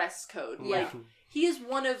dress code. Yeah. Like, he is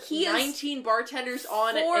one of He is 19 bartenders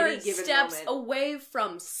on at 4 any given steps moment. away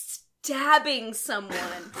from stabbing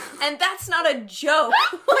someone. And that's not a joke.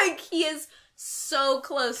 Like, he is so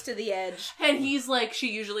close to the edge. And he's like,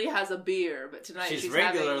 she usually has a beer, but tonight She's she's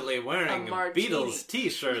regularly having wearing a martini. Beatles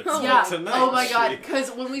t-shirts. Oh, but Yeah. tonight Oh my god. she-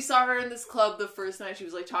 Because when we saw her in this club the first night, she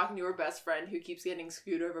was like talking to her best friend who keeps getting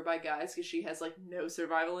screwed over by guys because she has like no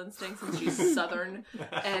survival instincts and she's Southern.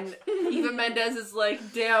 And Eva Mendes is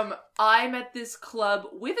like, "Damn, I'm at this club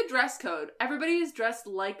with a dress code. Everybody is dressed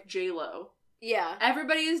like J-Lo. Yeah.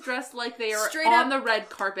 Everybody is dressed like they are Straight on up- the red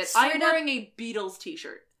carpet. straight I'm up- wearing a Beatles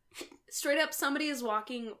t-shirt." Straight up, somebody is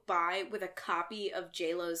walking by with a copy of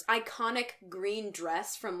JLo's iconic green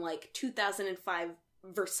dress from, like, 2005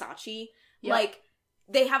 Versace. Yep. Like,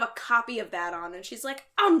 they have a copy of that on, and she's like,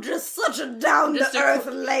 "I'm just such a down-to-earth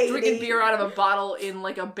lady." Drinking beer out of a bottle in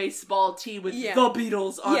like a baseball tee with Yeah. the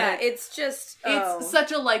Beatles on Yeah, it. it's just... It's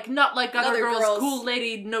such a, like, not like other Other girls, girls. cool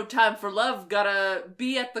lady, no time for love, gotta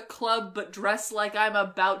be at the club but dress like I'm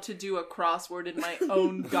about to do a crossword in my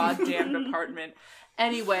own goddamn apartment.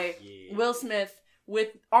 Anyway, Yeah. Will Smith,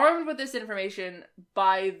 armed with this information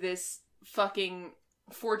by this fucking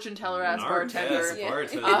fortune teller ass bartender. Narc-ass Yeah.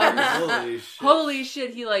 bartender. Holy shit. Holy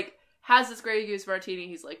shit, he like has this Grey Goose martini,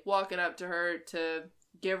 he's like walking up to her to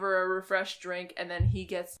give her a refreshed drink, and then he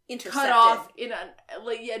gets intercepted. cut off in a,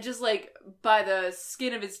 like, yeah, just like by the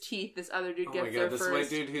skin of his teeth. This other dude Oh gets my there god, this first. white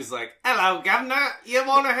dude who's like, "Hello, governor, you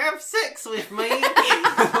want to have sex with me?"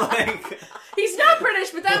 Like, He's not British,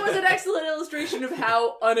 but that was an excellent illustration of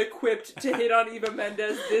how unequipped to hit on Eva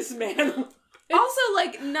Mendes this man was. Also,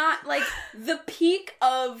 like, not, like, the peak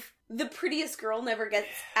of the prettiest girl never gets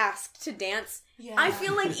asked to dance. Yeah. I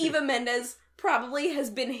feel like Eva Mendes probably has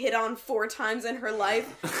been hit on 4 times in her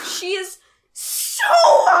life. She is so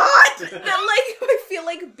hot that, like, I feel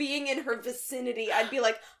like being in her vicinity, I'd be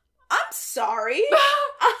like, "I'm sorry.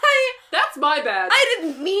 That's my bad. I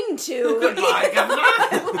didn't mean to." Goodbye,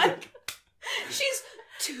 governor. Like, she's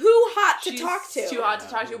too hot to She's talk to. too hot to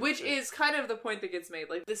talk to, which is kind of the point that gets made.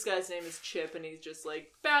 Like, this guy's name is Chip, and he's just,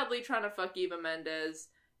 like, badly trying to fuck Eva Mendes,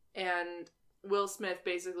 and Will Smith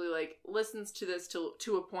basically, like, listens to this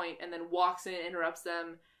to a point, and then walks in and interrupts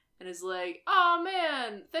them, and is like, "Oh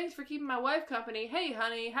man, thanks for keeping my wife company. Hey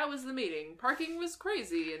honey, how was the meeting? Parking was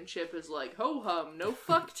crazy." And Chip is like, "Ho hum, no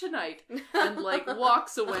fuck tonight," and, like,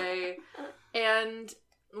 walks away, and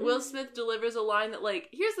Will Smith delivers a line that, like,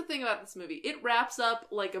 here's the thing about this movie. It wraps up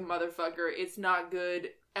like a motherfucker. It's not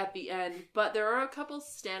good at the end, but there are a couple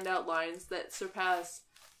standout lines that surpass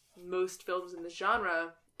most films in the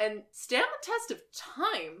genre and stand the test of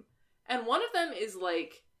time. And one of them is,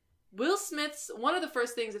 like, Will Smith's, one of the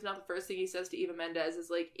first things, if not the first thing he says to Eva Mendes is,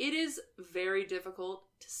 like, "It is very difficult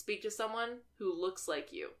to speak to someone who looks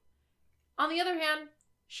like you. On the other hand,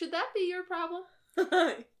 should that be your problem?"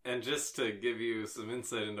 And just to give you some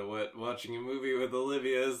insight into what watching a movie with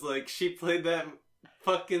Olivia is like, she played that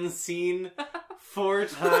fucking scene 4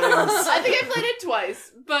 times. I think I played it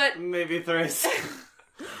twice, but Maybe thrice.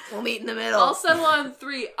 We'll meet in the middle. I'll settle on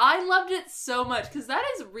 3. I loved it so much, because that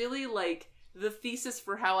is really, like, the thesis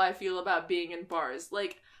for how I feel about being in bars.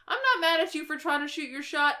 Like, I'm not mad at you for trying to shoot your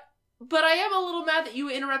shot, but I am a little mad that you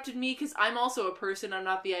interrupted me, because I'm also a person, I'm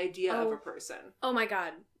not the idea of a person. Oh my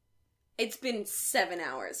god. It's been 7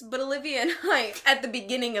 hours, but Olivia and I, at the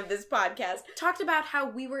beginning of this podcast, talked about how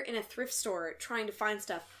we were in a thrift store trying to find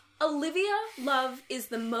stuff. Olivia Love is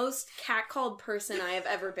the most catcalled person I have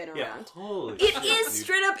ever been Yeah, around. holy It shit, is dude.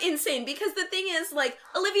 straight up insane because the thing is, like,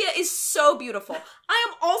 Olivia is so beautiful. I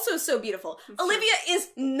am also so beautiful. Olivia is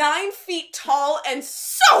 9 feet tall and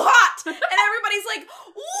so hot! And everybody's like,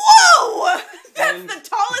 whoa! That's And- the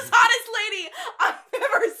tallest, hottest lady I've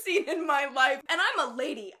ever seen in my life. And I'm a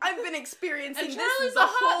lady. I've been experiencing And this Charlie's the a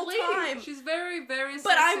hot whole lady. time. She's very, very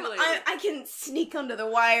But sexy lady. I can sneak under the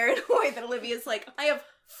wire in a way that Olivia's like, I have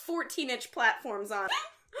 14-inch platforms on.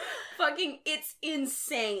 Fucking, it's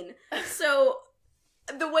insane. So,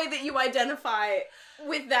 the way that you identify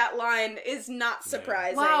with that line is not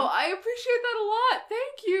surprising. Wow, I appreciate that a lot.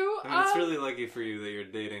 Thank you. I mean, it's really lucky for you that you're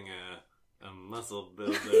dating a muscle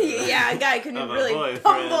builder. Yeah, a guy couldn't of a really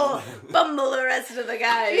boyfriend. bumble the rest of the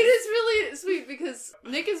guys. It is really sweet because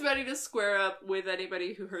Nick is ready to square up with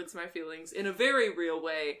anybody who hurts my feelings in a very real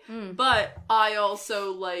way. But I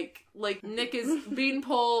also like Nick is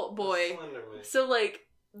beanpole boy. So like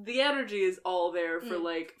the energy is all there for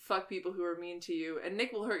like fuck people who are mean to you, and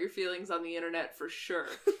Nick will hurt your feelings on the internet for sure.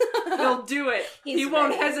 He'll do it. He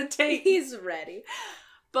won't ready. hesitate. He's ready.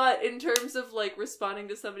 But in terms of like responding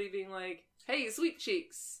to somebody being like, "Hey, sweet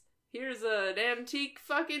cheeks, here's an antique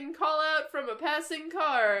fucking call out from a passing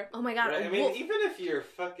car." Oh my god. Right? I mean, even if you're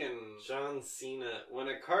fucking John Cena, when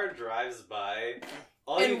a car drives by,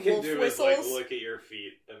 all And you can wolf do is like whistles? look at your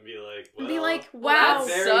feet and be like, well, be like, well, wow. that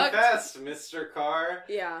very sucked. fast, Mr. Car.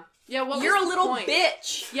 Yeah. Yeah, what You're was a the little point?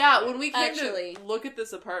 bitch. Yeah, when we came Actually. to look at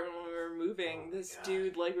this apartment when we were moving, Oh my this God.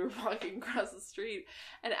 dude, like, we were walking across the street,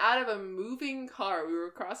 and out of a moving car, we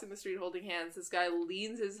were crossing the street holding hands, this guy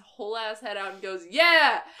leans his whole ass head out and goes,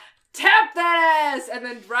 "Yeah! Tap that ass!" and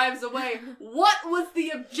then drives away. What was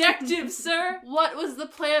the objective, sir? What was the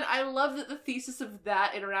plan? I love that the thesis of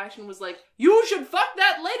that interaction was like, you should fuck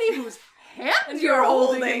that lady whose hand you're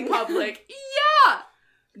holding in public. Yeah!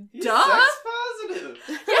 He's Duh. sex positive.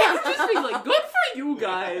 Yeah, just being like, good for you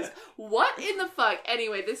guys. What in the fuck?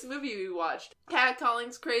 Anyway, this movie we watched,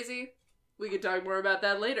 catcalling's crazy. We could talk more about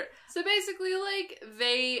that later. So basically, like,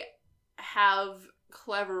 they have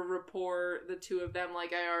clever rapport, the two of them,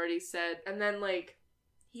 like I already said. And then, like,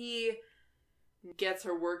 he gets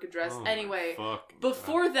her work address. Oh my anyway, fucking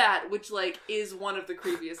before God. that, which, like, is one of the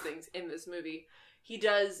creepiest things in this movie, he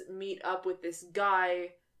does meet up with this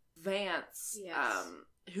guy, Vance, Yes.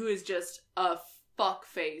 who is just a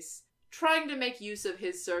fuckface, trying to make use of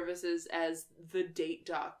his services as the date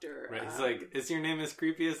doctor. Right, he's like, is your name as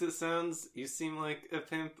creepy as it sounds? You seem like a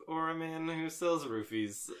pimp or a man who sells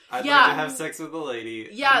roofies. I'd Yeah. like to have sex with a lady.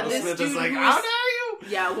 Yeah, and Will this Smith dude is like, who's- how dare you?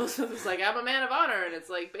 Yeah, Will Smith was like, I'm a man of honor, and it's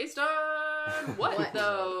like, based on what, What?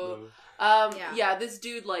 though? Yeah. Yeah, this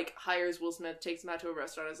dude, like, hires Will Smith, takes him out to a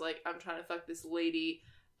restaurant, is like, I'm trying to fuck this lady.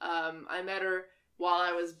 I met her while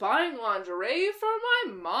I was buying lingerie for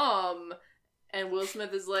my mom. And Will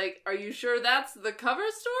Smith is like, are you sure that's the cover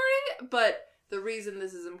story? But the reason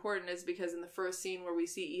this is important is because in the first scene where we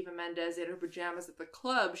see Eva Mendes in her pajamas at the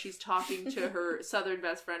club, she's talking to her southern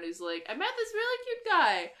best friend who's like, I met this really cute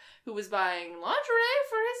guy who was buying lingerie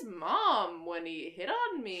for his mom when he hit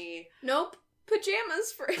on me. Nope.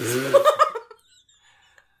 Pajamas for his mom.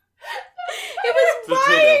 He was Potato,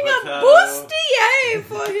 buying potato. a bustier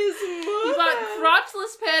for his mom. He bought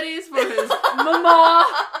crotchless patties for his mama.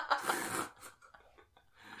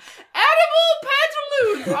 Edible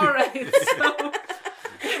pantaloons! Alright, so...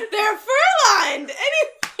 They're fur-lined.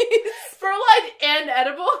 Anyways. Fur-lined and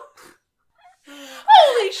edible?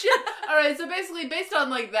 Holy shit! Alright, so basically, based on,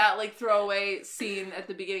 like, that, like, throwaway scene at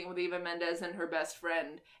the beginning with Eva Mendes and her best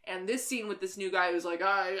friend, and this scene with this new guy who's like,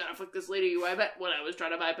 I gotta fuck this lady who I met when I was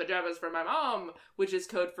trying to buy pajamas for my mom, which is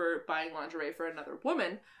code for buying lingerie for another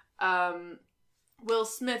woman, Will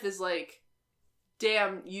Smith is like,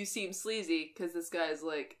 damn, you seem sleazy, because this guy's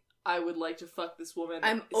like, I would like to fuck this woman.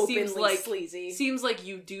 I'm It openly seems like, sleazy. Seems like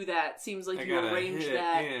you do that. Seems like I you gotta arrange hit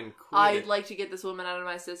that. and quit. I'd like to get this woman out of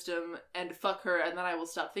my system and fuck her, and then I will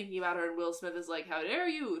stop thinking about her. And Will Smith is like, how dare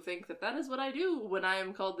you think that that is what I do when I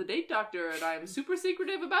am called the date doctor, and I am super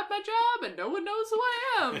secretive about my job, and no one knows who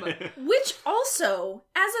I am. Which also,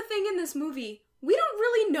 as a thing in this movie, we don't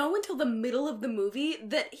really know until the middle of the movie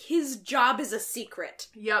that his job is a secret.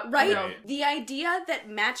 Yep. Right? No. Right. The idea that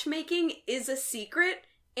matchmaking is a secret,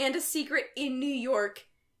 and a secret in New York,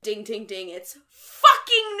 ding ding ding, it's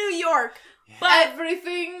fucking New York! But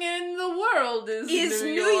Everything in the world is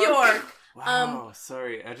New York. Wow,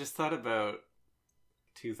 sorry. I just thought about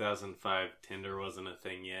 2005. Tinder wasn't a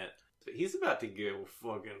thing yet. But he's about to get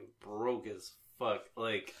fucking broke as fuck.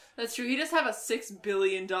 Like, That's true. He does have a $6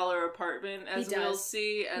 billion apartment, as He we'll does.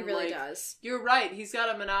 see. And He really like, does. You're right. He's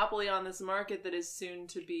got a monopoly on this market that is soon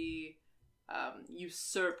to be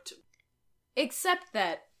usurped. Except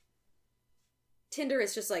that Tinder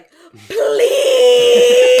is just like,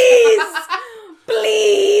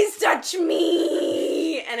 please touch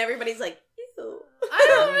me, and everybody's like, ew. I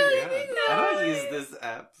don't really think that. I don't use this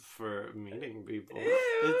app for meeting people.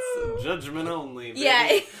 It's judgment only. Baby.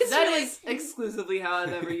 Yeah, That is exclusively how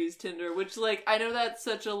I've ever used Tinder, which, like, I know that's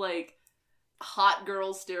such a, like, hot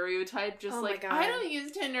girl stereotype, just Oh my like, God. I don't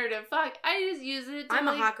use Tinder to fuck, I just use it to, I'm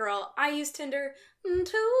a like, hot girl. I use Tinder to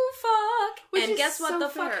fuck. Which and is guess what? so The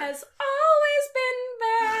fuck fair. has always been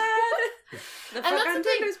bad. The fuck that's on the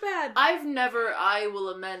thing. Tinder's bad. I will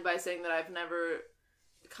amend by saying that I've never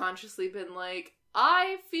consciously been like,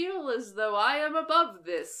 I feel as though I am above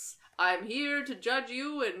this. I'm here to judge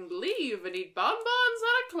you and leave and eat bonbons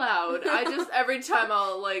on a cloud. I just, every time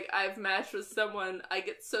I've matched with someone, I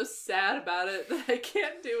get so sad about it that I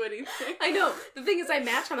can't do anything. I know. The thing is, I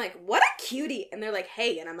match, I'm like, what a cutie. And they're like,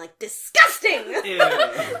 hey. And I'm like, disgusting. Ew.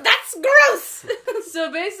 That's gross.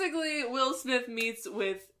 So basically, Will Smith meets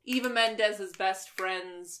with Eva Mendez's best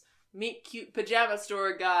friends, meet cute pajama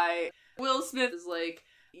store guy. Will Smith is like,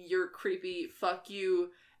 you're creepy, fuck you,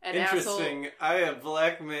 an Interesting. asshole. I, a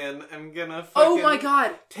black man, am gonna fucking Oh my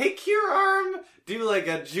god! take your arm, do like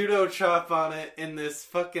a judo chop on it in this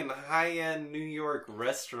fucking high-end New York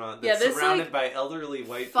restaurant that's this, surrounded like, by elderly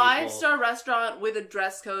white people. 5-star restaurant with a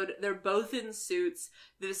dress code. They're both in suits.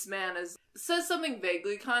 This man says something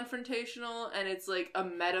vaguely confrontational, and it's like a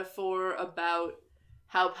metaphor about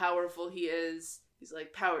how powerful he is. He's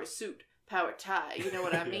like, power suit, power tie, you know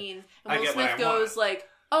what I mean? And I Will get what Smith I want. goes like,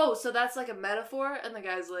 oh, so that's like a metaphor? And the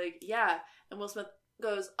guy's like, yeah. And Will Smith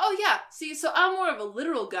goes, oh yeah, see, so I'm more of a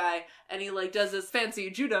literal guy. And he like does this fancy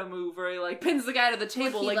judo move where he like pins the guy to the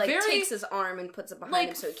table. He like very takes his arm and puts it behind like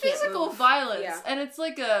him so he can't physical move. violence. Yeah. And it's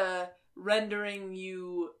like a rendering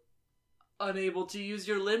you unable to use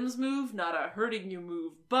your limbs move, not a hurting you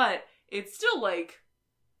move. But it's still like,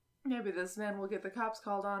 maybe this man will get the cops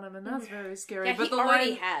called on him, and that's very scary. Yeah, but he the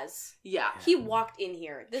already line, has. yeah. He walked in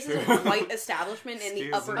here. This is a white establishment in the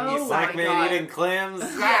Excuse Upper me, Oh East black my Side. man God. eating clams.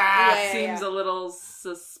 Yeah. Seems a little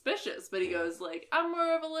suspicious, but he goes like, I'm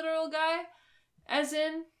more of a literal guy, as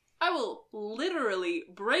in, I will literally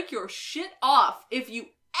break your shit off if you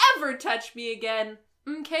ever touch me again,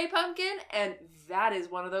 okay, pumpkin? And that is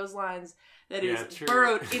one of those lines that is Yeah, true.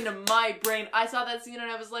 burrowed into my brain. I saw that scene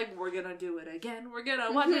and I was like, we're gonna do it again, we're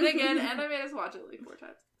gonna watch it again, and I made us watch it like 4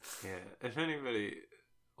 times. Yeah, if anybody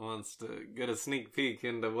wants to get a sneak peek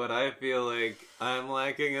into what I feel like I'm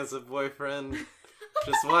lacking as a boyfriend,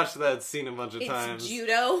 just watch that scene a bunch of times. It's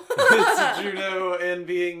judo. It's judo and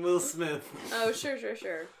being Will Smith. Oh, sure.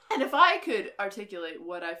 And if I could articulate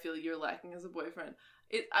what I feel you're lacking as a boyfriend,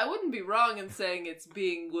 I wouldn't be wrong in saying it's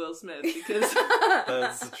being Will Smith, because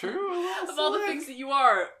That's true. of all the things that you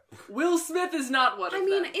are, Will Smith is not one of I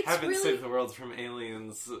mean, them. it's Haven't really... saved the world from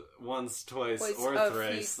aliens once, twice, or a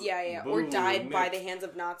thrice. few- yeah. Or Boo, died by Nick. the hands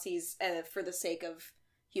of Nazis for the sake of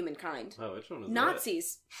humankind. Oh, which one was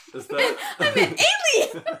Nazis. that? Is that... I meant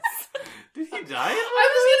aliens! Did he die? I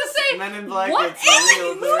was gonna say, Men in Black what gets real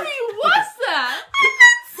alien dark. movie was that?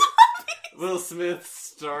 Will Smith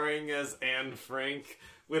starring as Anne Frank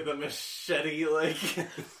with a machete, like...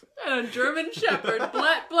 And a German Shepherd,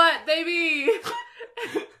 blat blat, baby.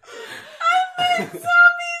 Zombies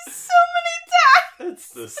so many times! It's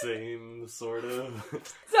the same, sort of.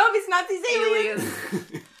 Zombies, Nazis, aliens!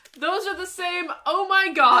 Aliens. Those are the same. Oh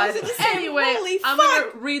my god. Those are the same. Anyway, Holy I'm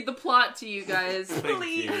fuck. gonna read the plot to you guys. Thank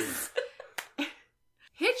you.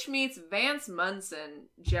 Hitch meets Vance Munson,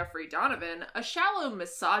 Jeffrey Donovan, a shallow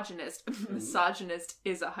misogynist. Misogynist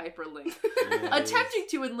is a hyperlink. Attempting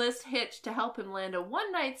to enlist Hitch to help him land a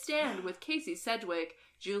one-night stand with Casey Sedgwick,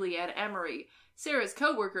 Julianne Emery, Sarah's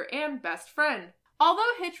co-worker and best friend. Although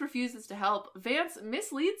Hitch refuses to help, Vance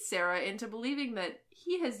misleads Sarah into believing that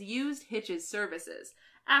he has used Hitch's services.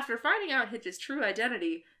 After finding out Hitch's true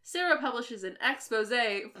identity, Sarah publishes an expose.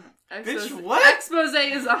 Bitch, what? Expose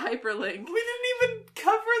is a hyperlink. We didn't even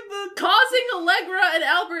cover the... Causing Allegra and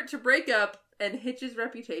Albert to break up and Hitch's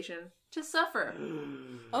reputation to suffer.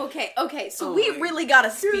 Okay, so Oh we my really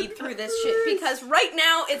gotta speed through this shit, because right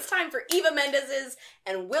now it's time for Eva Mendez's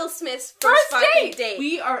and Will Smith's first fucking date.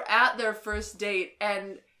 We are at their first date,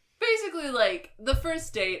 and basically, like, the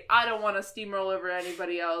first date, I don't want to steamroll over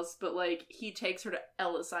anybody else, but, like, he takes her to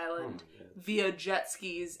Ellis Island via jet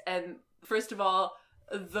skis, and first of all,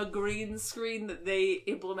 the green screen that they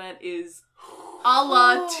implement is a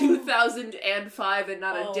la 2005 and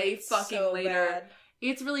not a day it's fucking so later. bad.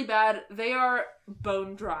 It's really bad. They are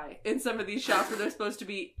bone dry in some of these shots where they're supposed to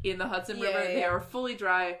be in the Hudson River. Yeah. They are fully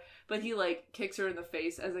dry. but he, like, kicks her in the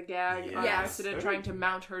face as a gag on Yes. accident, trying to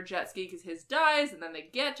mount her jet ski because his dies, and then they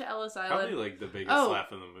get to Ellis Island. Probably, like, the biggest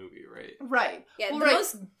laugh in the movie, right? Right. Yeah, well, the right.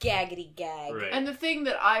 most gaggity gag. Right. And the thing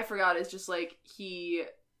that I forgot is just, like, he,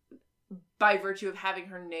 by virtue of having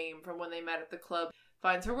her name from when they met at the club,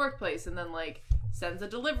 finds her workplace, and then, like, sends a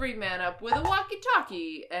delivery man up with a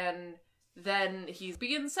walkie-talkie, and then he's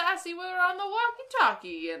being sassy with her on the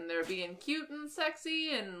walkie-talkie, and they're being cute and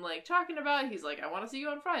sexy, and, like, talking about it. He's like, I want to see you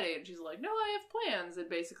on Friday, and she's like, no, I have plans, and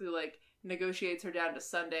basically, like, negotiates her down to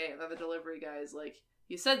Sunday, and then the delivery guy is like,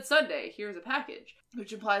 you said Sunday, here's a package.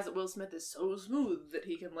 Which implies that Will Smith is so smooth that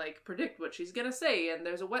he can, like, predict what she's gonna say, and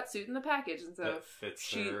there's a wetsuit in the package, and so that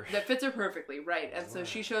fits her perfectly, right. And so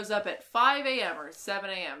she shows up at 5 a.m. or 7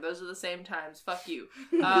 a.m. Those are the same times. Fuck you.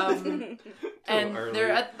 And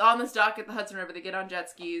they're on this dock at the Hudson River. They get on jet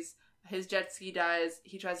skis. His jet ski dies.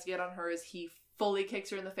 He tries to get on hers. He fully kicks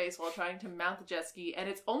her in the face while trying to mount the jet ski, and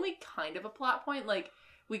it's only kind of a plot point. Like,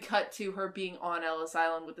 we cut to her being on Ellis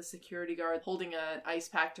Island with the security guard holding an ice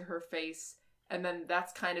pack to her face, and then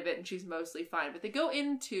that's kind of it, and she's mostly fine. But they go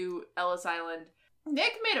into Ellis Island.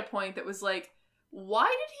 Nick made a point that was like, why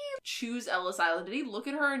did he choose Ellis Island? Did he look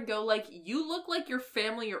at her and go, like, you look like your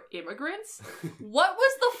family are immigrants? What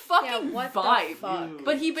was the fucking vibe? The fuck?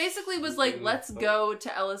 But he basically was like, let's go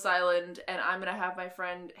to Ellis Island, and I'm gonna have my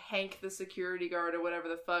friend Hank, the security guard, or whatever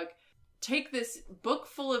the fuck, take this book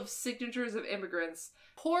full of signatures of immigrants,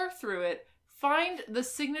 pour through it, find the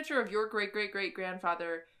signature of your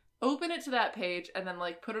great-great-great-grandfather, open it to that page, and then,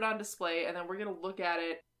 like, put it on display, and then we're gonna look at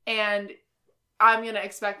it, and I'm gonna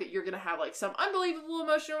expect that you're gonna have, like, some unbelievable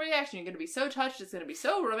emotional reaction. You're gonna be so touched, it's gonna be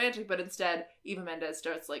so romantic, but instead, Eva Mendes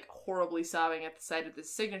starts, like, horribly sobbing at the sight of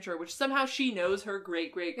this signature, which somehow she knows her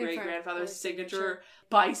great-great-great-grandfather's signature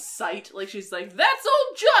by sight. Like, she's like, that's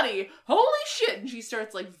old Johnny! Holy shit! And she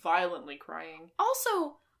starts, like, violently crying.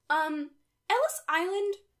 Also, Ellis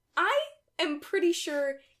Island, I am pretty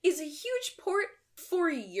sure, is a huge port for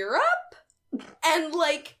Europe? And,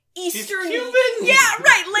 like, Eastern... She's Cuban! Yeah,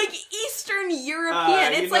 right, like, Eastern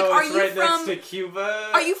European. It's like, are it's you right from... next to Cuba.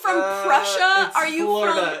 Are you from Prussia? It's Are you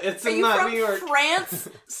Florida. from... It's are you not from New York. France?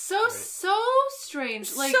 So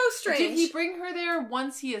strange. Like, So strange. Did he bring her there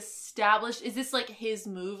once he established... Is this, like, his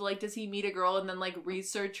move? Like, does he meet a girl and then, like,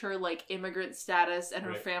 research her, like, immigrant status and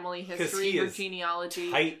her family history, her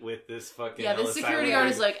genealogy? Tight with this fucking Yeah, the security guard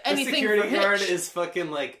is like, anything for The security guard Hitch. is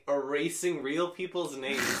fucking, like, erasing real people's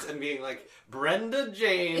names and being like, Brenda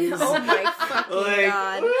James. Oh my fucking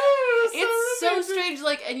god. It's so strange,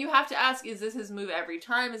 like, and you have to ask, is this his move every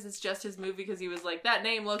time? Is this just his move because he was like, that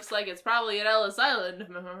name looks like it's probably at Ellis Island?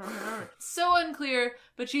 So unclear,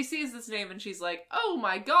 but she sees this name and she's like, oh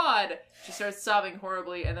my god! She starts sobbing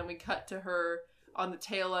horribly, and then we cut to her on the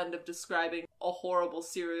tail end of describing a horrible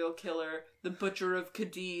serial killer, the Butcher of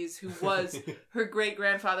Cadiz, who was her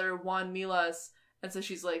great-grandfather, Juan Milas, and so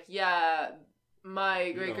she's like, yeah...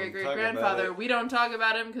 My great-great-great-grandfather, we don't talk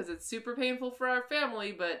about him because it's super painful for our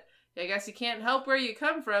family, but I guess you can't help where you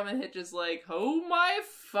come from, and it just like, oh my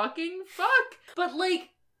fucking fuck. But, like,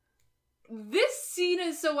 this scene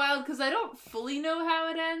is so wild because I don't fully know how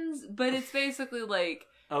it ends, but it's basically like...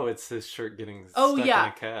 Oh, it's his shirt getting stuck in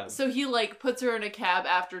a cab. So he, like, puts her in a cab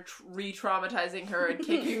after re-traumatizing her and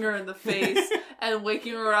kicking her in the face and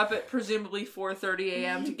waking her up at presumably 4:30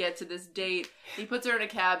 a.m. to get to this date. He puts her in a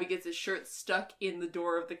cab, he gets his shirt stuck in the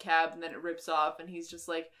door of the cab, and then it rips off, and he's just,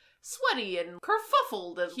 like, sweaty and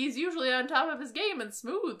kerfuffled, and he's usually on top of his game and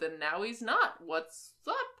smooth, and now he's not. What's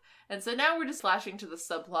up? And so now we're just flashing to the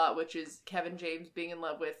subplot, which is Kevin James being in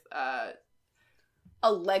love with,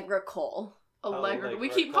 Allegra Cole. Allegra. We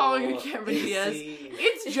keep calling her Cameron Diaz.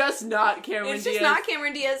 It's just not Cameron Diaz. It's just not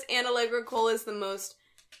Cameron Diaz, and Allegra Cole is the most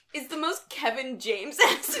Kevin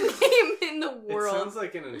James-esque name in the world. It sounds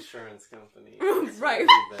like an insurance company. Right.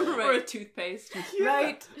 Or a toothpaste. Yeah.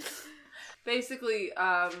 Right. Basically,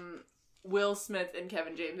 Will Smith and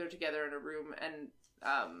Kevin James are together in a room, and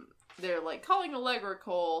they're, like, calling Allegra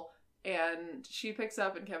Cole, and she picks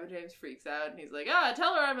up, and Kevin James freaks out, and he's like,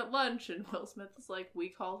 tell her I'm at lunch, and Will Smith is like, we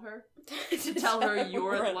called her to tell her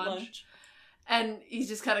you're at lunch. And he's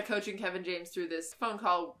just kind of coaching Kevin James through this phone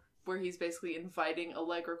call where he's basically inviting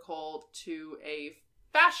Allegra Cole to a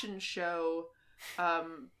fashion show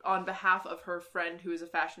on behalf of her friend who is a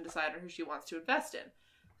fashion designer who she wants to invest in.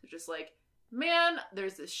 So just like, man,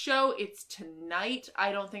 there's this show, it's tonight.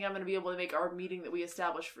 I don't think I'm going to be able to make our meeting that we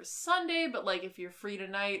established for Sunday, but, like, if you're free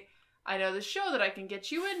tonight, I know the show that I can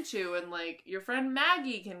get you into, and, like, your friend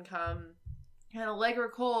Maggie can come. And Allegra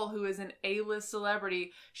Cole, who is an A-list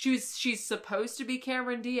celebrity, she's supposed to be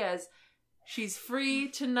Cameron Diaz. She's free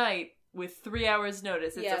tonight. with 3 hours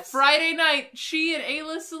notice. It's a Yes. Friday night. She, an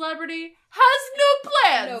A-list celebrity, has no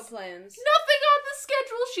plans. No plans. Nothing on the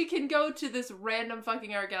schedule. She can go to this random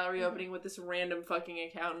fucking art gallery opening with this random fucking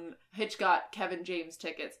accountant. Hitch got Kevin James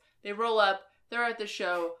tickets. They roll up. They're at the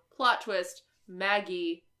show. Plot twist.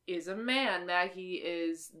 Maggie is a man. Maggie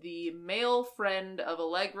is the male friend of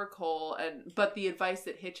Allegra Cole, but the advice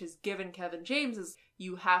that Hitch has given Kevin James is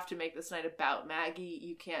you have to make this night about Maggie.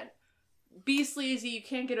 You can't be sleazy. You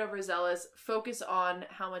can't get overzealous. Focus on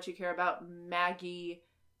how much you care about Maggie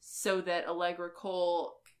so that Allegra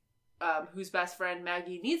Cole, whose best friend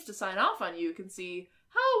Maggie needs to sign off on you, can see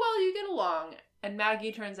how well you get along. And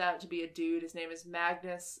Maggie turns out to be a dude. His name is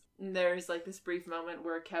Magnus. And there's like this brief moment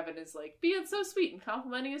where Kevin is like being so sweet and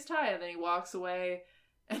complimenting his tie, and then he walks away.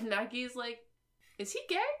 And Maggie's like, "Is he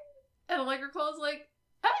gay?" And Allegra Cole's like,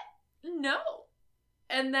 "No."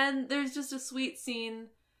 And then there's just a sweet scene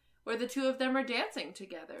where the two of them are dancing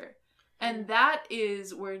together. And that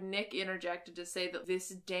is where Nick interjected to say that this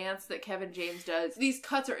dance that Kevin James does, these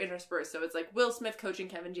cuts are interspersed. So it's like Will Smith coaching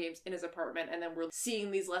Kevin James in his apartment, and then we're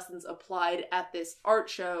seeing these lessons applied at this art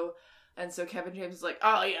show. And so Kevin James is like,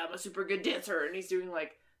 "Oh yeah, I'm a super good dancer." And he's doing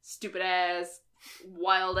like stupid ass,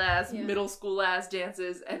 wild ass, middle school ass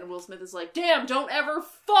dances. And Will Smith is like, "Damn, don't ever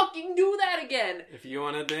fucking do that again." If you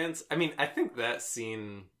want to dance, I mean, I think that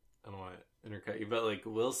scene, I don't want to intercut you, but like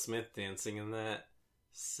Will Smith dancing in that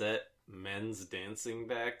set men's dancing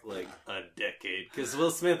back like a decade. Because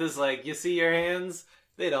Will Smith is like, "You see your hands?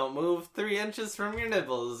 They don't move 3 inches from your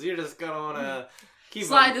nipples. You're just gonna want to keep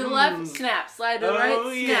slide to the left, snap. Slide to the right,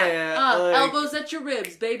 snap. Yeah, like, elbows at your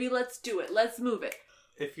ribs, baby. Let's do it. Let's move it."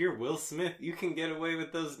 If you're Will Smith, you can get away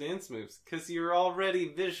with those dance moves because you're already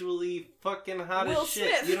visually fucking hot Will as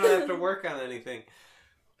shit. Smith. You don't have to work on anything.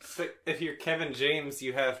 But if you're Kevin James,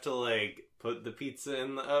 you have to like put the pizza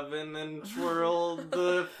in the oven and twirl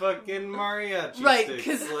the fucking mariachi Right, sticks.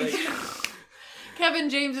 because Like, Kevin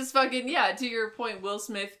James is fucking, yeah, to your point, Will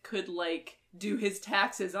Smith could, like, do his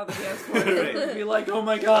taxes on the dance floor Right. and be like, "Oh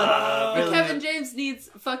my god." But brilliant. Kevin James needs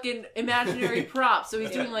fucking imaginary props, so he's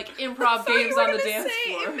doing, like, improv I thought you games were on the gonna dance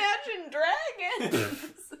say floor. Imagine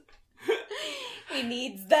Dragons. He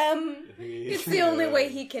needs them. It's the only way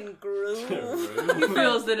he can groove. He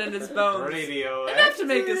feels it in his bones. Radio Enough to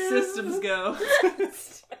make his systems go.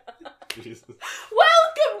 Jesus.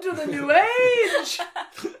 Welcome to the new age!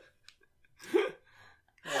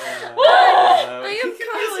 I am I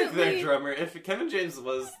like constantly- their drummer. If Kevin James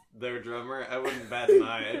was their drummer, I wouldn't bat an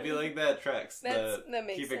eye. I'd be like, that tracks. That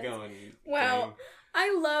makes keep sense. it going. Wow.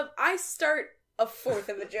 I start a fourth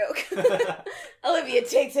of a joke. Olivia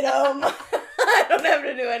takes it home. I don't have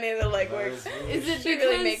to do any of the legwork. Is it She because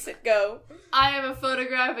really makes it go. I have a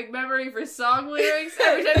photographic memory for song lyrics?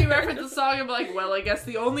 Every time you reference a song, I'm like, well, I guess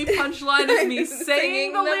the only punchline is me Singing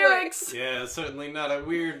saying the the lyrics. Yeah, certainly not a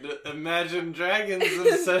weird Imagine Dragons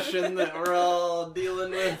obsession that we're all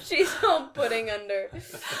dealing with. She's all putting under.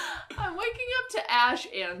 I'm waking up to ash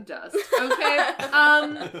and dust,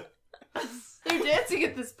 okay? They're dancing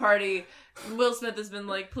at this party. Will Smith has been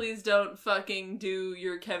like, "Please don't fucking do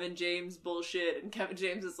your Kevin James bullshit." And Kevin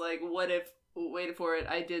James is like, "What if, wait for it,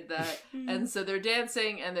 I did that." And so they're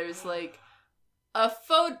dancing, and there's like a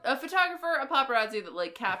photographer, a paparazzi that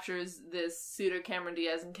like captures this pseudo Cameron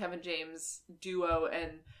Diaz and Kevin James duo,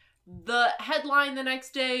 and the headline the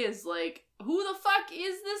next day is like, "Who the fuck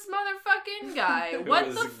is this motherfucking guy? What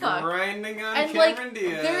Who the was fuck?" grinding on And Cameron like,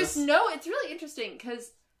 Diaz. it's really interesting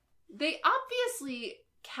because they obviously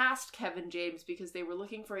cast Kevin James because they were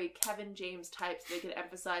looking for a Kevin James type so they could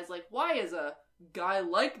emphasize, like, why is a guy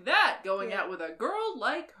like that going out with a girl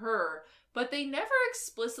like her? But they never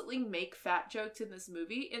explicitly make fat jokes in this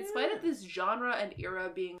movie, in spite of this genre and era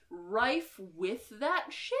being rife with that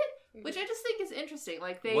shit, which I just think is interesting.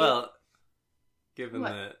 Like, they... Well, given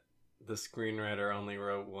What? that the screenwriter only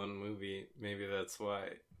wrote one movie, maybe that's why.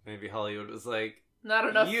 Maybe Hollywood was like, not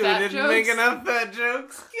enough you fat didn't jokes. make enough fat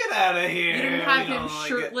jokes? Get out of here! You didn't have We him don't like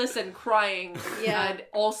shirtless and crying Yeah. and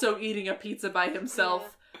also eating a pizza by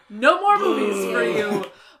himself. No more movies for you.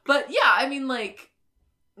 But yeah, I mean, like,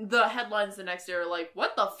 the headlines the next day are like,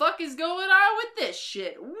 "What the fuck is going on with this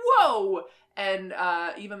shit? Whoa!" And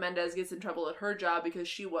Eva Mendes gets in trouble at her job because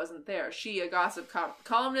she wasn't there. She, a gossip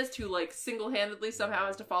columnist who, like, single-handedly somehow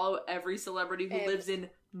has to follow every celebrity who lives in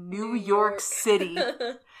New York City.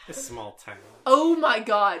 A small town. Oh my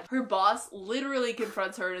god. Her boss literally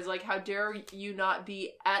confronts her and is like, "How dare you not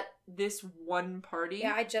be at this one party?"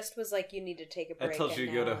 Yeah, I just was like, you need to take a I break. told you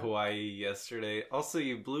to go to now. Hawaii yesterday. Also,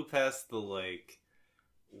 you blew past the, like,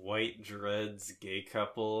 white dreads gay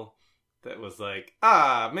couple that was like,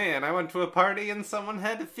 "Ah, man, I went to a party and someone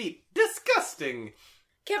had feet. Disgusting!"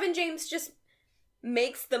 Kevin James just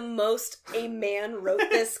makes the most a man wrote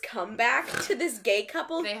this comeback to this gay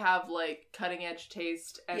couple. They have, like, cutting-edge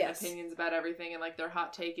taste and Yes. opinions about everything, and, like, their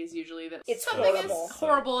hot take is usually that It's something horrible. is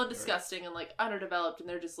horrible and disgusting and, like, underdeveloped, and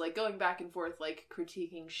they're just, like, going back and forth, like,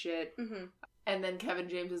 critiquing shit. Mm-hmm. And then Kevin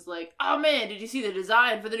James is like, oh man, did you see the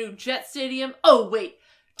design for the new Jet Stadium? Oh wait,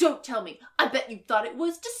 don't tell me. I bet you thought it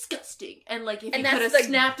was disgusting. And like, if he could have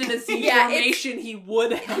snapped in a Z formation, he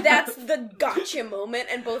would have. That's the gotcha moment,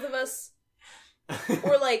 and both of us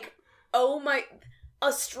were like, oh my...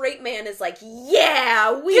 A straight man is like,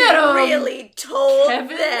 yeah, we really told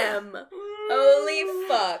Kevin. them. Holy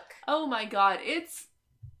fuck. Oh my god, it's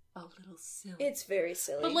a little silly. It's very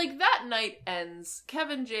silly. But like, that night ends,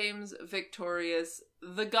 Kevin James victorious,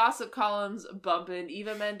 the gossip columns bumping,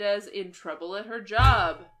 Eva Mendes in trouble at her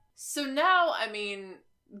job. So now, I mean,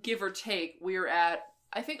 give or take, we're at,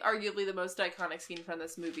 I think, arguably the most iconic scene from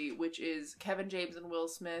this movie, which is Kevin James and Will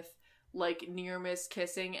Smith, like, near-miss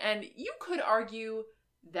kissing. And you could argue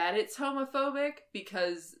that it's homophobic,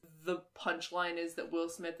 because the punchline is that Will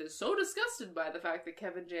Smith is so disgusted by the fact that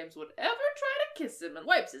Kevin James would ever try to kiss him and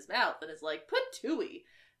wipes his mouth and is like, patooey.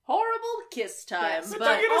 Horrible kiss time. Yes,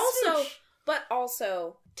 But but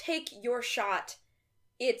also, take your shot.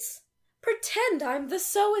 It's pretend I'm the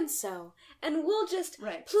so-and-so, and we'll just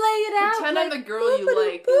Right. play it out. Pretend I'm like, the girl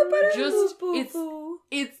you like. boop-a-doo, Just, boop-a-doo.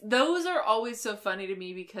 it's those are always so funny to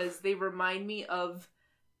me because they remind me of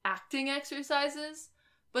acting exercises.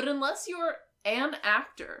 But unless you're an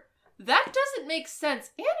actor, that doesn't make sense,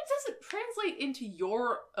 and it doesn't translate into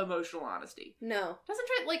your emotional honesty. No. It doesn't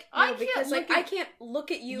translate. Like, No, I can't because look like I at can't look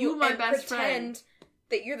at you, you, my and best pretend friend.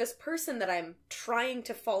 that you're this person that I'm trying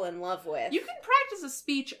to fall in love with. You can practice a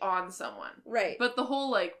speech on someone. Right. But the whole,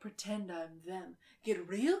 like, pretend I'm them. Get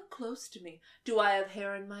real close to me. Do I have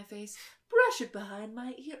hair in my face? Brush it behind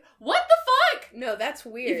my ear. What the fuck? No, that's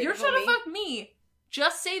weird. If you're trying to homie. fuck me,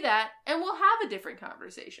 just say that and we'll have a different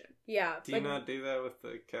conversation. Yeah. Do you not do that with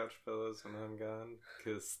the couch pillows when I'm gone?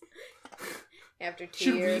 Because After 2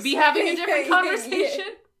 Should years. we be having a different conversation?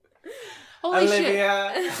 Holy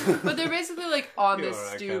Olivia. shit. But they're basically like on You're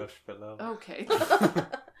this a stoop. couch pillow. Okay.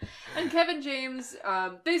 And Kevin James,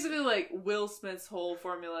 basically like Will Smith's whole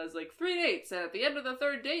formula is like 3 dates, and at the end of the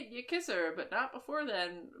 3rd date you kiss her, but not before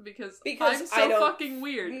then because I'm so I don't fucking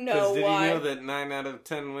weird. know Did why. you know that 9 out of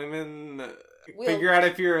 10 women Will- figure out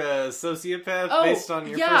if you're a sociopath Oh, based on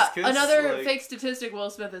your yeah, first kiss? another Like, fake statistic Will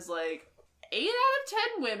Smith is like 8 out of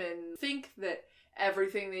 10 women think that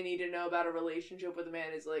everything they need to know about a relationship with a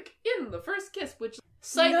man is like in the first kiss, which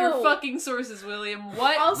cite No. your fucking sources, William.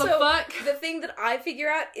 What Also, the fuck? the thing that I figure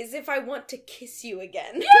out is if I want to kiss you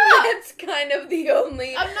again. Yeah! That's kind of the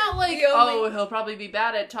only... I'm not like, the only- oh, he'll probably be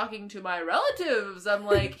bad at talking to my relatives. I'm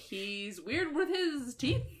like, he's weird with his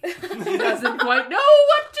teeth. He doesn't quite know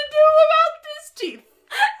what to do about his teeth.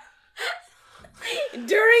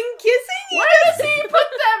 During kissing? Where does he put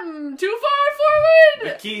them? Too far the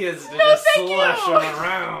forward? key is to No, just thank slush you. them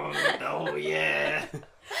around. Oh, yeah.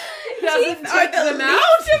 He doesn't Teeth are take the them out.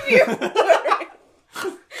 least of your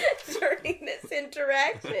worries during this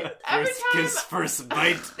interaction. Every First time- kiss, first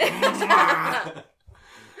bite.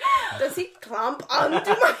 Does he clomp onto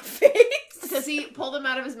my face? Does he pull them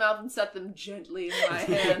out of his mouth and set them gently in my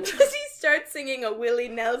hand? Does he start singing a Willie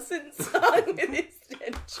Nelson song with his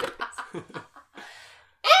dentures?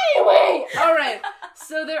 Anyway, all right.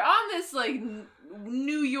 So they're on this like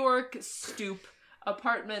New York stoop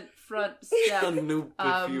apartment front A step. noop,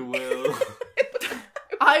 if you will.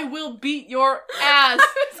 I will beat your ass,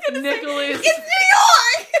 Nicholas. It's New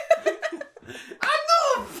York!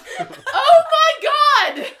 Oh my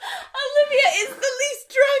god! Olivia is the least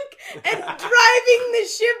drunk and driving the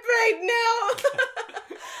ship right now.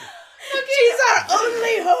 She's our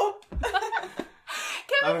only hope.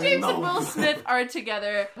 Kevin James and no. Will Smith are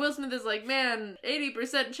together. Will Smith is like, man,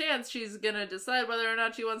 80% chance she's gonna decide whether or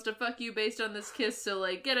not she wants to fuck you based on this kiss, so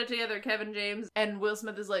like, get it together, Kevin James. And Will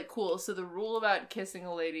Smith is like, cool, so the rule about kissing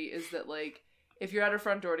a lady is that like, if you're at her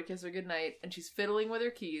front door to kiss her goodnight and she's fiddling with her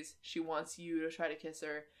keys, she wants you to try to kiss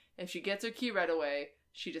her. If she gets her key right away,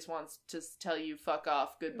 she just wants to tell you fuck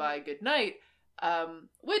off, goodbye, good night.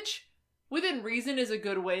 Which, within reason, is a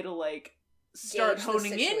good way to like, start Gauge the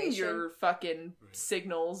honing in situation. your fucking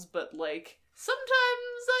signals, but like sometimes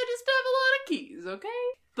I just have a lot of keys, okay?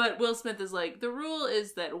 But Will Smith is like, the rule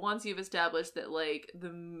is that once you've established that like the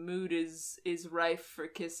mood is rife for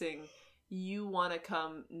kissing, you want to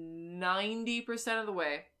come 90% of the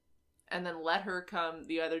way and then let her come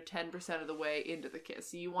the other 10% of the way into the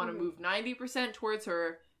kiss. So you want to move 90% towards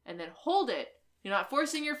her and then hold it. You're not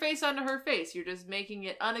forcing your face onto her face. You're just making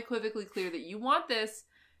it unequivocally clear that you want this.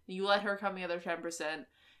 You let her come the other 10%,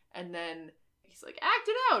 and then he's like, act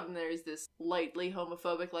it out, and there's this lightly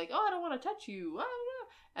homophobic, like, oh, I don't want to touch you,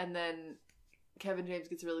 and then Kevin James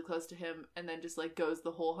gets really close to him, and then just, like, goes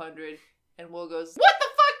the whole 100, and Will goes, what the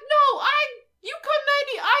fuck, no, you come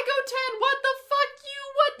 90, I go 10, what the fuck,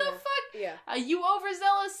 Yeah. you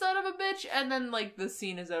overzealous son of a bitch, and then, like, the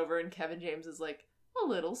scene is over, and Kevin James is, like, a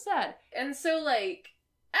little sad. And so, like,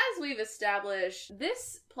 as we've established,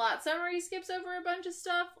 this plot summary skips over a bunch of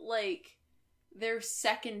stuff, like, their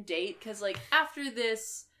second date, because, like, after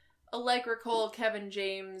this Allegra Cole, Kevin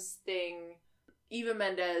James thing, Eva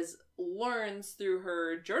Mendes learns through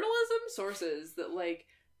her journalism sources that, like,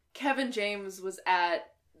 Kevin James was at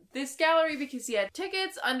this gallery because he had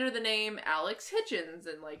tickets under the name Alex Hitchens,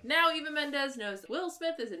 and, like, now Eva Mendes knows that Will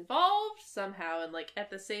Smith is involved somehow, and, like, at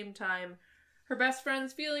the same time, her best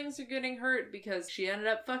friend's feelings are getting hurt because she ended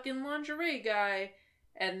up fucking lingerie guy,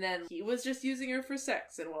 and then he was just using her for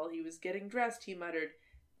sex, and while he was getting dressed, he muttered,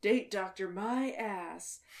 "Date doctor my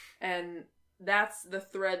ass." And that's the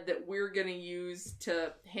thread that we're gonna use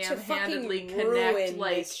to ham-handedly connect,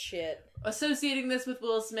 like, this shit. Associating this with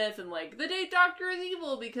Will Smith and, like, the date doctor is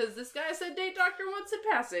evil because this guy said date doctor once in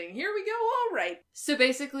passing. Here we go, alright. So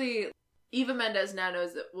basically, Eva Mendes now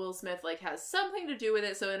knows that Will Smith, like, has something to do with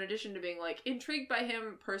it, so in addition to being, like, intrigued by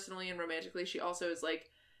him personally and romantically, she also is,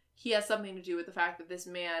 like, he has something to do with the fact that this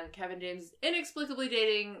man, Kevin James, is inexplicably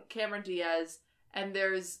dating Cameron Diaz, and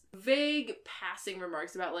there's vague passing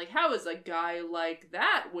remarks about, like, how is a guy like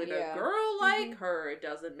that with a girl like her? It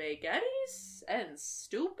doesn't make any sense.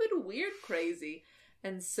 Stupid, weird, crazy.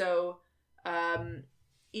 And so,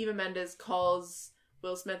 Eva Mendes calls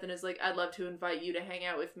Will Smith and is like, I'd love to invite you to hang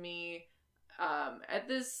out with me at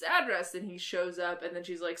this address, and he shows up, and then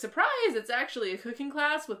she's like, surprise, it's actually a cooking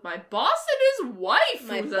class with my boss and his wife,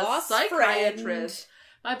 who's a psychiatrist.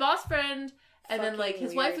 My boss friend. And then, like,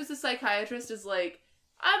 his wife, who's a psychiatrist, is like,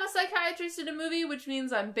 I'm a psychiatrist in a movie, which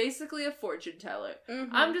means I'm basically a fortune teller.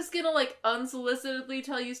 Mm-hmm. I'm just gonna, like, unsolicitedly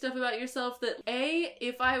tell you stuff about yourself that, A,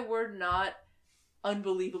 if I were not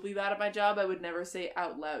unbelievably bad at my job, I would never say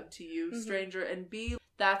out loud to you, stranger, and B,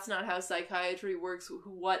 that's not how psychiatry works.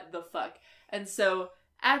 What the fuck? And so,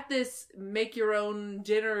 at this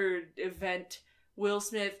make-your-own-dinner event, Will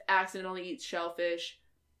Smith accidentally eats shellfish.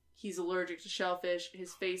 He's allergic to shellfish.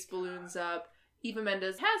 His face balloons up. Eva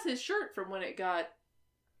Mendes has his shirt from when it got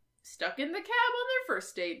stuck in the cab on their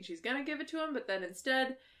first date, and she's gonna give it to him, but then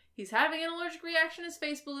instead, he's having an allergic reaction, his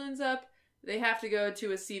face balloons up. They have to go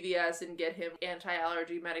to a CVS and get him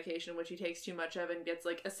anti-allergy medication, which he takes too much of and gets,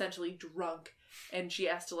 like, essentially drunk, and she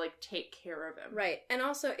has to, like, take care of him. Right. And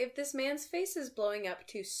also, if this man's face is blowing up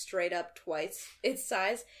to straight up twice its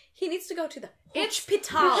size, he needs to go to the hospital. It's just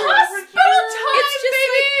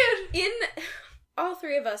baby! Like, all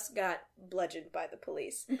three of us got bludgeoned by the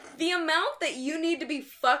police. The amount that you need to be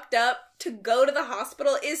fucked up to go to the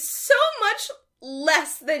hospital is so much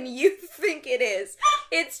less than you think it is.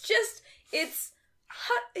 It's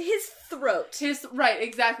his throat. Right,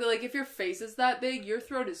 exactly. Like, if your face is that big, your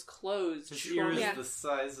throat is closed. His ear is the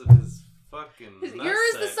size of his fucking His ear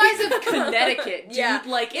is the size of Connecticut, dude. Yeah.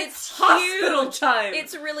 Like, it's hospital time.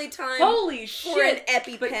 It's really time. Holy for shit. an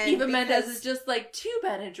EpiPen. But Eva Mendes is just like, 2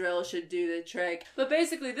 Benadryl should do the trick. But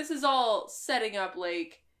basically, this is all setting up,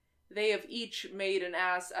 like, they have each made an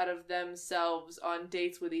ass out of themselves on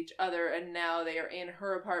dates with each other, and now they are in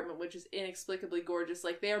her apartment, which is inexplicably gorgeous.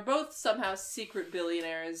 Like, they are both somehow secret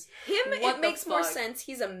billionaires. It makes more sense.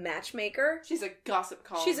 He's a matchmaker. She's a gossip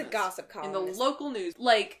columnist. She's a gossip columnist. In the local news.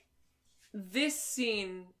 Like, this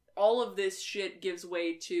scene, all of this shit gives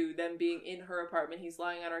way to them being in her apartment. He's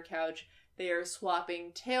lying on her couch. They are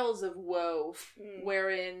swapping tales of woe,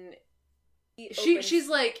 wherein she's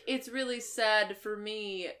like, it's really sad for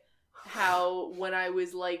me how when I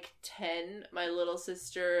was like 10, my little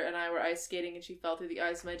sister and I were ice skating and she fell through the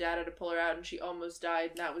ice. My dad had to pull her out and she almost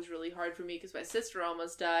died, and that was really hard for me because my sister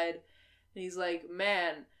almost died. And he's like,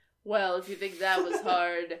 man, well, if you think that was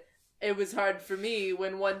hard, it was hard for me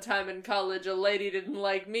when one time in college a lady didn't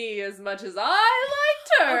like me as much as I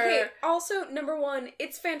liked her. Okay, also, number one,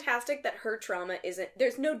 it's fantastic that her trauma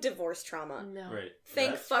there's no divorce trauma. No. Right.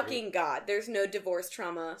 Thank fucking God, there's no divorce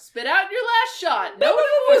trauma. Spit out your last shot. No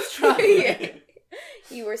divorce trauma. Yeah.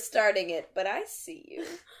 You were starting it, but I see you.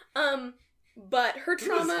 But her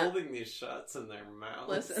trauma... Who's holding these shots in their mouths?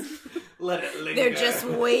 Listen. Let it linger. They're just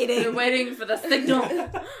waiting. They're waiting for the signal.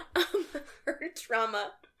 Her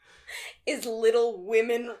trauma is Little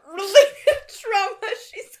Women related trauma.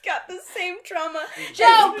 She's got the same trauma.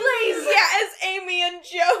 Joe, please! Yeah, as Amy and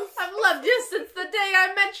Joe. I've loved you since the day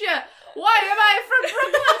I met you. Why am I from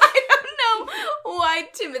Brooklyn? I don't know why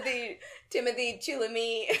Timothy Timothy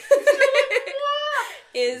Chalamet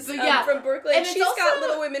is So, yeah. from Brooklyn. And it's She's got also-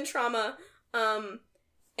 Little Women trauma,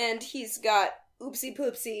 and he's got Oopsie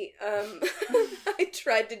Poopsie. I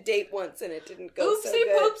tried to date once and it didn't go so Oopsie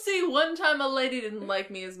good. poopsie, one time a lady didn't like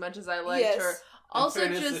me as much as I liked Yes. her. Also,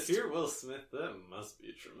 in fairness, just... if you're Will Smith, that must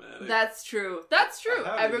be traumatic. That's true. That's true.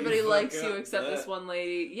 How did Everybody you fuck likes you up except that? this one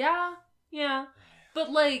lady. Yeah, yeah.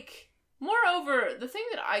 But, like, moreover, the thing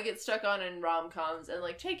that I get stuck on in rom-coms, and,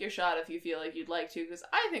 like, take your shot if you feel like you'd like to, because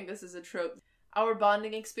I think this is a trope. Our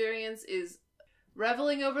bonding experience is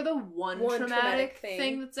reveling over the one traumatic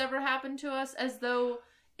thing that's ever happened to us, as though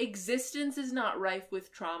existence is not rife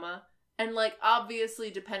with trauma. And, like,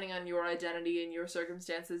 obviously, depending on your identity and your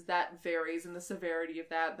circumstances, that varies, and the severity of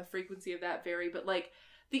that, the frequency of that vary. But, like,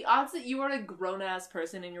 the odds that you are a grown-ass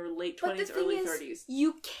person in your late 20s, early 30s.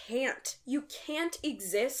 You can't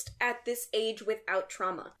exist at this age without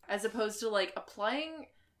trauma. As opposed to, like, applying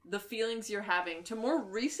the feelings you're having to more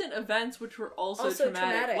recent events, which were also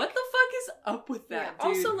traumatic. What the fuck is up with that, dude?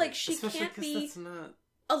 Also, like, she Especially can't 'cause be that's not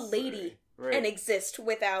a lady right. and exist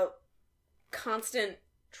without constant...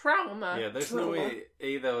 trauma. Yeah, there's trauma. no way,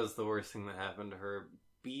 A, that was the worst thing that happened to her,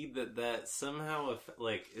 B, that somehow,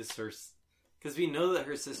 like, is her... Because we know that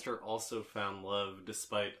her sister also found love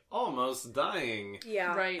despite almost dying.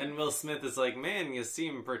 Yeah. Right. And Will Smith is like, man, you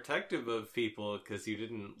seem protective of people because you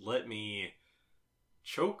didn't let me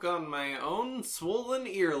choke on my own swollen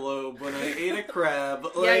earlobe when I ate a crab.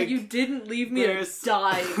 Yeah, Like, you didn't leave me to there's-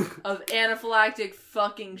 die of anaphylactic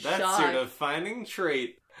fucking that's shock. your defining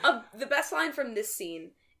trait. The best line from this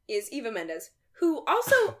scene is Eva Mendes, who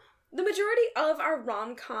also, the majority of our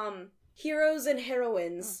rom-com heroes and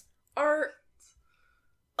heroines are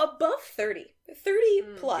above 30. 30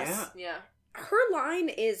 plus. Yeah. Yeah. Her line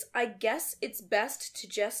is, I guess it's best to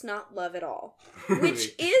just not love at all. Which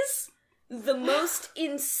is the most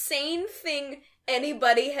insane thing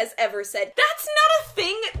anybody has ever said. That's not a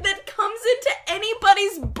thing that comes into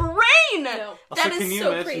anybody's brain! No. Also, That is can you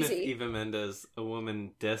so imagine crazy. if Eva Mendes, a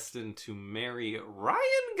woman destined to marry Ryan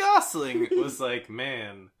Gosling, was like,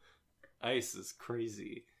 man, ice is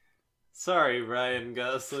crazy. Sorry, Ryan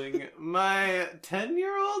Gosling. My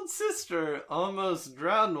 10-year-old sister almost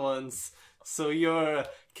drowned once, so your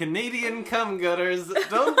Canadian cum gutters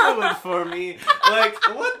don't do it for me. Like,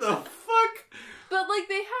 what the fuck? But, like,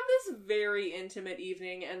 they have this very intimate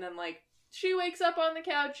evening, and then, like, she wakes up on the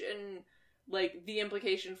couch, and, like, the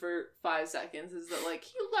implication for 5 seconds is that, like,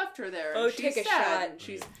 he left her there, and Oh, she's take a sad, shot. and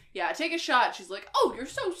she's, yeah, take a shot. She's like, oh, you're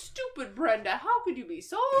so stupid, Brenda. How could you be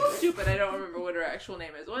so stupid? I don't remember what her actual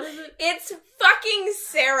name is. What is it? It's fucking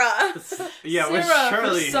Sarah! Yeah, which Sarah,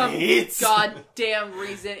 Charlie for some hates. goddamn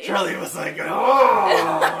reason. Charlie was like,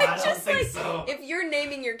 oh, I don't Just think like, so. if you're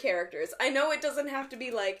naming your characters, I know it doesn't have to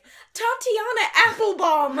be like, Tatiana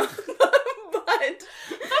Applebaum! But,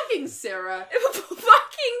 Fucking Sarah.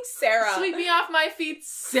 fucking Sarah. Sweep me off my feet,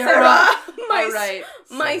 Sarah! Sarah. My, All right.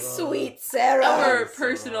 my Sarah. sweet Sarah! Our Sarah.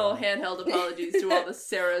 personal handheld apologies to all the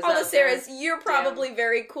Sarahs All the out there. Sarahs, you're probably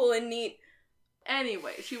very cool and neat.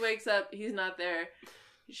 Anyway, she wakes up, he's not there.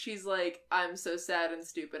 She's like, I'm so sad and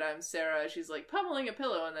stupid, I'm Sarah. She's like pummeling a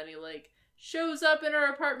pillow, and then he like shows up in her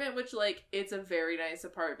apartment, which like, it's a very nice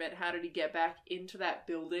apartment. How did he get back into that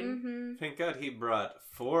building? Mm-hmm. Thank God he brought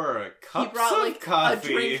 4 cups He brought of like coffee.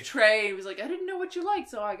 a drink tray. He was like, I didn't know what you liked,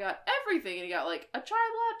 so I got everything. And he got like a chai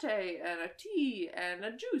latte and a tea and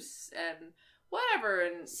a juice and whatever.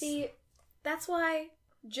 And See, that's why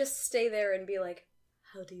just stay there and be like,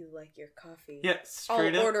 how do you like your coffee? Yeah,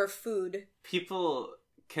 straight I'll up. order food. People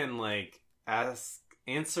can like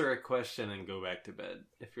answer a question and go back to bed.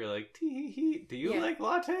 If you're like, tee, do you Yeah. like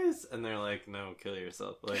lattes? And they're like, no, kill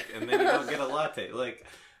yourself. Like, and then you don't get a latte. Like,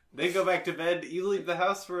 they go back to bed. You leave the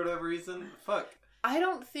house for whatever reason. Fuck. I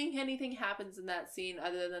don't think anything happens in that scene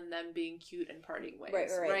other than them being cute and parting ways. Right,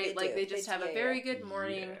 they Like do. they just They have do, a yeah, very yeah. good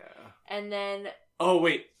morning, Yeah. and then Oh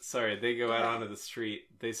wait, sorry. They go out onto the street.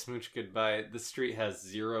 They smooch goodbye. The street has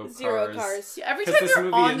zero cars. every 'Cause time this they're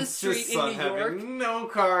movie on the insists street in on New York, having no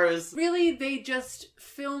cars. really they just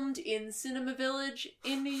filmed in Cinema Village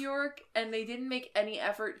in New York, and they didn't make any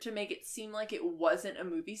effort to make it seem like it wasn't a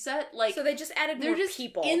movie set. Like So they just added they're more just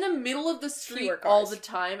people. in the middle of the street Fewer all cars. the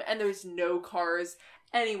time, and there's no cars.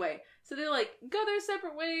 Anyway, so they like go their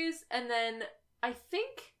separate ways, and then I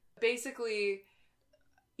think basically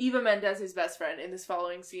Eva Mendes, his best friend in this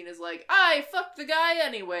following scene, is like, I fucked the guy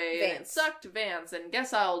anyway, and it Vance. sucked Vance, and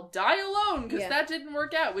guess I'll die alone because Yeah. that didn't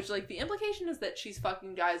work out. Which, like, the implication is that she's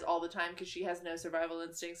fucking guys all the time because she has no survival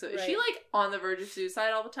instinct. So is she, Right. like, on the verge of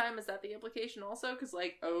suicide all the time? Is that the implication also? Because,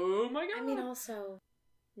 like, oh my god. I mean, also,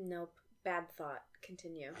 nope. Bad thought.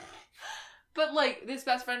 Continue. But, like, this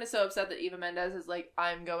best friend is so upset that Eva Mendes is like,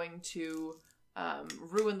 I'm going to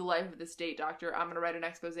ruin the life of this date doctor. I'm going to write an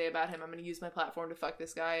expose about him. I'm going to use my platform to fuck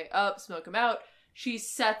this guy up, smoke him out. She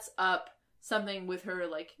sets up something with her,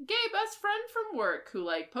 like, gay best friend from work who,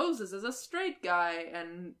 like, poses as a straight guy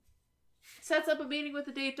and sets up a meeting with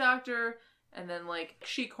the date doctor. And then, like,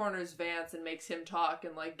 she corners Vance and makes him talk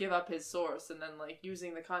and, like, give up his source. And then, like,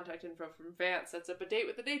 using the contact info from Vance, sets up a date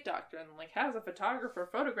with the date doctor and, like, has a photographer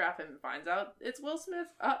photograph him and finds out it's Will Smith.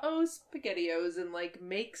 SpaghettiOs. And, like,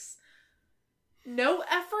 makes no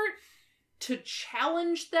effort to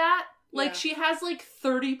challenge that. Like, she has, like,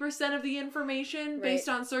 30% of the information based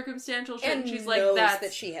on circumstantial shit. And she's like, that's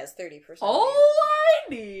that she has 30%. All I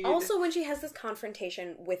need. Also, when she has this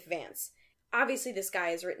confrontation with Vance, obviously this guy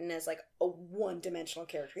is written as, like, a one-dimensional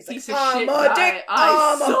character. He's like, Piece of I'm shit a guy. dick,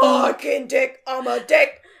 I I'm a suck. fucking dick, I'm a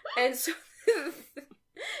dick. And so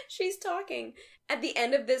she's talking. At the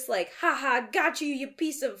end of this, like, haha, got you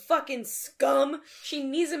piece of fucking scum. She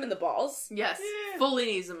knees him in the balls. Yes, fully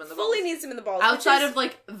knees him in the balls. Fully knees him in the balls. Outside of,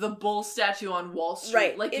 like, the bull statue on Wall Street.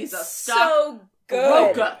 Right. Like, it's he's a stock so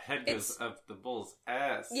good. broker. Head goes up the bull's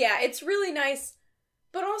ass. Yeah, it's really nice.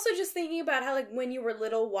 But also just thinking about how, like, when you were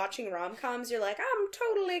little watching rom-coms, you're like, I'm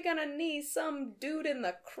totally gonna knee some dude in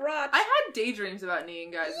the crotch. I had daydreams about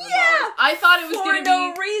kneeing guys in the balls. I thought it was for gonna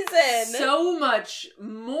no be reason. so much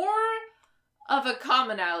more of a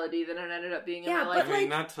commonality than it ended up being in my life. I mean,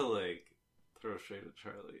 not to, like, throw shade at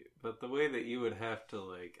Charlie, but the way that you would have to,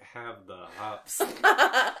 like, have the hops.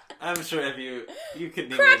 I'm sure if you could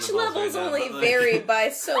knee crotch me in the balls levels right now, only but, like, vary by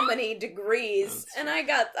so many degrees, and I've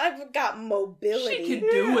got mobility. She can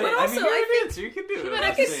do it. But also, I mean, you're I a dancer. You can do it. But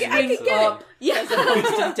I'm I could saying, I could so- get up Yeah. as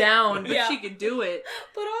opposed to down, but Yeah. she could do it.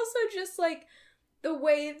 But also just, like, the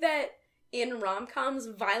way that in rom-coms,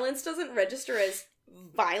 violence doesn't register as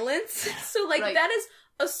violence. So, like, Right. that is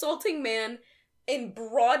assaulting man in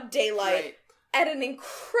broad daylight Right. at an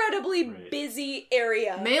incredibly busy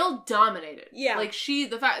area. Male dominated. Yeah. Like,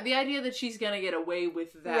 the idea that she's gonna get away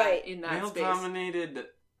with that Right. in that Male space. dominated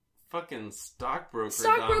fucking stockbroker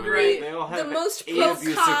Stockbroker, dominated. They all the have most 8 pro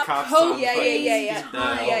abusive cop, cops co- on Yeah. fucking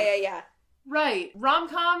Yeah. Right.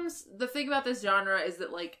 Rom-coms, the thing about this genre is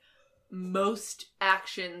that, like, most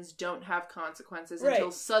actions don't have consequences Right.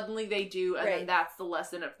 until suddenly they do, and Right. then that's the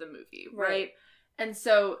lesson of the movie, Right. right? And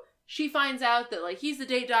so she finds out that, like, he's the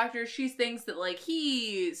date doctor. She thinks that, like,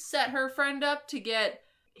 he set her friend up to get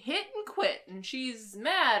hit and quit, and she's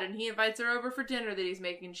mad, and he invites her over for dinner that he's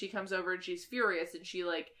making, and she comes over and she's furious, and she,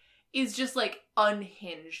 like, is just, like,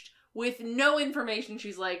 unhinged. With no information,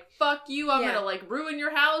 she's like, fuck you, I'm gonna, like, ruin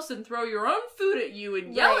your house and throw your own food at you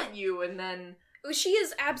and yell at you, and then... She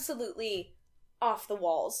is absolutely off the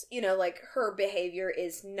walls. You know, like, her behavior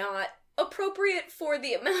is not appropriate for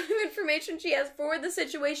the amount of information she has for the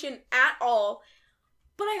situation at all.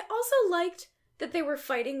 But I also liked that they were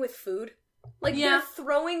fighting with food. Like, they're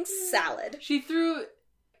throwing salad. She threw,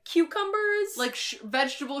 Cucumbers. like,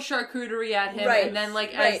 vegetable charcuterie at him, Right. and then,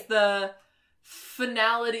 like, Right. as the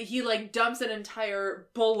finality, he, like, dumps an entire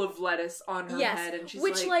bowl of lettuce on her head, and she's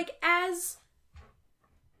which, like, as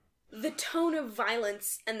the tone of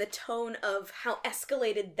violence and the tone of how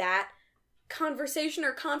escalated that conversation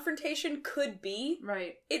or confrontation could be,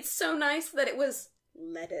 Right. it's so nice that it was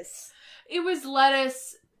lettuce. It was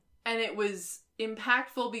lettuce, and it was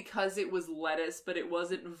impactful because it was lettuce, but it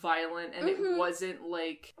wasn't violent, and it wasn't,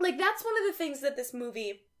 like... Like, that's one of the things that this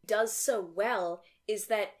movie does so well, is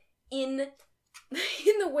that in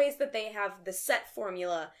the ways that they have the set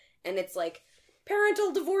formula, and it's like,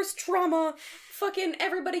 parental divorce trauma, fucking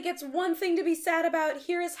everybody gets one thing to be sad about,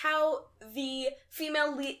 here is how the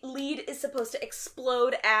female lead is supposed to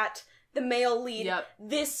explode at the male lead. Yep.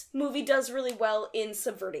 This movie does really well in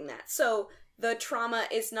subverting that. So, the trauma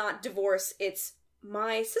is not divorce, it's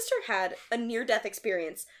my sister had a near-death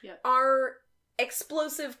experience. Yep. Our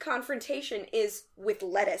explosive confrontation is with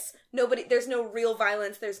lettuce. There's no real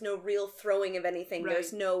violence, there's no real throwing of anything, Right.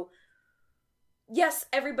 there's no... Yes,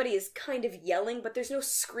 everybody is kind of yelling, but there's no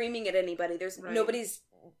screaming at anybody. Right. Nobody's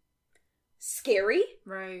scary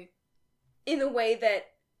Right. in the way that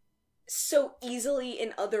so easily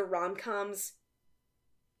in other rom-coms,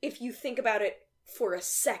 if you think about it for a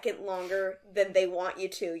second longer than they want you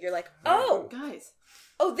to, you're like, oh, Guys.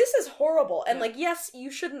 this is horrible. And Yeah. like, yes,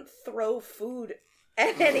 you shouldn't throw food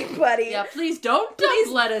at anybody. Yeah, please don't Please.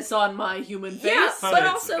 dump lettuce on my human face. Yeah, But but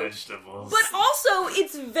it's also- vegetables. But also,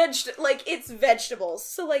 it's vegetables.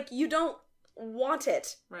 So, like, you don't want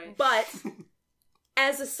it. Right. But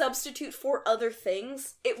as a substitute for other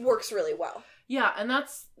things, it works really well. Yeah, and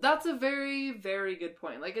that's a very, very good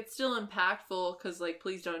point. Like, it's still impactful because, like,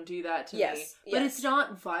 please don't do that to me. But it's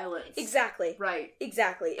not violence. Exactly. Right.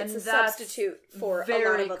 Exactly. It's a substitute for a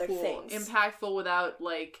lot of other things. Impactful without,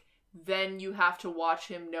 like, then you have to watch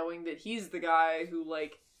him knowing that he's the guy who,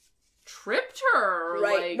 like, tripped her. Or,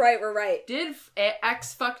 right. Did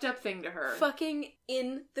X fucked up thing to her. Fucking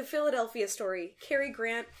in the Philadelphia story, Cary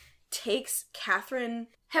Grant takes Katharine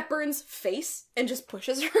Hepburn's face and just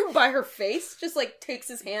pushes her by her face. Just, like, takes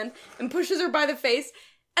his hand and pushes her by the face.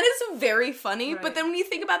 And it's very funny, but then when you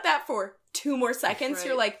think about that for 2 more seconds,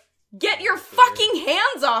 you're like, get your fucking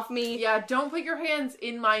hands off me! Yeah, don't put your hands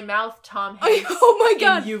in my mouth, Tom Hanks. Oh my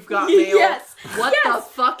god. You've got mail. Yes. What the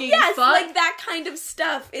fucking fuck? Like that kind of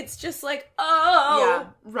stuff. It's just like, oh. Yeah,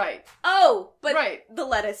 right. Oh, but the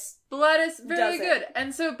lettuce. The lettuce, very good.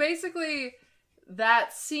 And so basically,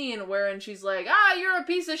 that scene wherein she's like, you're a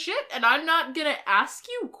piece of shit, and I'm not gonna ask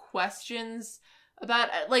you questions about,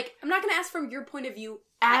 like... I'm not gonna ask from your point of view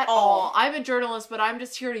at all. I'm a journalist, but I'm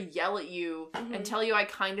just here to yell at you and tell you I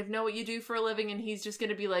kind of know what you do for a living, and he's just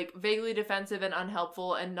gonna be, like, vaguely defensive and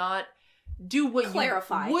unhelpful and not do what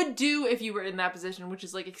you would do if you were in that position, which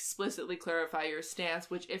is, like, explicitly clarify your stance,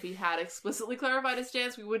 which if he had explicitly clarified his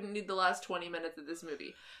stance, we wouldn't need the last 20 minutes of this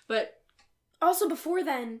movie. But... Also, before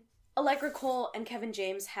then... Allegra Cole and Kevin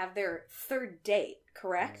James have their 3rd date,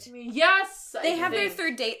 correct? Yes! They have their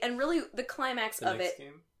 3rd date, and really the climax of it...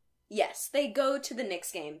 Game? Yes, they go to the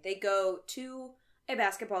Knicks game. They go to a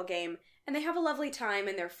basketball game, and they have a lovely time,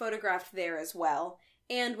 and they're photographed there as well.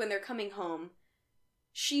 And when they're coming home,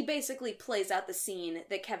 she basically plays out the scene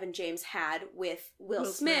that Kevin James had with Will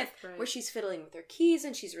Smith, where she's fiddling with her keys,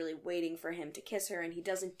 and she's really waiting for him to kiss her, and he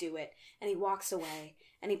doesn't do it, and he walks away.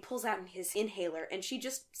 And he pulls out his inhaler, and she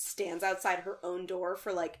just stands outside her own door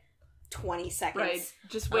for, like, 20 seconds. Right.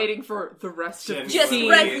 Just waiting for the rest of the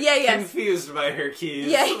scene. Confused by her keys.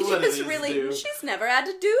 Yeah, just really... She's never had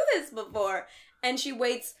to do this before. And she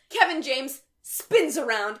waits. Kevin James spins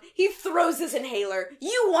around. He throws his inhaler.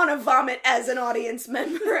 You want to vomit as an audience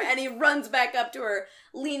member. And he runs back up to her,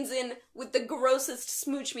 leans in with the grossest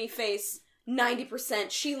smooch me face. 90%.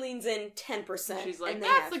 She leans in 10%. She's like,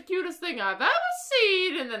 that's the cutest thing I've ever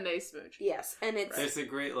seen. And then they smooch. Yes, and it's... There's a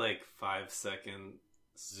great, like, 5-second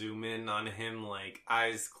zoom in on him, like,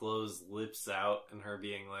 eyes closed, lips out, and her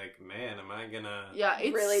being like, man, am I gonna... Yeah,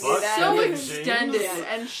 it's really so extended.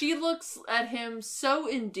 And she looks at him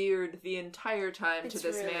so endeared the entire time to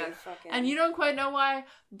this man. And you don't quite know why,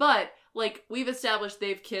 but... Like, we've established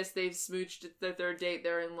they've kissed, they've smooched, it's their 3rd date,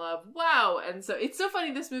 they're in love. Wow! And so, it's so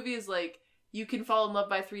funny, this movie is like, you can fall in love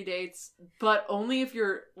by 3 dates, but only if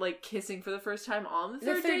you're, like, kissing for the first time on the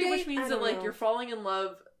third date, which means that, like, you're falling in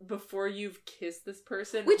love before you've kissed this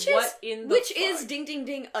person. Which is, ding ding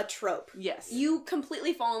ding, a trope. Yes. You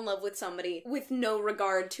completely fall in love with somebody with no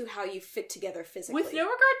regard to how you fit together physically. With no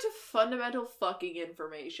regard to fundamental fucking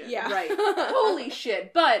information. Yeah. Right. Holy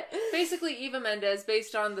shit. But, basically, Eva Mendes,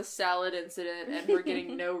 based on the salad incident and her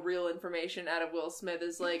getting no real information out of Will Smith,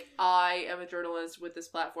 is like, I am a journalist with this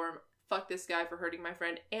platform. Fuck this guy for hurting my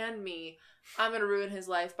friend and me. I'm gonna ruin his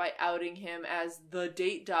life by outing him as the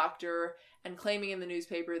date doctor and claiming in the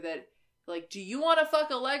newspaper that, like, do you want to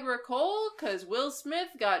fuck Allegra Cole? Because Will Smith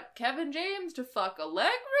got Kevin James to fuck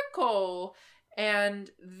Allegra Cole. And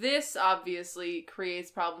this obviously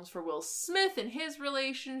creates problems for Will Smith and his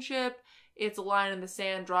relationship. It's a line in the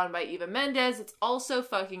sand drawn by Eva Mendes. It's also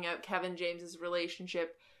fucking up Kevin James's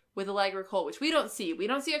relationship with Allegra Cole, which we don't see. We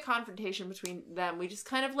don't see a confrontation between them. We just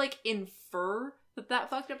kind of, like, infer that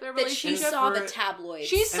fucked up their relationship. That she saw the tabloids.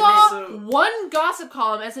 She saw one gossip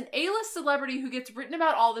column as an A-list celebrity who gets written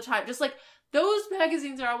about all the time. Just, like, those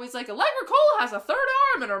magazines are always like, Allegra Cole has a 3rd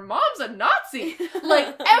arm and her mom's a Nazi. Like,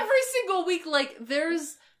 every single week, like,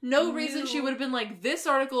 there's no reason she would have been like, this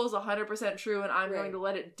article is 100% true and I'm going to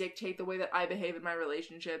let it dictate the way that I behave in my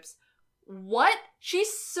relationships. What?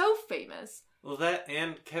 She's so famous. Well, that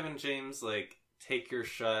and Kevin James, like, Take Your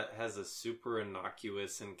Shot has a super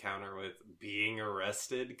innocuous encounter with being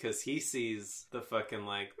arrested because he sees the fucking,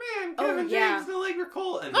 like, man, Kevin James and Allegra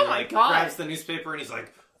Cole. And he, like, grabs the newspaper and he's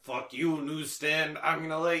like, fuck you, newsstand. I'm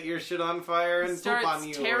gonna light your shit on fire and poop on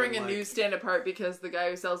you. Starts tearing a newsstand apart because the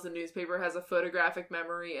guy who sells the newspaper has a photographic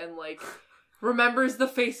memory and, like, remembers the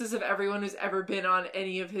faces of everyone who's ever been on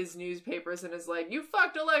any of his newspapers and is like, you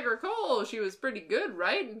fucked Allegra Cole, she was pretty good,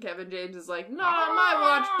 right? And Kevin James is like, not on my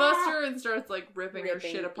watch, Buster, and starts, like, ripping her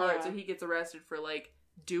shit apart, so he gets arrested for, like,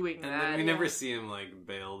 doing that. And then we never see him, like,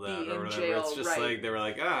 bailed out or whatever. Jail, it's just like, they were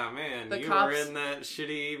like, man, the you were in that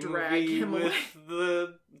shitty movie with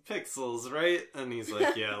the pixels, right? And he's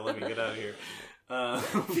like, yeah, let me get out of here.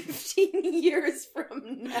 15 years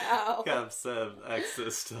from now. Cops have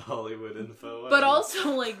access to Hollywood info. But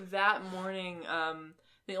also, like, that morning,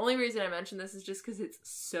 the only reason I mention this is just because it's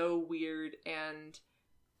so weird, and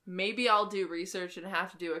maybe I'll do research and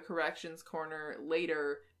have to do a corrections corner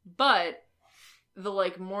later, but the,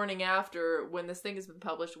 like, morning after, when this thing has been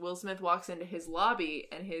published, Will Smith walks into his lobby,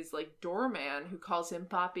 and his, like, doorman, who calls him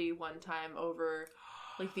Papi one time over,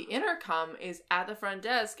 like, the intercom, is at the front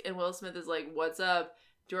desk, and Will Smith is like, what's up?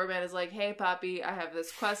 Doorman is like, hey, Papi, I have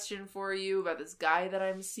this question for you about this guy that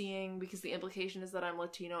I'm seeing, because the implication is that I'm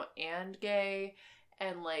Latino and gay,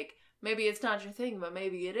 and, like, maybe it's not your thing, but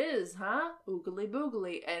maybe it is, huh? Oogly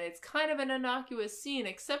boogly. And it's kind of an innocuous scene,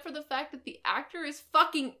 except for the fact that the actor is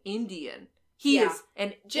fucking Indian. He is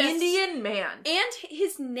an Indian man. And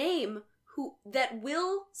his name, that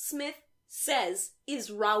Will Smith says, is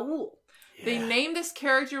Raul. Yeah. They named this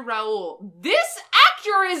character Raul. This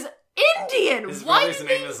actor is Indian! His Why brother's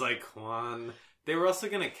name is like Juan. They were also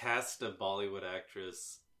going to cast a Bollywood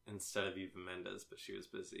actress instead of Eva Mendes, but she was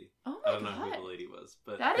busy. Oh my I don't know God. who the lady was,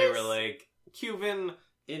 but That they is- were like, Cuban,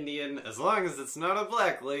 Indian, as long as it's not a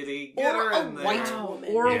black lady, get Or her a in there. white Wow. woman.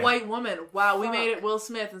 Or Yeah. a white woman. Wow, we Fuck. made it Will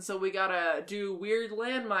Smith, and so we gotta do weird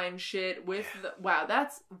landmine shit with the... Wow,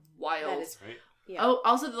 that's wild. That is, Right? yeah. Oh,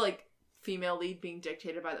 also the, like, female lead being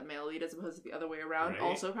dictated by the male lead as opposed to the other way around. Right.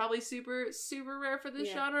 Also probably super, super rare for this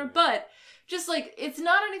Yeah. genre. Right. But just, like, it's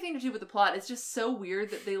not anything to do with the plot. It's just so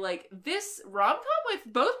weird that they, like, this rom-com with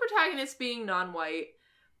both protagonists being non-white,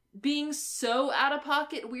 being so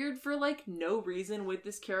out-of-pocket weird for, like, no reason with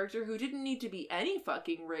this character who didn't need to be any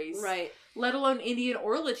fucking race. Right. Let alone Indian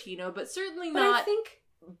or Latino, but certainly But not I think,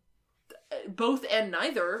 both and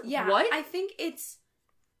neither. yeah, What? I think it's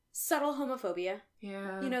subtle homophobia.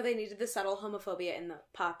 Yeah. You know, they needed the subtle homophobia in the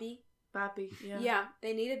Poppy. Papi. Yeah. Yeah,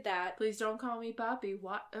 they needed that. Please don't call me Papi.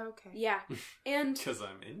 What? Okay. Yeah. And, Because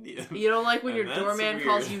I'm Indian. You don't like when And your that's doorman weird.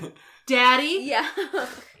 calls you daddy? yeah.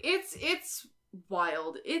 It's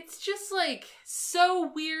wild. It's just, like,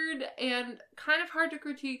 so weird and kind of hard to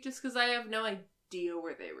critique just because I have no idea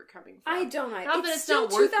where they were coming from. I don't know. Not that It's it's still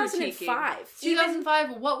not worth 2005.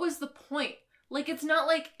 2005, what was the point? Like, it's not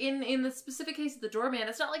like, in the specific case of the doorman,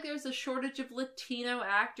 it's not like there's a shortage of Latino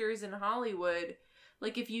actors in Hollywood.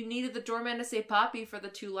 Like, if you needed the doorman to say Papi for the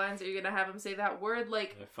 2 lines that you're gonna have him say that word,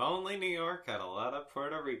 like... If only New York had a lot of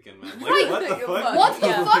Puerto Rican men. Like, Right. what the fuck? What the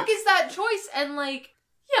Yeah. fuck is that choice? And, like...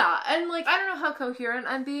 Yeah, and, like, I don't know how coherent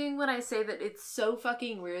I'm being when I say that it's so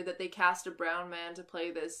fucking weird that they cast a brown man to play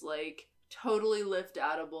this, like, totally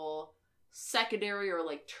lift-outable secondary or,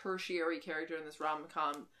 like, tertiary character in this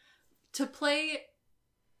rom-com. To play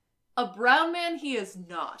a brown man he is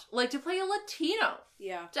not. Like, to play a Latino.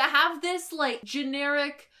 Yeah. To have this, like,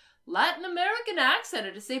 generic Latin American accent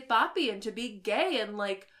and to say papi and to be gay and,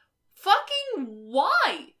 like, fucking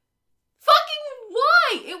why? Fucking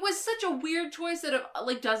why? It was such a weird choice that,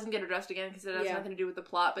 like, doesn't get addressed again because it has Yeah. nothing to do with the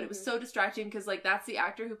plot, but it was so distracting because, like, that's the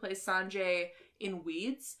actor who plays Sanjay in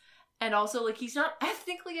Weeds. And also, like, he's not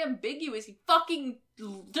ethnically ambiguous. He fucking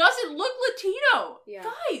doesn't look Latino. Yeah.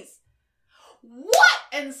 Guys, what?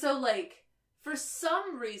 And so, like, for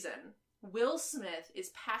some reason, Will Smith is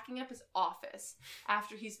packing up his office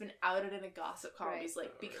after he's been outed in a gossip column. Right. He's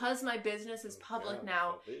like, because my business is public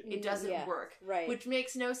now, it doesn't Yeah. work. Right. Which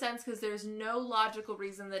makes no sense because there's no logical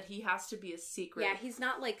reason that he has to be a secret. Yeah, he's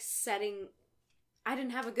not, like, setting... I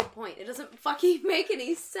didn't have a good point. It doesn't fucking make any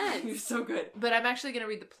You're sense. so good. But I'm actually going to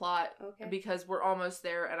read the plot Okay. because we're almost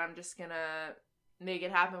there and I'm just going to make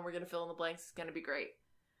it happen. We're going to fill in the blanks. It's going to be great.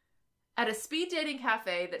 At a speed dating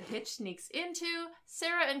cafe that Hitch sneaks into,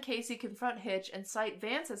 Sarah and Casey confront Hitch and cite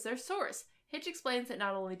Vance as their source. Hitch explains that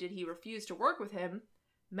not only did he refuse to work with him,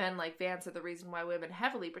 men like Vance are the reason why women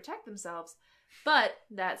heavily protect themselves, but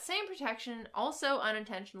that same protection also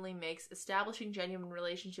unintentionally makes establishing genuine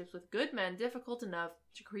relationships with good men difficult enough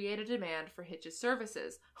to create a demand for Hitch's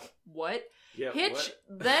services. What? Yeah, Hitch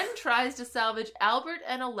what? then tries to salvage Albert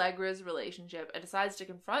and Allegra's relationship and decides to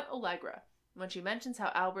confront Allegra. When she mentions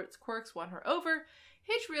how Albert's quirks won her over,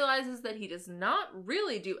 Hitch realizes that he does not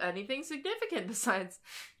really do anything significant besides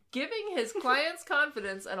giving his clients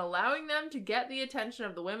confidence and allowing them to get the attention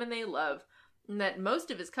of the women they love, and that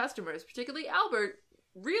most of his customers, particularly Albert,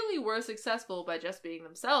 really were successful by just being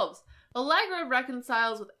themselves. Allegra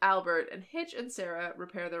reconciles with Albert, and Hitch and Sarah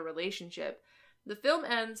repair their relationship. The film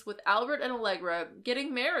ends with Albert and Allegra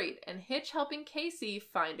getting married, and Hitch helping Casey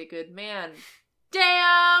find a good man.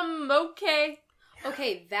 Damn! Okay.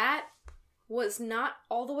 Okay, that was not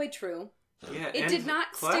all the way true. Yeah, It and did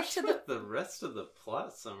not stick clashed to with the rest of the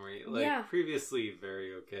plot summary. Like, Yeah. previously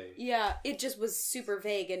very okay. Yeah, it just was super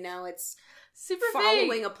vague, and now it's Super following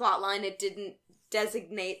vague. a plot line it didn't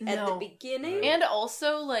designate at the beginning. And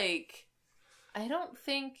also, like, I don't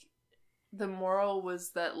think the moral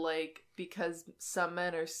was that, like, because some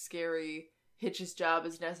men are scary, Hitch's job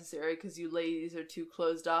is necessary because you ladies are too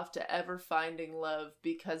closed off to ever finding love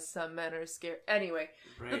because some men are scared. Anyway,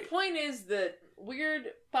 the point is that weird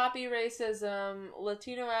poppy racism,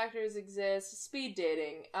 Latino actors exist, speed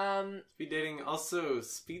dating. Speed dating, also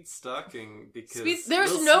speed stalking, because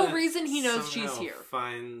there's Will no Smith reason he knows she's here.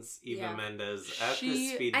 Finds Eva Mendes at the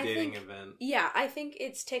speed dating event. Yeah, I think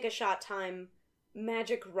it's take a shot time,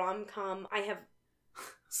 magic rom-com. I have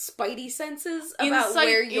spidey senses about insight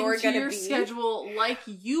where you're into gonna your be. schedule, like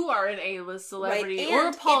you are an A-list celebrity right. or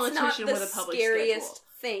a politician with a public scariest schedule.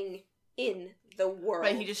 Thing in the world.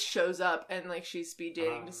 Right, he just shows up and, like, she's speed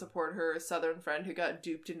dating to support her southern friend who got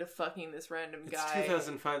duped into fucking this random guy. It's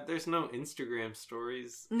 2005. There's no Instagram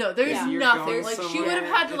stories. No, there's nothing. Like, she would have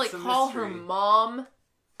had to, like, call her mom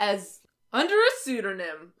as under a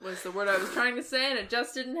pseudonym was the word I was trying to say, and it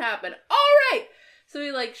just didn't happen. All right! So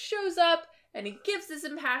he, like, shows up, and he gives this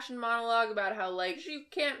impassioned monologue about how, like, she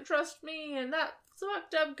can't trust me, and that's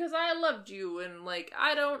fucked up because I loved you, and, like,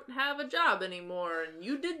 I don't have a job anymore, and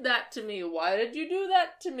you did that to me. Why did you do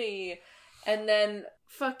that to me? And then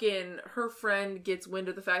fucking her friend gets wind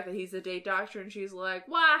of the fact that he's a date doctor, and she's like,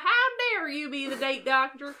 why, how dare you be the date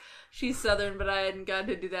doctor? She's Southern, but I hadn't gotten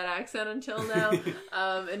to do that accent until now.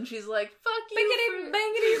 And she's like, fuck you.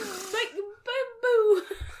 Bangity, boo.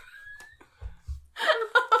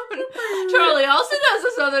 Charlie also does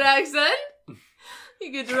a Southern accent.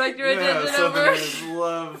 You could direct your attention over. Southerners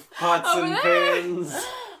love pots and pans.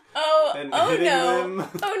 Oh no. Them.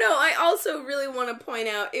 Oh no, I also really want to point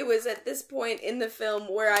out it was at this point in the film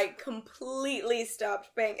where I completely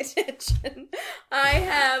stopped paying attention. I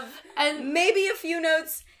have maybe a few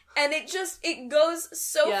notes, and it goes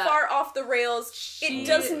so far off the rails. It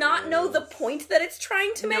does not know the point that it's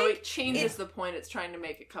trying to make. No, it changes the point it's trying to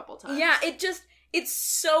make a couple times. Yeah, it's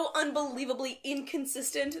so unbelievably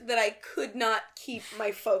inconsistent that I could not keep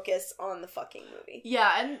my focus on the fucking movie.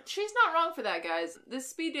 Yeah, and she's not wrong for that, guys. This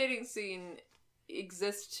speed dating scene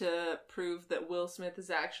exists to prove that Will Smith is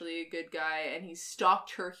actually a good guy, and he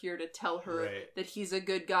stalked her here to tell her that he's a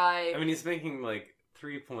good guy. I mean, he's making, like,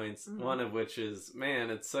 3 points, one of which is, man,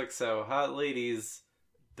 it sucks how hot ladies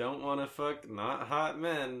don't want to fuck not hot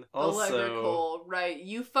men. Also, Cole, right?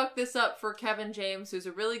 You fucked this up for Kevin James, who's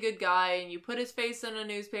a really good guy, and you put his face in a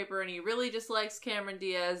newspaper, and he really just likes Cameron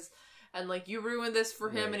Diaz, and, like, you ruined this for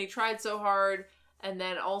him, and he tried so hard, and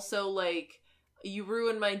then also, like, you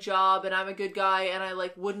ruined my job, and I'm a good guy, and I,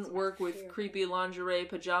 like, wouldn't work with creepy lingerie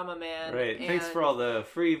pajama man. Right. And thanks for all the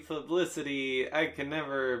free publicity. I can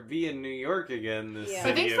never be in New York again. This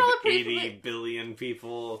city of 80 billion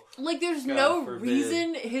people. Like, there's no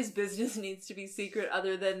reason his business needs to be secret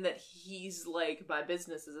other than that he's like, my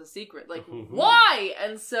business is a secret. Like, why?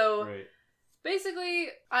 And so... Right. Basically,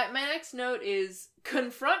 my next note is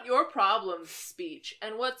confront your problems speech.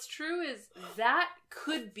 And what's true is that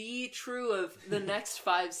could be true of the next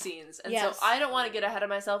 5 scenes. And so I don't want to get ahead of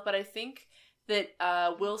myself, but I think that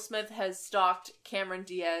Will Smith has stalked Cameron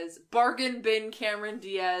Diaz, bargain bin Cameron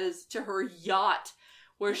Diaz to her yacht,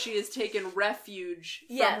 where she has taken refuge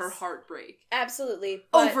from her heartbreak. Absolutely.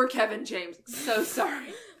 Over Kevin James. So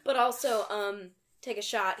sorry. But also, take a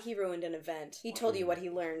shot. He ruined an event. He told you what he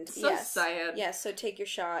learned. So sad. Yes, so take your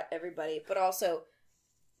shot, everybody. But also,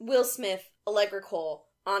 Will Smith, Allegra Cole,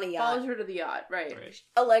 on a yacht. Followed her to the yacht, right.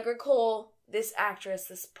 Allegra Cole, this actress,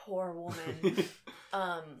 this poor woman.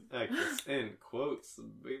 Actress in quotes,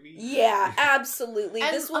 baby. Yeah, absolutely.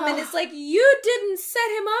 And, this woman is like, you didn't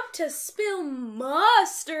set him up to spill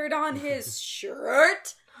mustard on his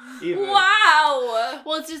shirt? Wow!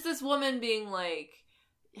 Well, it's just this woman being like,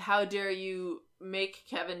 how dare you make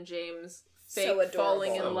Kevin James fake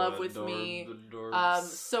falling in love with me.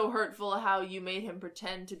 So hurtful how you made him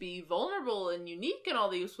pretend to be vulnerable and unique in all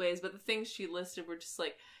these ways. But the things she listed were just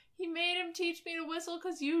like, he made him teach me to whistle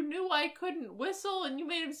because you knew I couldn't whistle, and you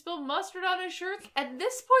made him spill mustard on his shirt. At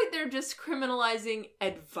this point, they're just criminalizing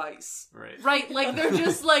advice. Right? Like, they're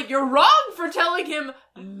just like, you're wrong for telling him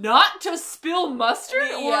not to spill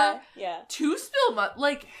mustard or to spill mustard.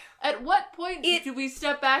 Like, at what point do we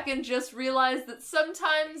step back and just realize that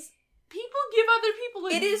sometimes people give other people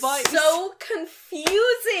advice? It is so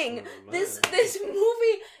confusing. This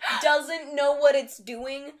movie doesn't know what it's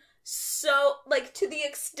doing. So, like, to the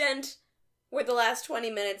extent where the last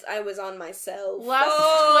 20 minutes I was on my cell phone.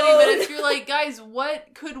 Last 20 minutes, you're like, guys,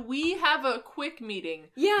 what could we have a quick meeting?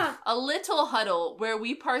 Yeah. A little huddle where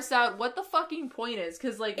we parse out what the fucking point is.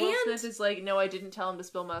 Because, like, Will Smith is like, no, I didn't tell him to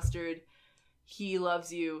spill mustard. He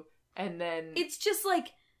loves you. And then... It's just like,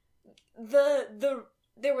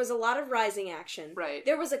 there was a lot of rising action. Right.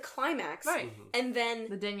 There was a climax. Right. And then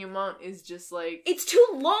the denouement is just like... It's too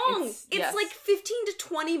long! It's yes. like 15 to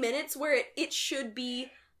 20 minutes where it should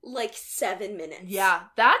be like 7 minutes. Yeah,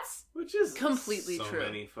 that's Which is completely so true.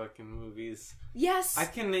 many fucking movies. Yes. I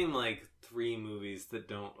can name like 3 movies that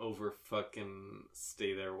don't over fucking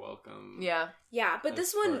stay there welcome. Yeah. Yeah, but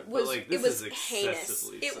this one was this it was is heinous.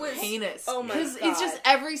 excessively It so. was Heinous. Oh my god. Because it's just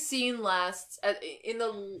every scene lasts in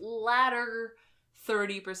the latter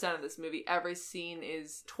 30% of this movie. Every scene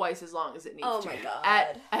is twice as long as it needs to. Oh my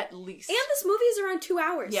god. At least. And this movie is around 2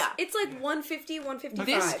 hours. Yeah. It's like 150, 155.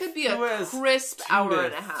 This could be a Who has crisp 2 hour to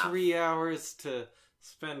and a half. 3 hours to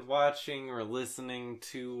spend watching or listening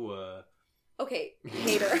to Okay,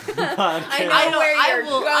 hater. podcast. I know where you're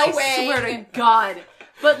going. I swear to God.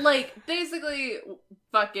 But, like, basically,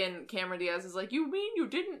 fucking Cameron Diaz is like, you mean you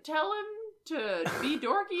didn't tell him to be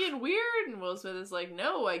dorky and weird? And Will Smith is like,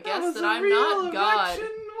 no, I guess that I'm not God.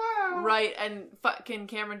 Wow. Right, and fucking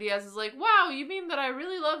Cameron Diaz is like, wow, you mean that I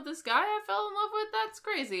really love this guy I fell in love with? That's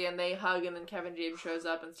crazy. And they hug, and then Kevin James shows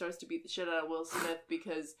up and starts to beat the shit out of Will Smith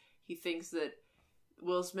because he thinks that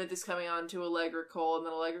Will Smith is coming on to Allegra Cole, and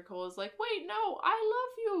then Allegra Cole is like, wait, no, I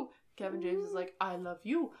love you. Kevin James is like, I love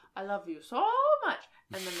you so much.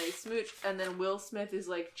 And then they smooch, and then Will Smith is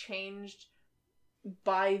like changed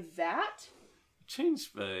by that.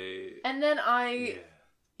 Changed by... And then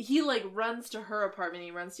he like runs to her apartment, he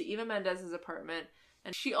runs to Eva Mendez's apartment,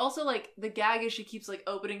 and she also like, the gag is she keeps like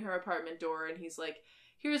opening her apartment door, and he's like,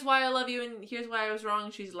 here's why I love you, and here's why I was wrong,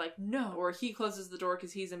 and she's like, no. Or he closes the door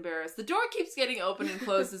because he's embarrassed. The door keeps getting open and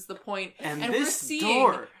closed is the point. And we're this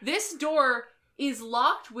seeing this door is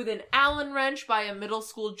locked with an Allen wrench by a middle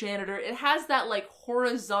school janitor. It has that like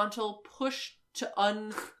horizontal push to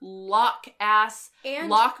unlock ass And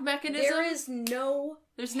lock mechanism. There's no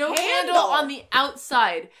handle on the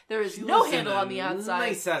outside. There is no handle on the outside.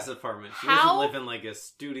 Nice ass apartment. She How? doesn't live in like a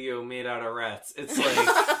studio made out of rats. It's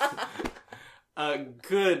like a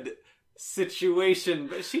good situation,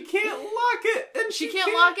 but she can't lock it, and She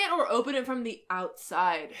can't lock it or open it from the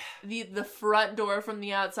outside. The front door from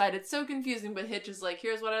the outside. It's so confusing, but Hitch is like,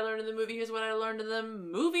 here's what I learned in the movie, here's what I learned in the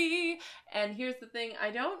movie. And here's the thing,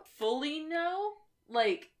 I don't fully know.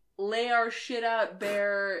 Like, lay our shit out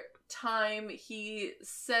bare time. He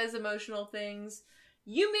says emotional things.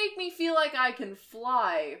 You make me feel like I can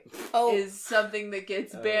fly is something that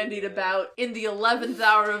gets bandied about in the 11th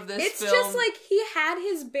hour of this film. It's just like he had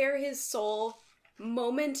his bare his soul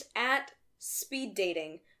moment at speed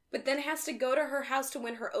dating, but then has to go to her house to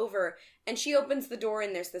win her over, and she opens the door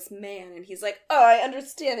and there's this man, and he's like, oh, I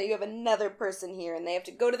understand that you have another person here, and they have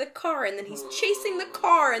to go to the car, and then he's chasing the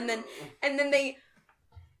car, and then they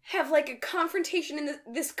have like a confrontation in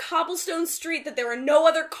this cobblestone street that there are no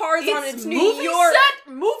other cars on. It's New York.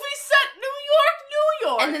 Movie set, New York.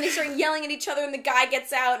 And then they start yelling at each other, and the guy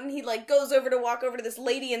gets out, and he like goes over to walk over to this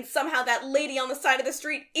lady, and somehow that lady on the side of the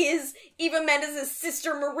street is Eva Mendez's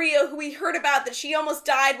sister Maria, who we heard about that she almost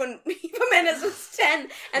died when Eva Mendez was 10,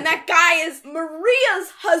 and that guy is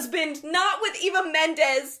Maria's husband, not with Eva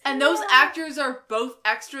Mendez. And those actors are both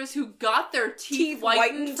extras who got their teeth whitened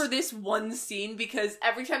whitened for this one scene, because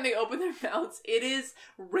every time they open their mouths, it is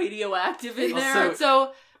radioactive in there. Also-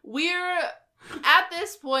 So we're at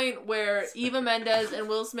this point where Eva Mendes and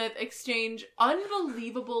Will Smith exchange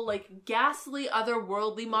unbelievable, like, ghastly,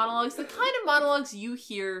 otherworldly monologues. The kind of monologues you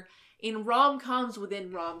hear in rom-coms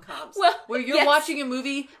within rom-coms. Well, where you're watching a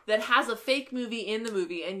movie that has a fake movie in the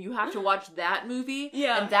movie, and you have to watch that movie,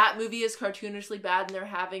 and that movie is cartoonishly bad, and they're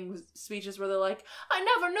having speeches where they're like, I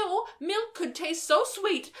never knew milk could taste so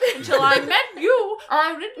sweet until I met you, or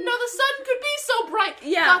I didn't know the sun could be so bright.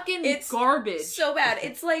 Yeah, Fucking it's garbage. So bad.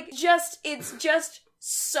 It's like, it's just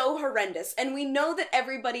so horrendous. And we know that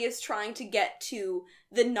everybody is trying to get to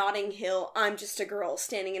the Notting Hill, I'm just a girl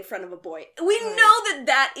standing in front of a boy. We know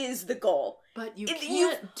that is the goal. But you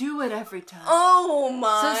can't do it every time. Oh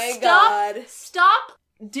my god. Stop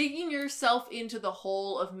digging yourself into the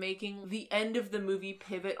hole of making the end of the movie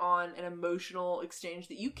pivot on an emotional exchange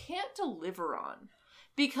that you can't deliver on.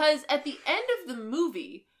 Because at the end of the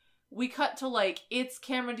movie, we cut to, like, it's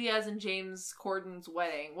Cameron Diaz and James Corden's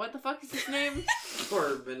wedding. What the fuck is his name?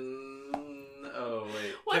 Corbin... Oh,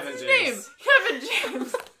 wait. What's Kevin his James. name? Kevin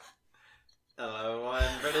James. Hello,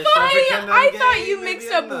 I'm British. I thought you mixed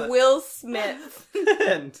up Will Smith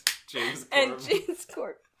and James Corbin. and James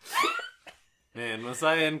Corbin. Man,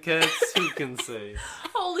 Messiah and Cats, who can say?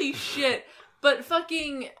 Holy shit. But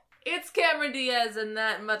fucking, it's Cameron Diaz and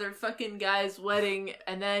that motherfucking guy's wedding,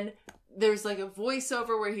 and then there's like a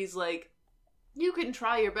voiceover where he's like, you can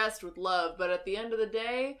try your best with love, but at the end of the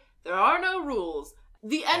day, there are no rules.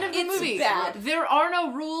 The end of the It's movie. bad. There are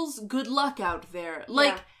no rules. Good luck out there.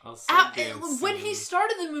 Like, when he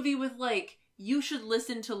started the movie with, like, you should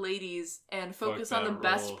listen to ladies and focus on the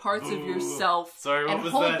best parts of yourself. Sorry, what and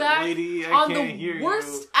was hold that, back lady? I on can't hear the you.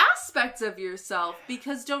 worst aspects of yourself,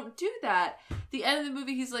 because don't do that. The end of the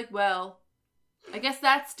movie, he's like, well, I guess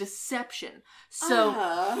that's deception. So,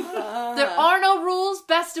 there are no rules.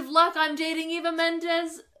 Best of luck. I'm dating Eva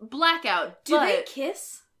Mendes. Blackout. Do they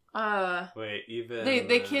kiss? Wait, even...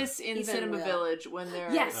 They kiss in Even Cinema Will. Village when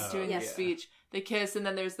they're doing the speech. They kiss, and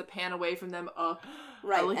then there's the pan away from them up.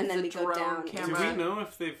 Right, like and it's then a we go drone down. camera. Do we know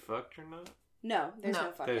if they fucked or not? No, there's no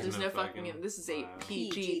fucking. There's no fucking. This is a Wow.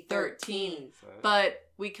 PG-13. But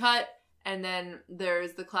we cut, and then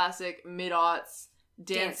there's the classic mid-aughts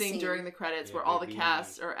dancing during the credits, where all the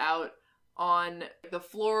cast are out on the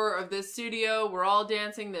floor of this studio. We're all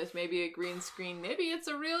dancing. There's maybe a green screen. Maybe it's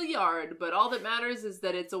a real yard. But all that matters is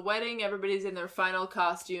that it's a wedding. Everybody's in their final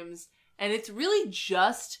costumes. And it's really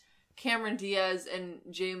just Cameron Diaz and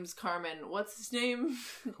James Carmen. What's his name?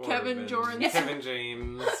 Kevin Jorns. Kevin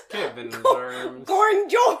James. Kevin Jorms. Gordon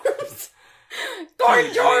Jorms.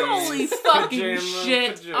 Gordon Jorms. Holy fucking Pajamas,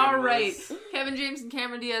 shit. pajamas. Alright. Kevin James and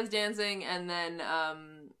Cameron Diaz dancing, and then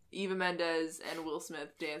Eva Mendes and Will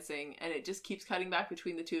Smith dancing, and it just keeps cutting back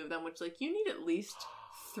between the two of them, which, like, you need at least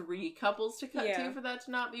 3 couples to cut to for that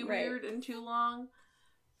to not be weird and too long.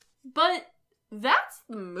 But that's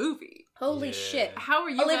the movie. Holy shit. How are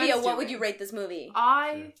you Olivia, guys what would doing? you rate this movie?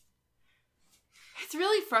 It's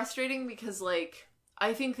really frustrating because, like,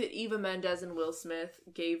 I think that Eva Mendes and Will Smith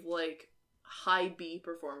gave, like, high B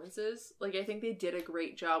performances. Like, I think they did a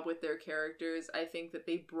great job with their characters. I think that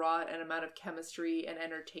they brought an amount of chemistry and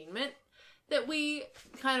entertainment that we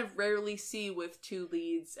kind of rarely see with 2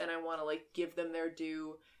 leads, and I want to, like, give them their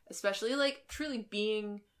due, especially, like, truly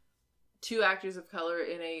being 2 actors of color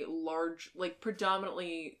in a large, like,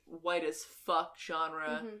 predominantly white as fuck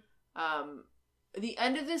genre. The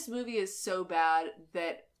end of this movie is so bad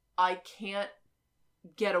that I can't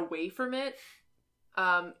get away from it.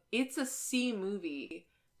 It's a C movie,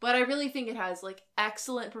 but I really think it has, like,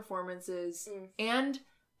 excellent performances and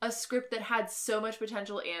a script that had so much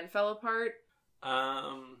potential and fell apart.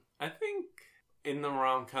 I think in the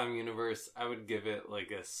rom-com universe, I would give it,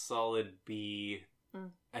 like, a solid B.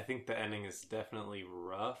 I think the ending is definitely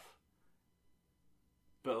rough,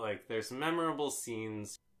 but, like, there's memorable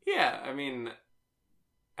scenes. Yeah, I mean,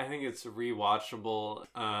 I think it's rewatchable.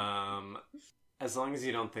 As long as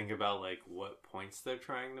you don't think about, like, what points they're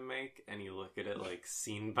trying to make, and you look at it, like,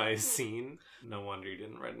 scene by scene. No wonder you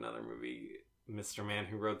didn't write another movie, Mr. Man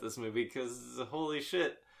Who Wrote This Movie, because holy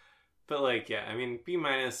shit. But, like, yeah, I mean, B-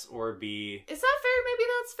 or B. Is that fair? Maybe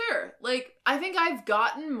that's fair. Like, I think I've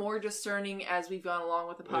gotten more discerning as we've gone along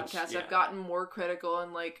with the podcast. I've gotten more critical,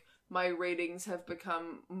 and, like, my ratings have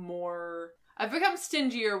become more... I've become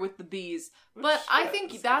stingier with the B's. But I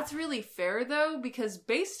think that's really fair, though, because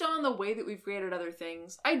based on the way that we've rated other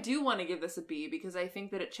things, I do want to give this a B, because I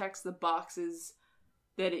think that it checks the boxes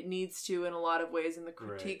that it needs to in a lot of ways, and the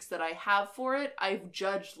critiques that I have for it, I've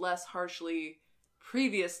judged less harshly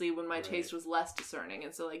previously when my taste was less discerning.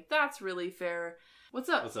 And so, like, that's really fair. What's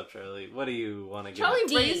up? What's up, Charlie? What do you want to give Charlie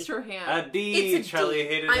it? raised her hand. A D. It's a Charlie D.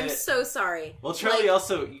 hated I'm it. so sorry. Well, Charlie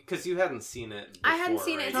also, because you hadn't seen it before, I hadn't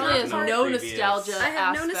seen it. right? Charlie has no nostalgia. I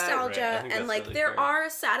have no aspect. nostalgia, Right, I think and, that's like, really there fair. are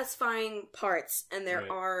satisfying parts, and there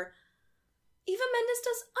are... Eva Mendes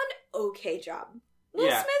does an okay job. Will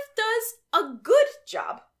Smith does a good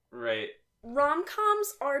job. Right.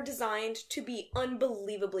 Rom-coms are designed to be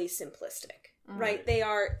unbelievably simplistic, right? They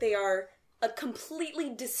are a completely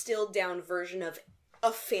distilled down version of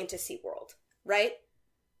a fantasy world, right?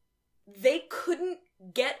 They couldn't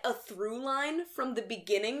get a through line from the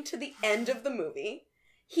beginning to the end of the movie.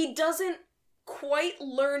 He doesn't quite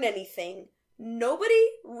learn anything. Nobody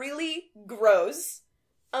really grows.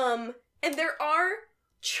 And there are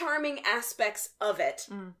charming aspects of it.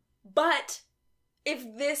 But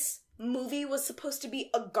if this movie was supposed to be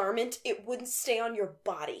a garment, it wouldn't stay on your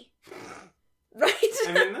body. Right?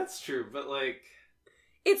 I mean, that's true, but, like...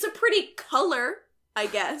 It's a pretty color, I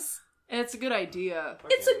guess. And it's a good idea.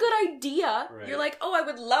 It's a good idea. Right. You're like, oh, I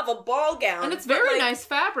would love a ball gown. And it's but, very like, nice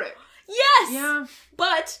fabric. Yes! Yeah.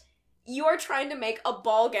 But you are trying to make a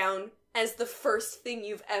ball gown as the first thing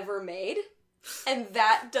you've ever made, and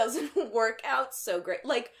that doesn't work out so great.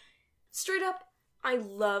 Like, straight up, I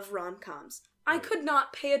love rom-coms. I could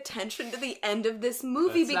not pay attention to the end of this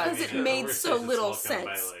movie because it made so little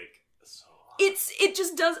sense. It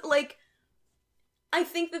just does, like... I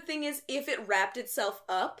think the thing is, if it wrapped itself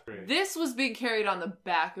up... This was being carried on the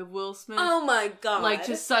back of Will Smith. Oh my god. Like,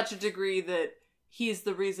 to such a degree that he's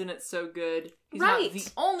the reason it's so good. He's Right. not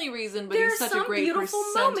the only reason, but There he's are such a some great beautiful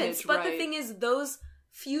percentage. moments, but right. the thing is, those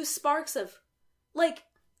few sparks of, like,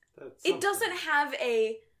 That's it something. doesn't have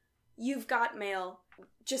a, you've got mail,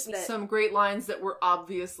 just that. some great lines that were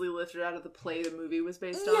obviously lifted out of the play the movie was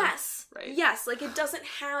based on. Yes. Right. Yes, like, it doesn't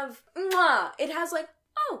have, mwah. It has, like,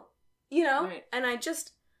 oh, you know? Right. And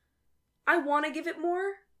I want to give it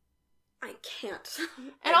more. I can't.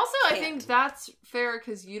 And also, I can't. think that's fair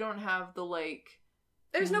because you don't have the, like,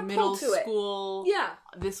 There's no middle pull to it. school. Yeah,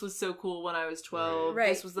 This was so cool when I was 12. Right.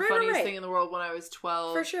 This was the Right, funniest right. thing in the world when I was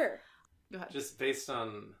 12. for sure. Go ahead. Just based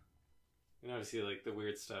on, obviously, like, the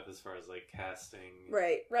weird stuff as far as, like, casting.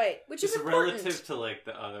 Right. Which Just is important. relative to, like,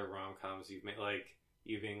 the other rom-coms you've made, like,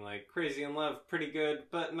 you being, like, Crazy in Love, pretty good,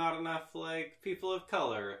 but not enough, like, People of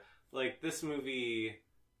Color. Like, this movie,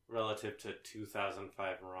 relative to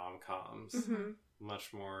 2005 rom-coms, Mhm.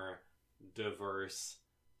 much more diverse,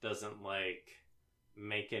 doesn't, like,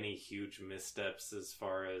 make any huge missteps as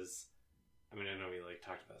far as, I mean, I know we, like,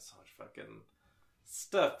 talked about so much fucking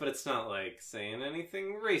stuff, but it's not, like, saying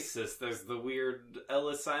anything racist. There's the weird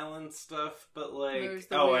Ellis Island stuff, but, like, There's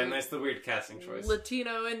the weird and there's the weird casting choice.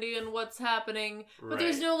 Latino, Indian, what's happening. But Right.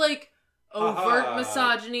 there's no, like, overt Haha.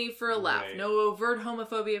 misogyny for a laugh. Right. No overt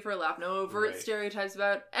homophobia for a laugh. No overt Right. stereotypes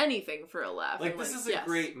about anything for a laugh. Like, And, this is yes. a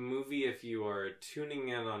great movie if you are tuning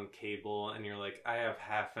in on cable and you're like, I have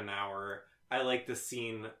half an hour. I like the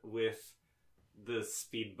scene with the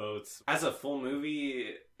speedboats. As a full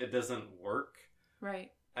movie, it doesn't work.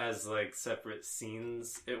 Right. As, like, separate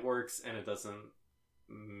scenes, it works, and it doesn't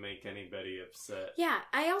make anybody upset. Yeah,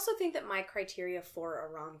 I also think that my criteria for a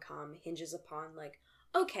rom-com hinges upon, like,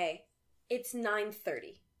 okay, it's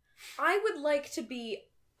 9:30. I would like to be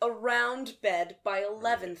around bed by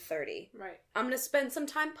 11:30. Right. I'm gonna spend some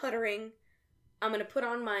time puttering. I'm gonna put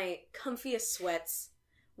on my comfiest sweats.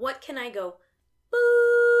 What can I go,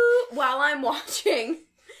 boo, while I'm watching?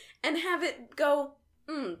 And have it go,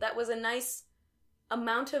 that was a nice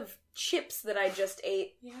amount of chips that I just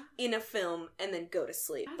ate Yeah. in a film, and then go to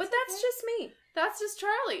sleep. That's But that's okay. just me. That's just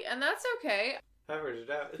Charlie, and that's okay. If I wrote it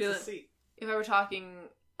out, it's Feel a it. seat. If I were talking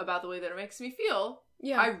about the way that it makes me feel,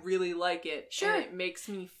 Yeah. I really like it. Sure. And it makes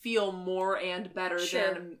me feel more and better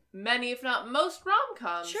Sure. than many, if not most,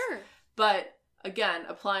 rom-coms. Sure. But again,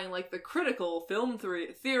 applying like the critical film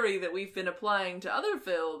theory that we've been applying to other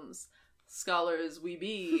films, scholars we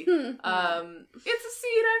be, it's a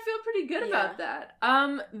seed. I feel pretty good about that.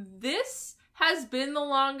 This has been the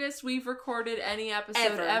longest we've recorded any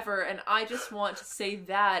episode ever, and I just want to say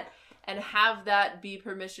that and have that be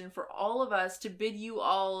permission for all of us to bid you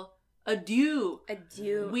all adieu.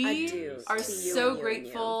 Adieu. We adieu are to you so and you and you.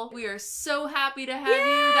 grateful. We are so happy to have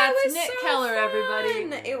Yeah, you. That's it was Nick so Keller, fun.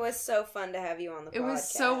 everybody. It was so fun to have you on the podcast. It was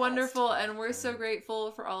so wonderful, and we're so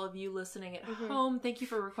grateful for all of you listening at home. Thank you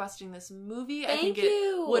for requesting this movie. I think Thank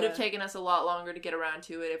you. it would have taken us a lot longer to get around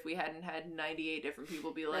to it if we hadn't had 98 different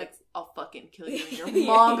people be like, I'll fucking kill you and your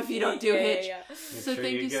mom if you don't do Hitch. So Make sure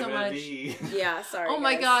thank you so give it a much. D. Yeah, sorry. Oh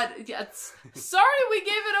my guys. god, yes. Sorry we gave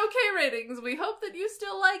it okay ratings. We hope that you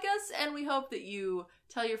still like us, and we hope that you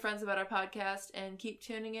tell your friends about our podcast and keep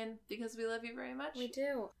tuning in because we love you very much. We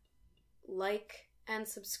do. Like and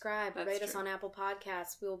subscribe. That's Rate us true. on Apple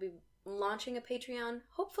Podcasts. We will be launching a Patreon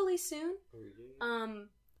hopefully soon.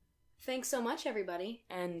 Thanks so much, everybody,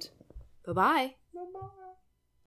 and bye-bye. Bye-bye.